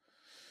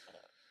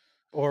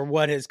 or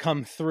what has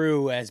come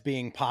through as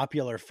being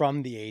popular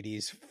from the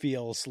 80s,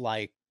 feels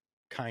like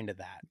kind of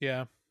that.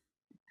 Yeah,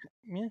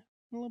 a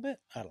little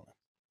bit. I don't know.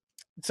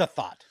 It's a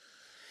thought.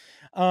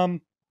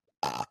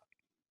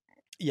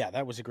 Yeah,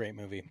 that was a great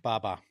movie.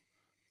 Baba.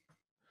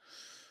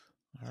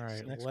 All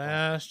right,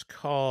 last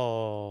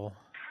call.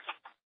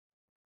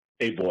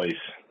 Hey, boys,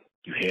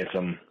 you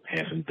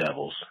handsome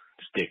devils.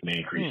 Stick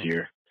Man Crease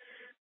here.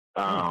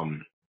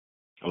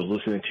 I was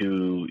listening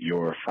to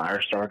your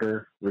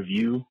Firestarter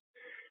review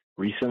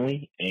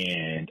recently,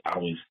 and I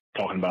was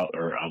talking about,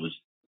 or I was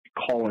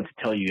calling to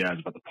tell you guys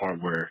about the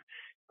part where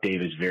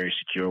Dave is very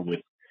secure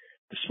with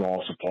the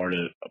smallest part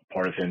of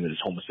him that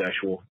is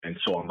homosexual, and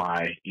so am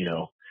I,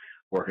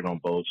 working on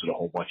boats with a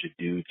whole bunch of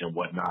dudes and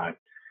whatnot.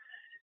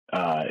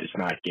 It's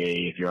not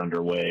gay if you're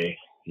underway,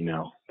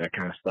 that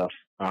kind of stuff.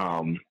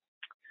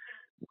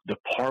 The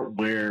part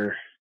where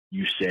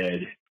you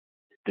said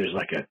there's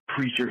like a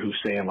preacher who's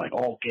saying like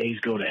all gays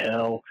go to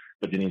hell,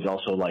 but then he's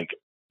also like,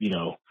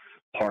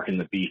 parking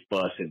the beef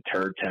bus in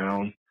Turd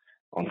Town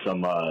on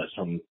some other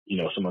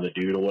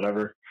dude or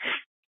whatever.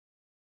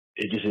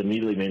 It just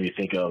immediately made me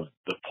think of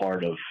the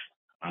part of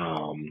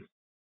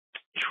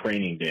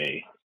Training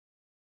Day.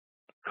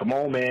 Come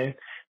on, man.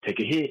 Take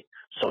a hit.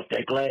 Suck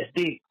that glass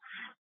dick.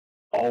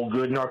 All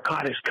good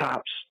narcotics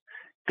cops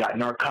got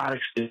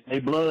narcotics in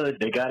their blood.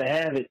 They got to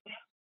have it.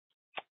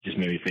 Just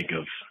made me think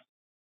of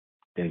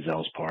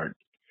Denzel's part.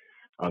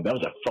 That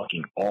was a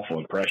fucking awful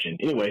impression.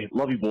 Anyway,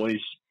 love you boys.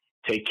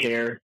 Take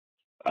care.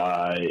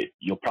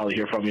 You'll probably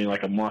hear from me in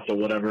like a month or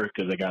whatever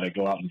because I got to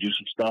go out and do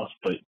some stuff.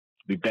 But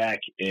be back,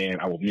 and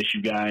I will miss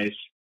you guys.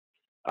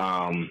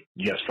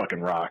 You guys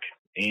fucking rock.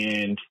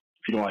 And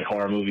if you don't like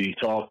horror movie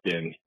talk,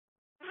 then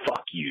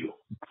fuck you.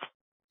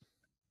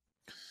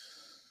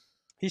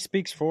 He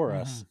speaks for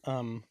us.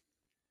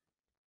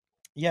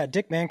 Yeah,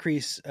 Dick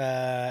Mancrease,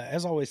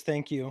 as always,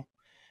 thank you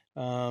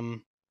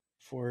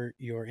for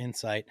your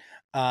insight.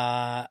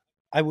 I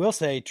will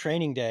say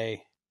Training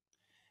Day.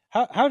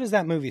 How does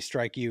that movie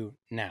strike you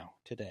now,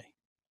 today?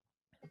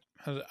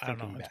 I don't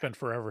know. It's been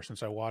forever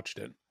since I watched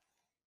it.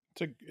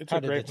 It's How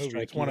a did great it movie.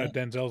 strike It's one you of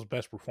Denzel's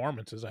best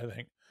performances, I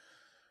think.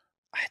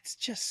 It's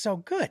just so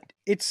good.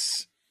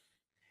 It's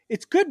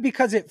good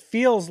because it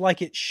feels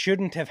like it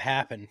shouldn't have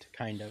happened,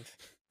 kind of.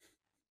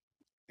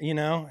 You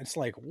know, it's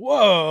like,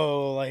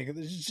 whoa, like it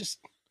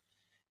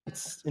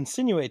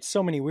insinuates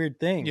so many weird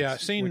things. Yeah,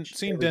 seeing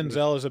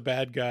Denzel as a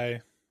bad guy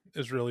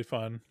is really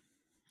fun.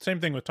 Same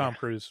thing with Tom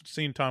Cruise.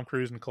 Seeing Tom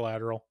Cruise in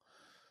Collateral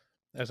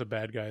as a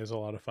bad guy is a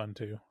lot of fun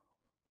too.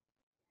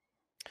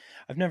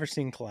 I've never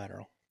seen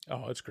Collateral.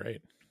 Oh, it's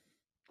great.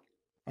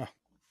 Oh.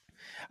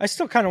 I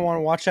still kind of want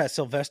to watch that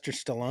Sylvester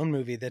Stallone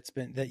movie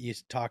that you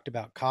talked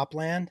about,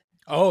 Copland.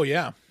 Oh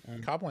yeah,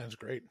 Copland's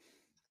great.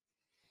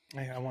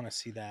 I want to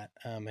see that.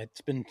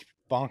 It's been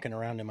bonking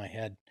around in my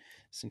head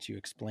since you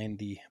explained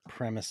the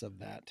premise of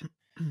that.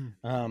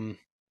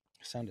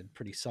 Sounded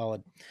pretty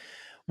solid.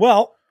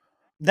 Well,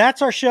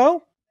 that's our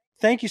show.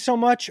 Thank you so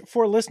much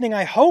for listening.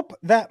 I hope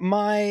that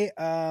my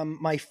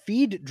my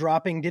feed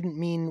dropping didn't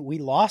mean we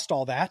lost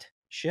all that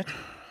shit.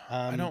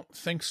 I don't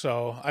think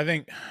so. I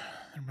think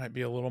there might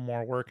be a little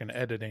more work in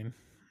editing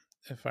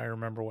if I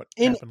remember what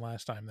happened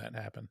last time that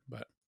happened.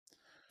 But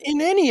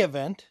in any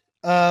event,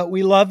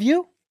 we love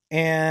you.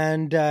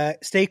 And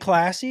stay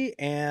classy,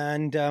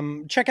 and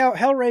check out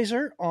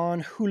Hellraiser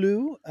on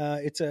Hulu.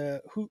 It's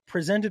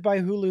presented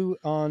by Hulu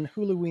on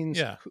Huluween's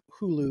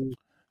Hulu.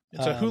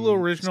 It's a Hulu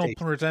original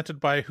presented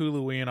by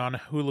Huluween on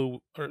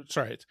Hulu.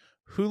 It's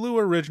Hulu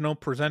original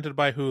presented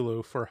by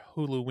Hulu for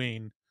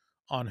Huluween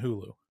on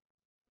Hulu.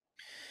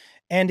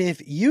 And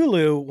if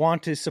you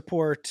want to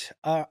support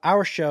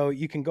our show,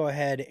 you can go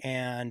ahead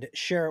and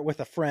share it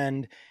with a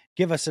friend.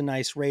 Give us a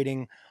nice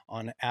rating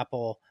on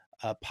Apple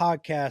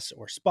podcasts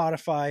or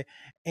Spotify,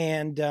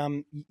 and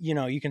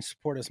you can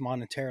support us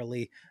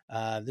monetarily.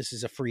 This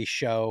is a free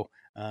show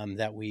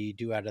that we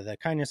do out of the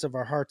kindness of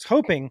our hearts,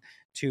 hoping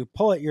to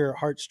pull at your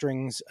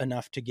heartstrings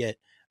enough to get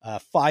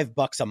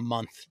 $5 a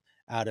month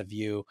out of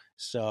you.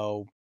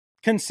 So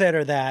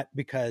consider that,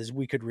 because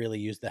we could really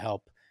use the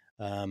help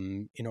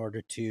in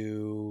order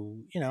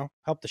to,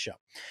 help the show.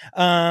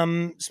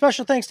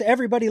 Special thanks to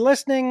everybody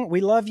listening.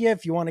 We love you.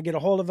 If you want to get a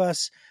hold of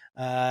us,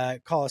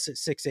 call us at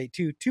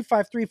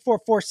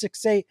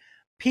 682-253-4468.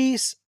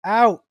 Peace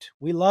out.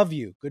 We love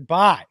you.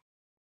 Goodbye.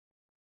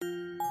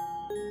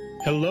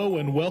 Hello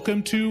and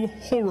welcome to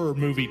Horror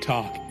Movie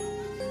Talk,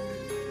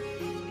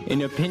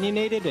 an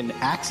opinionated and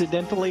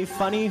accidentally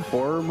funny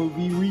horror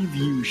movie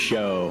review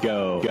show.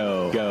 Go,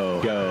 go,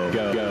 go, go,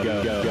 go, go,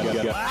 go, go,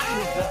 go, go.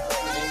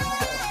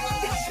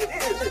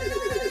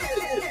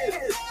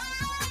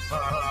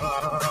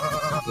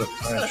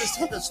 Just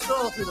hit the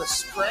stroll through the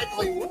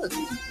scraggly woods.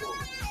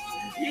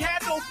 He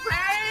had no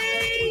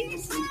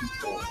face!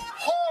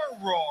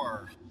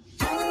 Horror!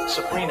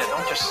 Sabrina,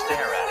 don't just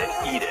stare at it,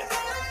 eat it.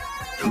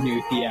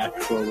 New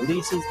theatrical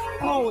releases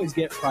always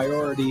get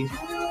priority.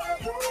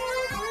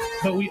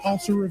 But we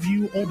also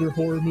review older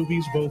horror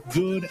movies, both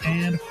good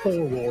and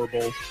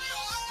horrible.